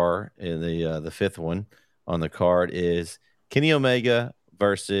so far in the fifth one on the card is Kenny Omega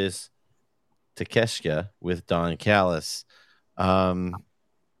versus Takeshita with Don Callis. I'm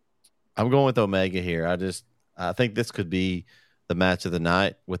going with Omega here. I think this could be the match of the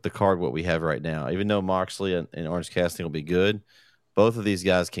night with the card what we have right now. Even though Moxley and Orange Cassidy will be good, both of these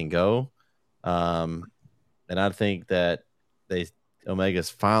guys can go. And I think that Omega's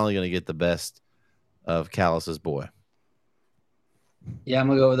finally going to get the best of Callis's boy. Yeah, I'm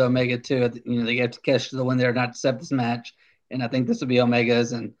gonna go with Omega too. They get Takeshita to win there, not accept this match. And I think this will be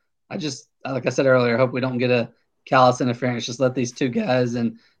Omega's. And like I said earlier, I hope we don't get a Callis interference. Just let these two guys,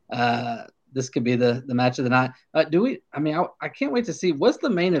 and this could be the match of the night. I can't wait to see what's the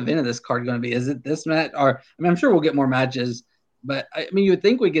main event of this card going to be. Is it this match? Or I'm sure we'll get more matches. But you would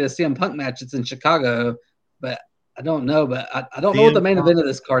think we get a CM Punk match. It's in Chicago, but I don't know. But I don't know what the main event of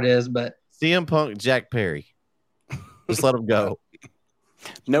this card is. But CM Punk, Jack Perry, just let him go.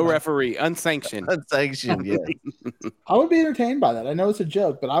 No referee, unsanctioned. Unsanctioned, yeah. I would be entertained by that. I know it's a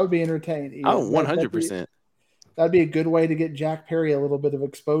joke, but I would be entertained. 100%. That'd be a good way to get Jack Perry a little bit of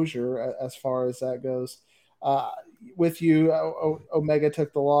exposure as far as that goes. With you, Omega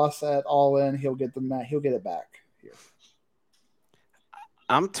took the loss at All In. He'll get it back here.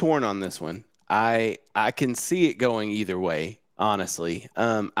 I'm torn on this one. I can see it going either way, honestly.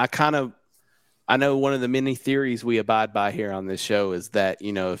 I know one of the many theories we abide by here on this show is that,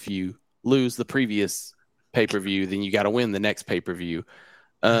 if you lose the previous pay-per-view, then you got to win the next pay-per-view.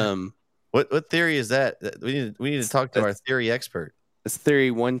 What theory is that? We need to talk to our theory expert. It's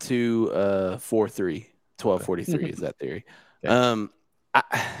theory 1243. 1243 is that theory. Okay.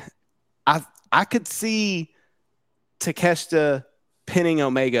 I could see Takeshita pinning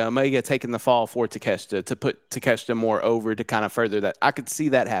Omega taking the fall for Takeshita to put Takeshita more over to kind of further that. I could see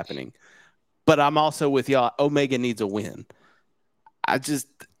that happening. But I'm also with y'all. Omega needs a win. I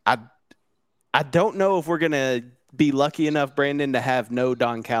don't know if we're going to be lucky enough, Brandon, to have no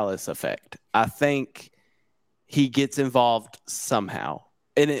Don Callis effect. I think he gets involved somehow.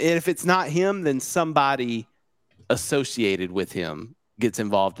 And if it's not him, then somebody associated with him gets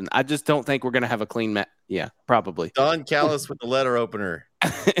involved. And I just don't think we're going to have a clean match. Yeah, probably. Don Callis with the letter opener.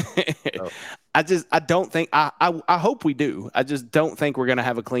 I don't think, I hope we do. I just don't think we're going to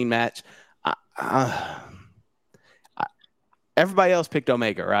have a clean match. Everybody else picked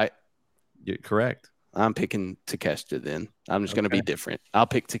Omega, right? You're correct. I'm picking Takeshita then. I'm just going to be different. I'll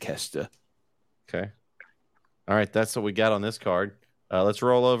pick Takeshita. Okay. All right. That's what we got on this card. Let's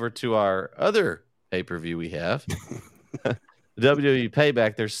roll over to our other pay-per-view we have. WWE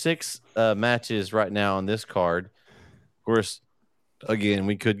Payback. There's 6 matches right now on this card. Of course, Again,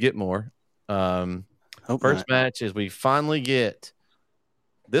 we could get more. First match is we finally get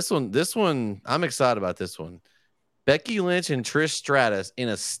this one. This one, I'm excited about this one. Becky Lynch and Trish Stratus in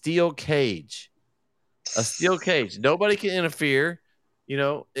a steel cage. A steel cage. Nobody can interfere. You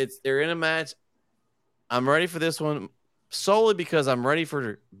know, they're in a match. I'm ready for this one solely because I'm ready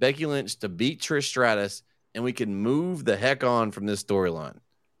for Becky Lynch to beat Trish Stratus, and we can move the heck on from this storyline.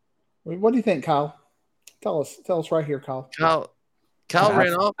 What do you think, Kyle? Tell us right here, Kyle. Kyle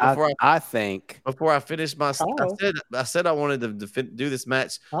ran off before I finished my. I said I wanted to do this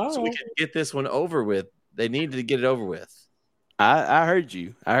match so we could get this one over with. They needed to get it over with. I heard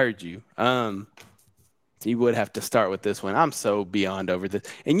you. You would have to start with this one. I'm so beyond over this.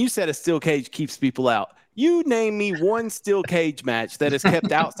 And you said a steel cage keeps people out. You name me one steel cage match that has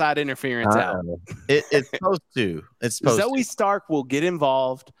kept outside interference out. It's supposed to. Zoe Stark will get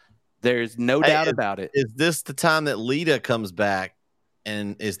involved. There's no doubt about it. Is this the time that Lita comes back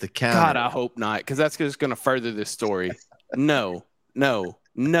and is the counter? God, I hope not, because that's just going to further this story. No.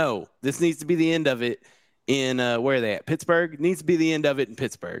 This needs to be the end of it in where are they at? Pittsburgh. It needs to be the end of it in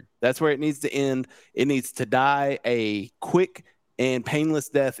Pittsburgh. That's where it needs to end. It needs to die a quick and painless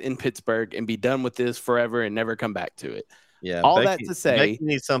death in Pittsburgh and be done with this forever and never come back to it. Yeah. All that to say, Becky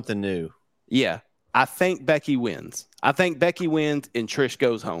needs something new. Yeah. I think Becky wins. And Trish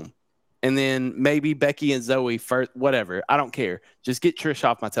goes home. And then maybe Becky and Zoe first, whatever. I don't care. Just get Trish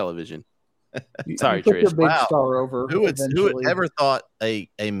off my television. Sorry, Trish. Trish. Big star over. Who would ever thought a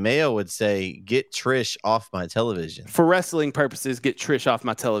male would say, get Trish off my television? For wrestling purposes, get Trish off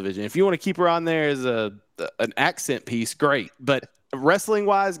my television. If you want to keep her on there as an accent piece, great. But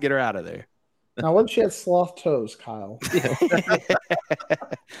wrestling-wise, get her out of there. Now, what if she had sloth toes, Kyle?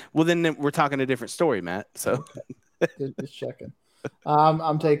 Well, then we're talking a different story, Matt. So just checking.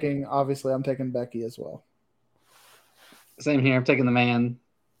 I'm taking Becky as well. Same here. I'm taking the man.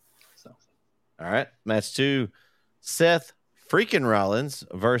 So, all right, match 2: Seth freaking Rollins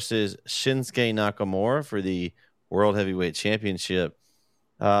versus Shinsuke Nakamura for the World Heavyweight Championship.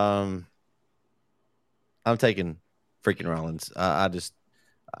 I'm taking freaking Rollins. I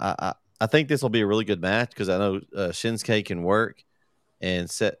think this will be a really good match because I know Shinsuke can work, and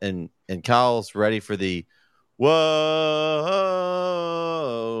Kyle's ready for the whoa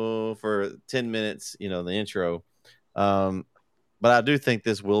for 10 minutes, the intro. But I do think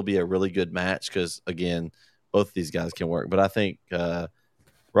this will be a really good match because, again, both of these guys can work. But I think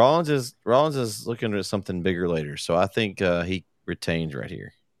Rollins is looking at something bigger later, so I think he retains right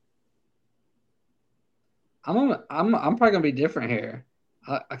here. I'm probably gonna be different here.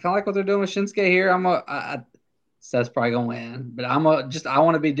 I kind of like what they're doing with Shinsuke here. Seth's probably gonna win, but I want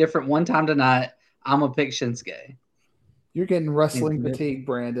to be different one time tonight. I'm gonna pick Shinsuke. You're getting wrestling fatigue,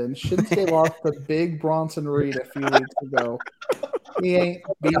 Brandon. Shinsuke lost to Big Bronson Reed a few weeks ago. He ain't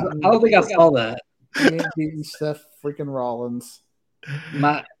beating. I don't think I saw that. He ain't beating Seth freaking Rollins.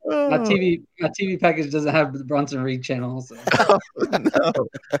 My TV package doesn't have the Bronson Reed channel. So.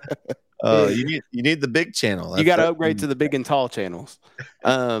 Oh, you need the big channel. You got to upgrade to the big and tall channels.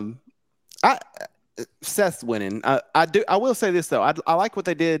 Seth's winning. I will say this though. I like what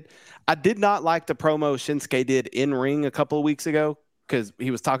they did. I did not like the promo Shinsuke did in ring a couple of weeks ago because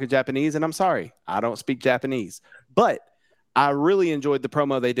he was talking Japanese, and I'm sorry, I don't speak Japanese, but I really enjoyed the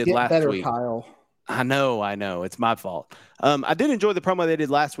promo they did last week. Kyle. I know. It's my fault. I did enjoy the promo they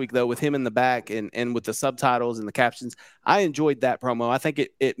did last week, though, with him in the back and with the subtitles and the captions. I enjoyed that promo. I think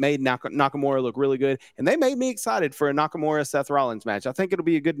it made Nakamura look really good, and they made me excited for a Nakamura-Seth Rollins match. I think it'll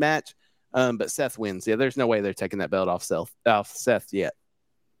be a good match, but Seth wins. Yeah, there's no way they're taking that belt off Seth yet.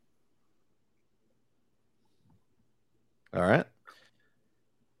 All right.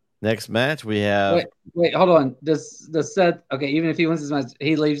 Next match we have. Wait, hold on. Does Seth? Okay, even if he wins this match,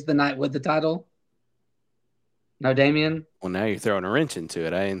 he leaves the night with the title. No, Damian. Well, now you're throwing a wrench into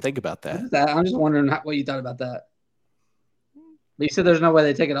it. I didn't think about that. I'm just wondering what you thought about that. But you said there's no way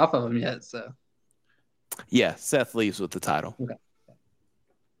they take it off of him yet. So. Yeah, Seth leaves with the title. Okay.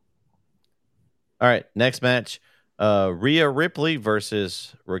 All right, next match: Rhea Ripley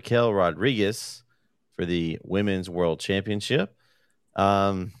versus Raquel Rodriguez for the Women's World Championship.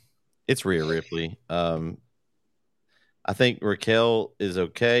 It's Rhea Ripley. I think Raquel is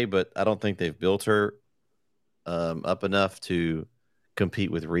okay, but I don't think they've built her up enough to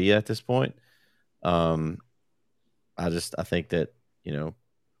compete with Rhea at this point. I think that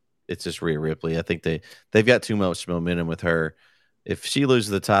it's just Rhea Ripley. I think they've got too much momentum with her. If she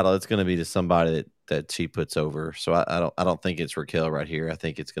loses the title, it's going to be to somebody that she puts over. So I don't think it's Raquel right here. I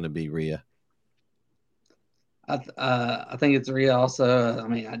think it's going to be Rhea. I think it's Rhea also. I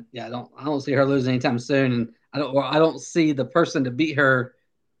mean, I don't see her losing anytime soon. And I don't see the person to beat her.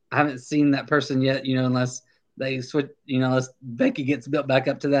 I haven't seen that person yet, unless they switch, unless Becky gets built back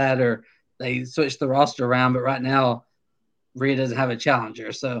up to that or they switch the roster around. But right now, Rhea doesn't have a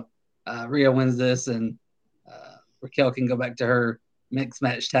challenger. So Rhea wins this, and Raquel can go back to her mixed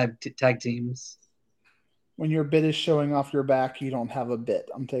match tag teams. When your bit is showing off your back, you don't have a bit.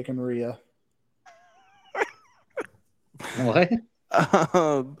 I'm taking Rhea. What?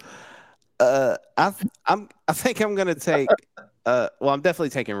 I think I'm gonna take. I'm definitely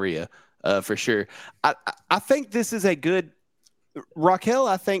taking Rhea for sure. I think this is a good. Raquel,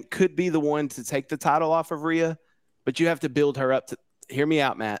 I think, could be the one to take the title off of Rhea, but you have to build her up to. Hear me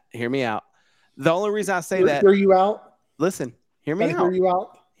out, Matt. Hear me out. The only reason I say that. Hear you out. Listen. Hear me out. Hear you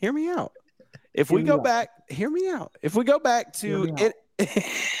out. Hear me out. If we go back, hear me out. If we go back to it,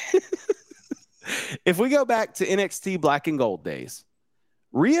 if we go back to NXT Black and Gold days,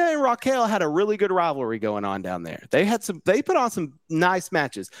 Rhea and Raquel had a really good rivalry going on down there. They put on some nice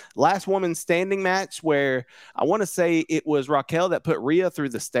matches. Last woman standing match where I want to say it was Raquel that put Rhea through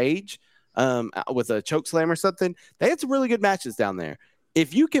the stage with a choke slam or something. They had some really good matches down there.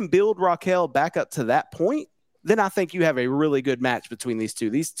 If you can build Raquel back up to that point, then I think you have a really good match between these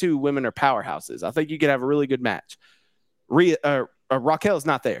two. These two women are powerhouses. I think you could have a really good match. Raquel's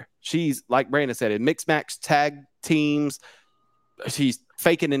not there. She's, like Brandon said, in mixed match tag teams. She's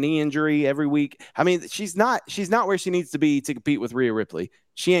faking a knee injury every week. I mean, she's not where she needs to be to compete with Rhea Ripley.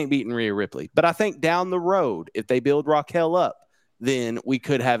 She ain't beating Rhea Ripley. But I think down the road, if they build Raquel up, then we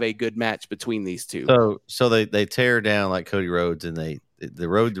could have a good match between these two. So they tear down like Cody Rhodes, and the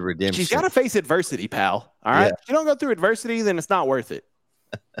road to redemption. She's got to face adversity, pal. All right. Yeah. If you don't go through adversity, then it's not worth it.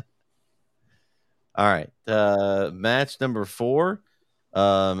 All right. Match number 4.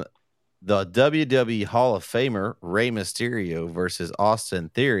 The WWE Hall of Famer Rey Mysterio versus Austin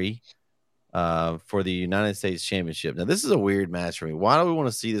Theory for the United States Championship. Now, this is a weird match for me. Why do we want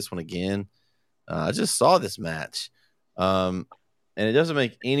to see this one again? I just saw this match, and it doesn't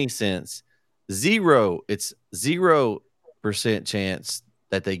make any sense. It's 0% chance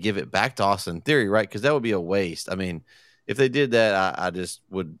that they give it back to Austin Theory, right? Because that would be a waste. I mean, if they did that, I just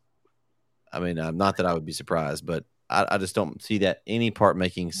would. I mean, not that I would be surprised, but I just don't see that any part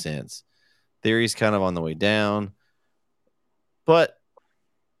making sense. Theory's kind of on the way down, but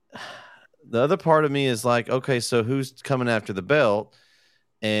the other part of me is like, okay, so who's coming after the belt,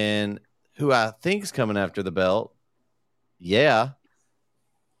 and who I think's coming after the belt? Yeah,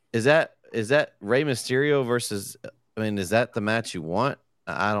 is that Rey Mysterio versus? I mean, is that the match you want?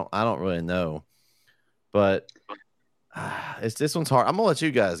 I don't really know, but this one's hard. I'm gonna let you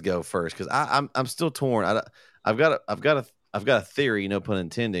guys go first because I'm still torn. I've got a theory, no pun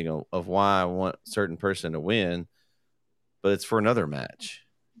intending, of why I want a certain person to win, but it's for another match.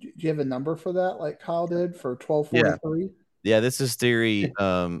 Do you have a number for that, like Kyle did for 1243? Yeah, this is theory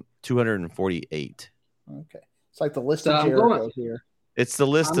 248. Okay, it's like the list of Jericho here. It's the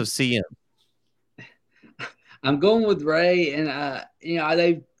list of CM. I'm going with Ray, and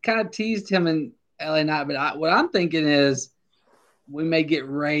they kind of teased him in LA Knight, but what I'm thinking is we may get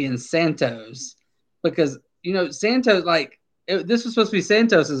Ray and Santos because Santos, this was supposed to be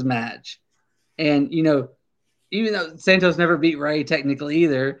Santos's match, and even though Santos never beat Ray technically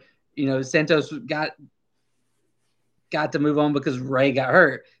either, Santos got to move on because Ray got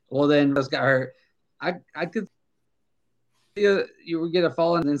hurt. Well, then Rose got hurt. I could see you would get a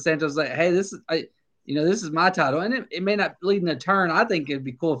fall, and then Santos like, hey, this is my title, and it may not lead in a turn. I think it'd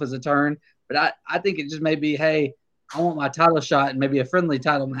be cool if it's a turn, but I think it just may be, hey, I want my title shot and maybe a friendly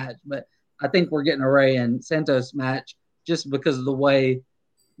title match. But I think we're getting a Ray and Santos match just because of the way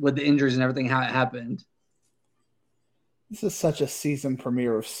with the injuries and everything, how it happened. This is such a season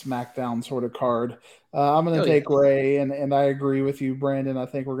premiere of SmackDown sort of card. I'm going to take Ray, and I agree with you, Brandon. I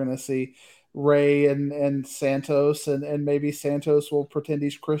think we're going to see Ray and Santos, and maybe Santos will pretend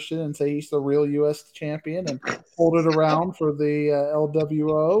he's Christian and say he's the real U.S. champion and hold it around for the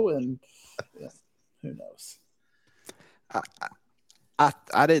LWO, and who knows.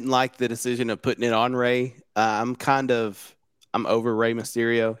 I didn't like the decision of putting it on Ray. I'm over Rey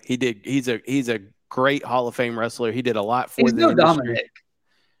Mysterio. He's a great Hall of Fame wrestler. He did a lot for the industry. Dominic.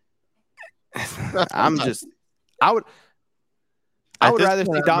 I would rather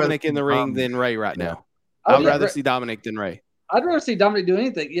see Dominic in the ring than Ray right now. I would rather see Dominic than Ray. I'd rather see Dominic do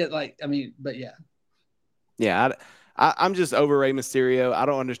anything. Yeah, but yeah. Yeah, I'm just over Rey Mysterio. I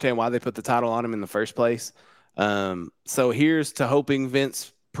don't understand why they put the title on him in the first place. So here's to hoping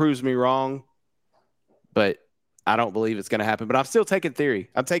Vince proves me wrong, but I don't believe it's going to happen. But I'm still taking Theory.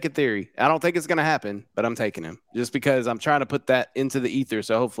 I'm taking Theory. I don't think it's going to happen, but I'm taking him just because I'm trying to put that into the ether.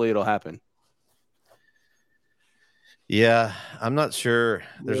 So hopefully it'll happen. Yeah, I'm not sure.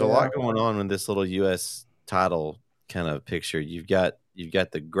 There's a Yeah. lot going on in this little U.S. title kind of picture. You've got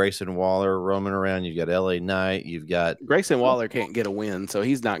the Grayson Waller roaming around. You've got L.A. Knight. You've got. Grayson Waller can't get a win, so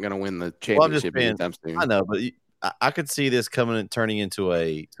he's not going to win the Well, I'm just championship saying. anytime soon. I know, but I could see this turning into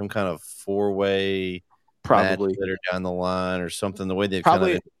some kind of 4-way Probably match later down the line or something. The way they've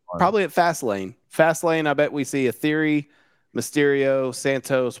probably kind of probably at Fastlane. Fastlane, I bet we see a Theory, Mysterio,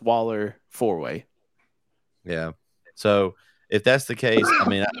 Santos, Waller 4-way. Yeah. So if that's the case, I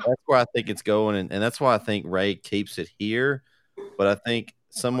mean, that's where I think it's going, and that's why I think Ray keeps it here. But I think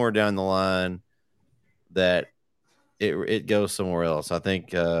somewhere down the line that it goes somewhere else. I think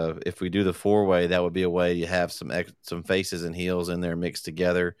if we do the 4-way, that would be a way you have some faces and heels in there mixed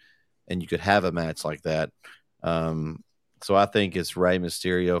together, and you could have a match like that. So I think it's Rey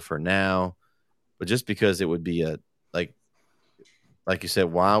Mysterio for now, but just because it would be like you said,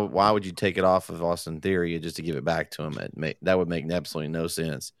 why would you take it off of Austin Theory just to give it back to him? That would make absolutely no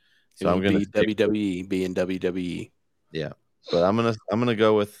sense. So It I'm would going be WWE being WWE. yeah, but I'm gonna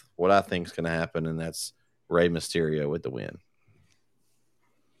go with what I think is going to happen, and that's Rey Mysterio with the win.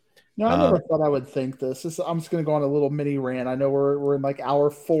 No, I never thought I would think this. I'm just going to go on a little mini rant. I know we're in like hour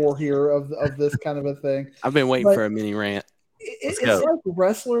 4 here of this kind of a thing. I've been waiting But for a mini rant. it's like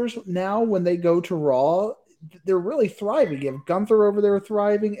wrestlers now when they go to Raw, they're really thriving. You have Gunther over there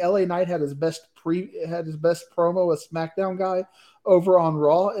thriving. LA Knight had his best promo, a SmackDown guy over on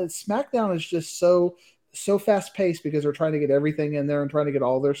Raw. And SmackDown is just so fast paced because they're trying to get everything in there and trying to get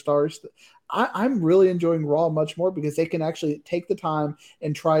all their stars. I'm really enjoying Raw much more because they can actually take the time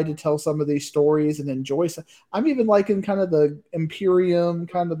and try to tell some of these stories and enjoy some. I'm even liking kind of the Imperium,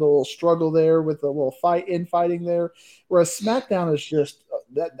 kind of the little struggle there with the little fighting there. Whereas SmackDown is just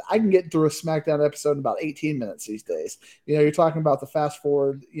that I can get through a SmackDown episode in about 18 minutes these days. You know, you're talking about the fast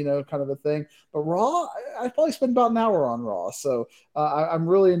forward, kind of a thing. But Raw, I probably spend about an hour on Raw. So I'm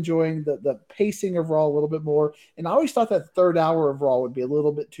really enjoying the pacing of Raw a little bit more. And I always thought that third hour of Raw would be a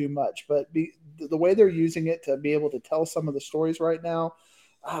little bit too much. But the way they're using it to be able to tell some of the stories right now,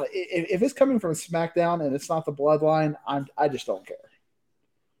 if it's coming from SmackDown and it's not the Bloodline, I just don't care.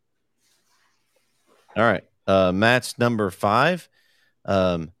 All right. Match number 5.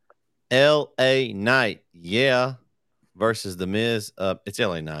 L.A. Knight, versus The Miz. It's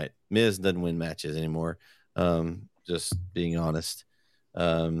L.A. Knight. Miz doesn't win matches anymore. Just being honest.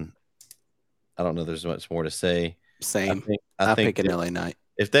 I don't know there's much more to say. Same. I think pick an LA Knight.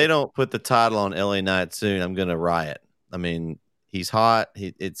 If they don't put the title on L.A. Knight soon, I'm going to riot. I mean, he's hot.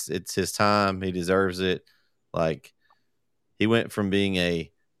 It's his time. He deserves it. Like, he went from being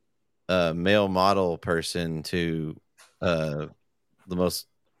a male model person to the most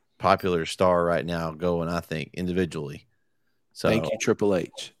popular star right now going, I think, individually. So thank you, Triple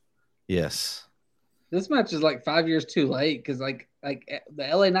H. Yes. This match is like 5 years too late because like the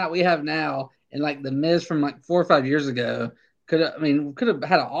LA Knight we have now and like the Miz from like 4 or 5 years ago could have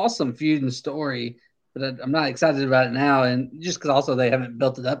had an awesome feud and story, but I'm not excited about it now. And just because also they haven't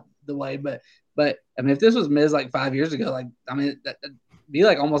built it up the way, but I mean if this was Miz like 5 years ago, like I mean that'd be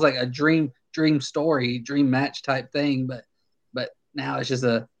like almost like a dream story, dream match type thing. But now it's just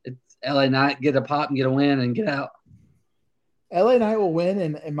it's LA Knight, get a pop and get a win and get out. LA Knight will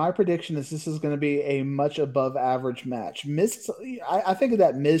win, and my prediction is this is going to be a much above average match. I think of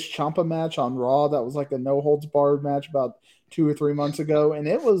that Miz Ciampa match on Raw. That was like a no holds barred match about 2 or 3 months ago, and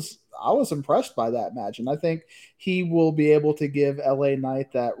I was impressed by that match, and I think he will be able to give LA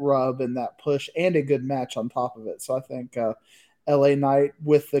Knight that rub and that push and a good match on top of it. So I think LA Knight,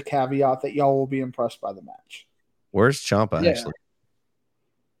 with the caveat that y'all will be impressed by the match. Where's Ciampa actually?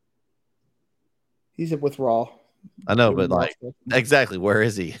 He's with Raw. I know, but like exactly where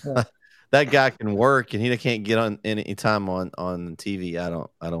is he? Yeah. That guy can work and he can't get on any time on TV. I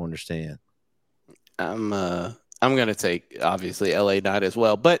don't understand. I'm gonna take obviously LA Knight as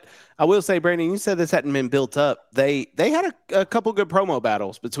well, but I will say, Brandon, you said this hadn't been built up. They had a couple good promo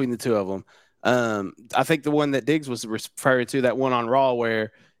battles between the two of them. I think the one that Diggs was referring to, that one on Raw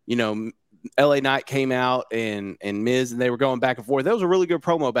where LA Knight came out and Miz, and they were going back and forth. That was a really good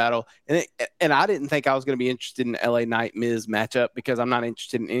promo battle. And I didn't think I was going to be interested in LA Knight Miz matchup because I'm not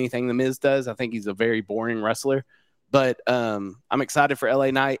interested in anything the Miz does. I think he's a very boring wrestler, but I'm excited for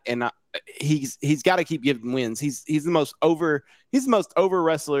LA Knight, and he's got to keep giving wins. He's the most over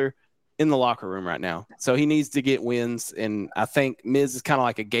wrestler in the locker room right now. So he needs to get wins. And I think Miz is kind of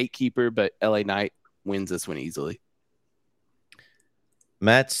like a gatekeeper, but LA Knight wins this one easily.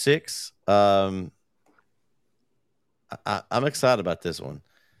 Match 6. I'm excited about this one.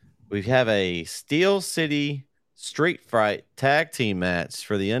 We have a Steel City Street Fight tag team match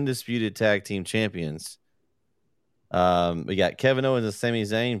for the undisputed tag team champions. We got Kevin Owens and Sami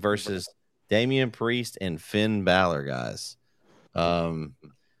Zayn versus Damian Priest and Finn Balor, guys.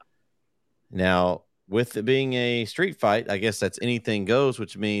 Now, with it being a street fight, I guess that's anything goes,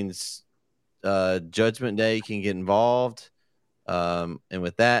 which means Judgment Day can get involved. And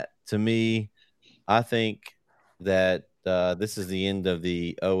with that, to me, I think that this is the end of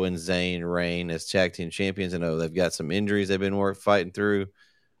the Owens Zayn reign as tag team champions. I know they've got some injuries they've been fighting through.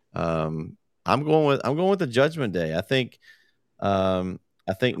 I'm going with the Judgment Day. I think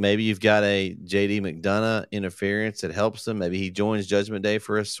maybe you've got a JD McDonough interference that helps them. Maybe he joins Judgment Day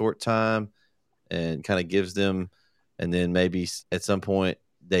for a short time and kind of gives them, and then maybe at some point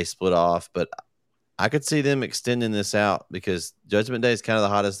they split off. But I could see them extending this out because Judgment Day is kind of the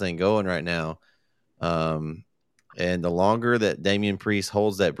hottest thing going right now. And the longer that Damian Priest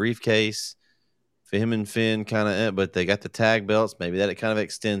holds that briefcase, for him and Finn kind of, but they got the tag belts. Maybe that it kind of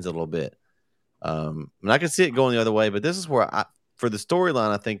extends a little bit. And I can see it going the other way, but this is where for the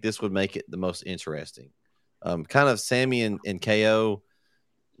storyline, I think this would make it the most interesting. Kind of Sammy and KO,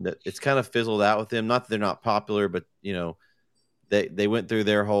 that it's kind of fizzled out with them. Not that they're not popular, but they went through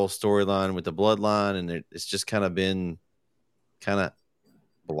their whole storyline with the bloodline, and it's just kind of been kind of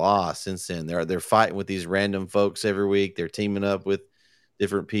blah since then. They're fighting with these random folks every week. They're teaming up with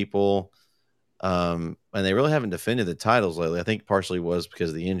different people. And they really haven't defended the titles lately. I think partially was because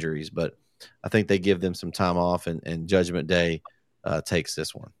of the injuries, but I think they give them some time off, and Judgment Day takes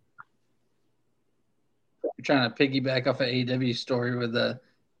this one. You're trying to piggyback off an AEW story with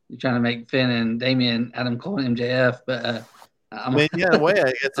you're trying to make Finn and Damian Adam Cole and MJF, but I mean, yeah, in a way,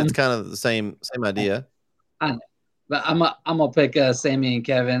 I guess it's kind of the same idea. I know, but I'm gonna pick Sammy and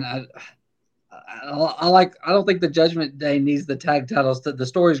Kevin. I don't think the Judgment Day needs the tag titles. The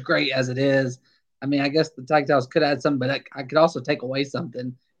story's great as it is. I mean, I guess the tag titles could add something, but I could also take away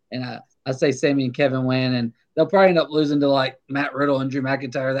something. And I say Sammy and Kevin win, and they'll probably end up losing to like Matt Riddle and Drew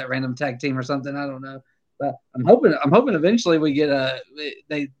McIntyre, that random tag team or something. I don't know, but I'm hoping eventually we get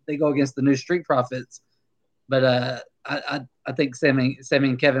they go against the new Street Profits. But I think Sammy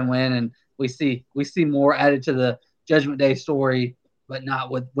and Kevin win, and we see more added to the Judgment Day story, but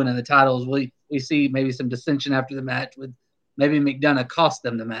not with winning the titles. We see maybe some dissension after the match with maybe McDonough cost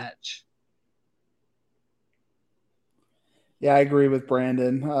them the match. Yeah, I agree with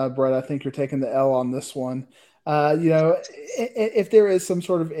Brandon. Brett, I think you're taking the L on this one. If there is some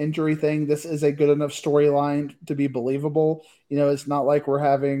sort of injury thing, this is a good enough storyline to be believable. It's not like we're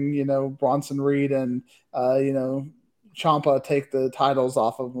having, Bronson Reed and, Ciampa take the titles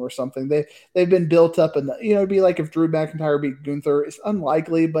off of them or something. They've been built up, and it'd be like if Drew McIntyre beat Gunther. It's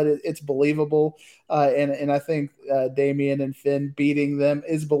unlikely, but it's believable. And I think Damian and Finn beating them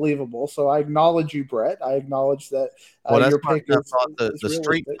is believable. So I acknowledge you, Brett. I acknowledge that your pick is the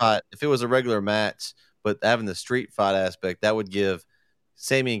street fight. If it was a regular match, but having the street fight aspect, that would give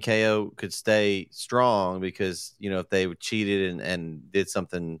Sammy and KO could stay strong because if they cheated and did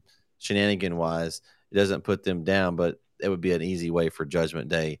something shenanigan wise, it doesn't put them down, but it would be an easy way for Judgment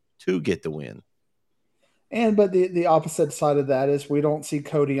Day to get the win. But the opposite side of that is we don't see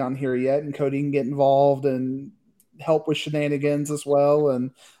Cody on here yet, and Cody can get involved and help with shenanigans as well,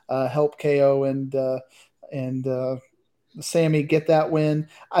 and help KO and Sammy get that win.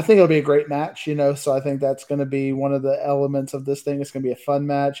 I think it'll be a great match, so I think that's going to be one of the elements of this thing. It's going to be a fun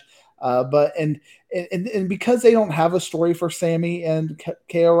match. But because they don't have a story for Sammy and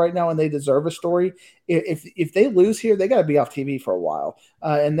KO right now, and they deserve a story, if they lose here, they got to be off TV for a while,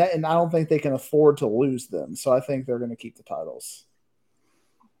 and I don't think they can afford to lose them. So I think they're going to keep the titles.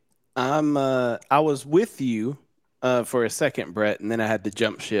 I was with you for a second, Brett, and then I had to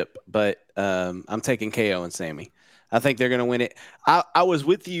jump ship. But I'm taking KO and Sammy. I think they're going to win it. I was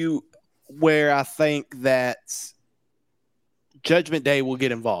with you where I think that Judgment Day will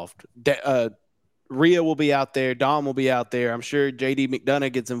get involved. Rhea will be out there. Dom will be out there. I'm sure JD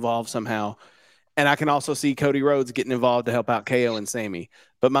McDonough gets involved somehow. And I can also see Cody Rhodes getting involved to help out KO and Sammy.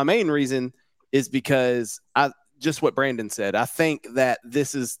 But my main reason is because just what Brandon said. I think that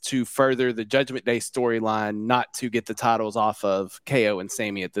this is to further the Judgment Day storyline, not to get the titles off of KO and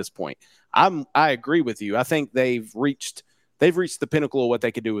Sammy at this point. I agree with you. I think they've reached the pinnacle of what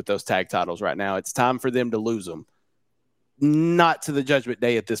they could do with those tag titles right now. It's time for them to lose them. Not to the Judgment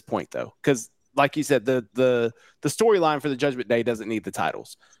Day at this point, though, because like you said, the storyline for the Judgment Day doesn't need the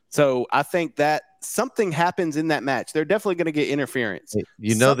titles. So I think that something happens in that match. They're definitely going to get interference.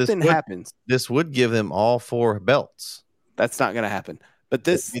 Something happens. This would give them all 4 belts. That's not going to happen. But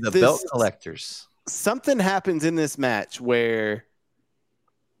the belt collectors. Something happens in this match where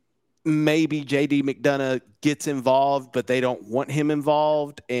maybe JD McDonough gets involved, but they don't want him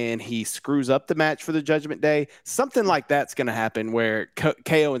involved, and he screws up the match for the Judgment Day. Something like that's going to happen where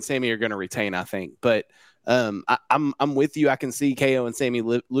KO and Sammy are going to retain, I think. But I'm with you. I can see KO and Sammy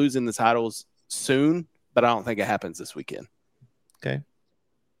losing the titles soon, but I don't think it happens this weekend. Okay.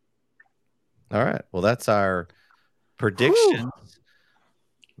 All right. Well, that's our predictions.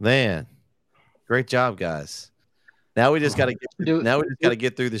 Man, great job, guys. Now we just got to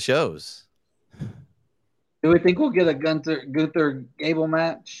get through the shows. Do we think we'll get a Gunther Gable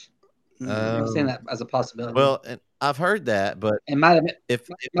match? I'm saying that as a possibility. Well, and I've heard that, but it might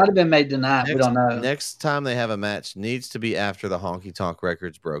have been made tonight. We don't know. Next time they have a match needs to be after the Honky Tonk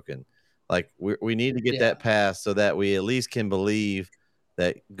record's broken. Like we need to get that passed so that we at least can believe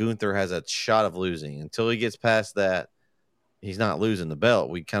that Gunther has a shot of losing. Until he gets past that, he's not losing the belt.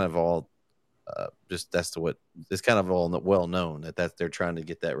 We kind of all it's kind of all well known that they're trying to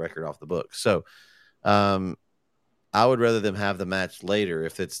get that record off the book. So I would rather them have the match later.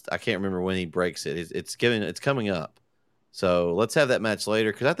 If I can't remember when he breaks it. It's coming up. So let's have that match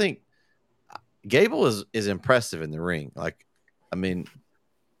later, because I think Gable is impressive in the ring. Like, I mean,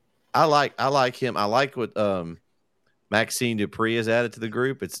 I like him. I like what Maxine Dupree has added to the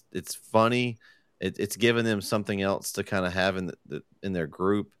group. It's funny. It's given them something else to kind of have in their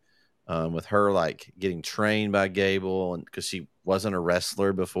group. With her like getting trained by Gable, and because she wasn't a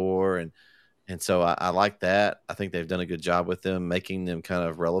wrestler before, and so I like that. I think they've done a good job with them, making them kind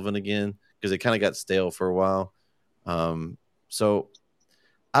of relevant again, because they kind of got stale for a while. So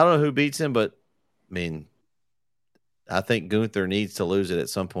I don't know who beats him, but I mean, I think Gunther needs to lose it at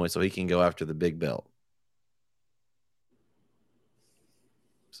some point so he can go after the big belt.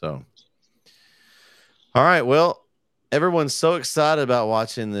 So, all right, well. Everyone's so excited about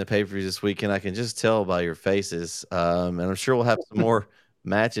watching the pay-per-views this weekend. I can just tell by your faces. And I'm sure we'll have some more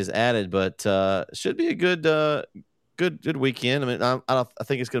matches added, but it should be a good weekend. I mean, I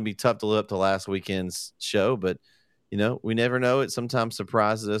think it's going to be tough to live up to last weekend's show, but we never know. It sometimes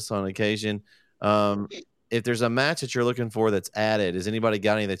surprises us on occasion. If there's a match that you're looking for that's added, has anybody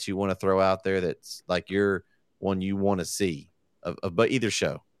got any that you want to throw out there that's like your one you want to see but either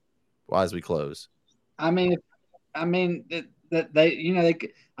show as we close? I mean that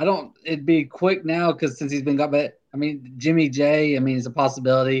they I don't. It'd be quick now because since he's been got back. I mean, Jimmy J. I mean, it's a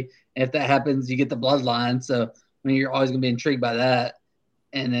possibility. And if that happens, you get the bloodline. So I mean, you're always gonna be intrigued by that.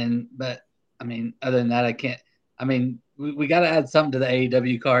 And then, but I mean, other than that, I can't. I mean, we got to add something to the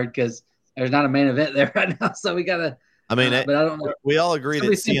AEW card because there's not a main event there right now. So we got to. I mean, but I don't know. We all agree that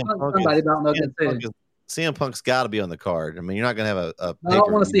CM Punk's got to be on the card. I mean, you're not gonna have a I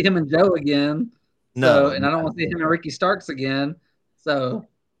don't want to see him and Joe again. No, and I don't want to see him and Ricky Starks again. So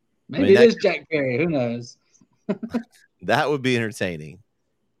maybe it is Jack Perry. Who knows? That would be entertaining.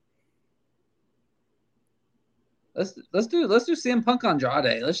 Let's do CM Punk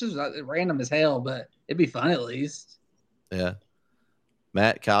Andrade. Let's just random as hell, but it'd be fun at least. Yeah.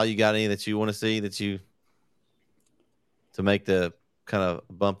 Matt, Kyle, you got any that you want to see to make the kind of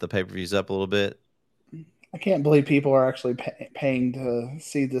bump the pay-per-views up a little bit? I can't believe people are actually paying to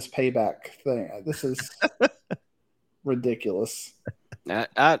see this Payback thing. This is ridiculous.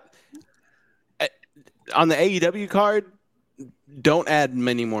 On the AEW card, don't add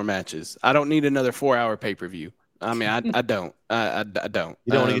many more matches. I don't need another 4-hour pay-per-view. I mean, I don't. I don't.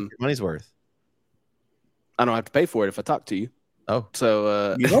 You don't want to get your money's worth. I don't have to pay for it if I talk to you. Oh,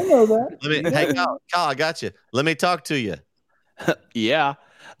 so you don't know that. Hang out, Kyle. I got you. Let me talk to you. Yeah.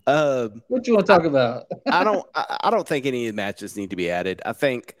 What you want to talk about? I don't think any of the matches need to be added. I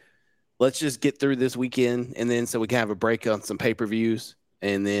think let's just get through this weekend, and then so we can have a break on some pay-per-views,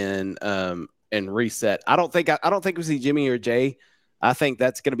 and then and reset. I don't think we see Jimmy or Jay. I think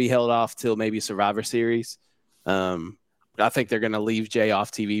that's going to be held off till maybe Survivor Series. I think they're going to leave Jay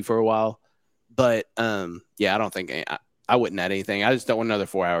off TV for a while, but yeah, I don't think I wouldn't add anything. I just don't want another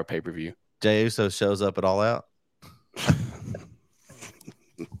 4-hour pay-per-view. Jay Uso shows up at All Out.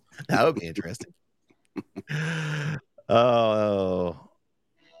 That would be interesting. Oh,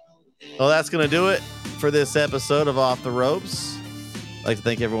 well, that's going to do it for this episode of Off the Ropes. I'd like to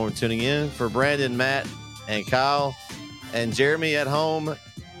thank everyone for tuning in. For Brandon, Matt, and Kyle, and Jeremy at home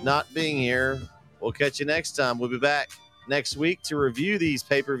not being here, we'll catch you next time. We'll be back next week to review these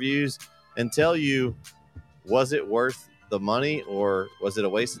pay-per-views and tell you, was it worth the money or was it a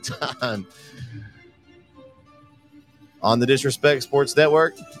waste of time? On the Disrespect Sports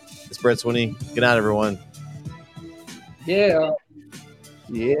Network, it's Bret Swinney. Good night, everyone. Yeah.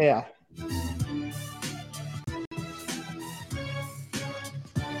 Yeah.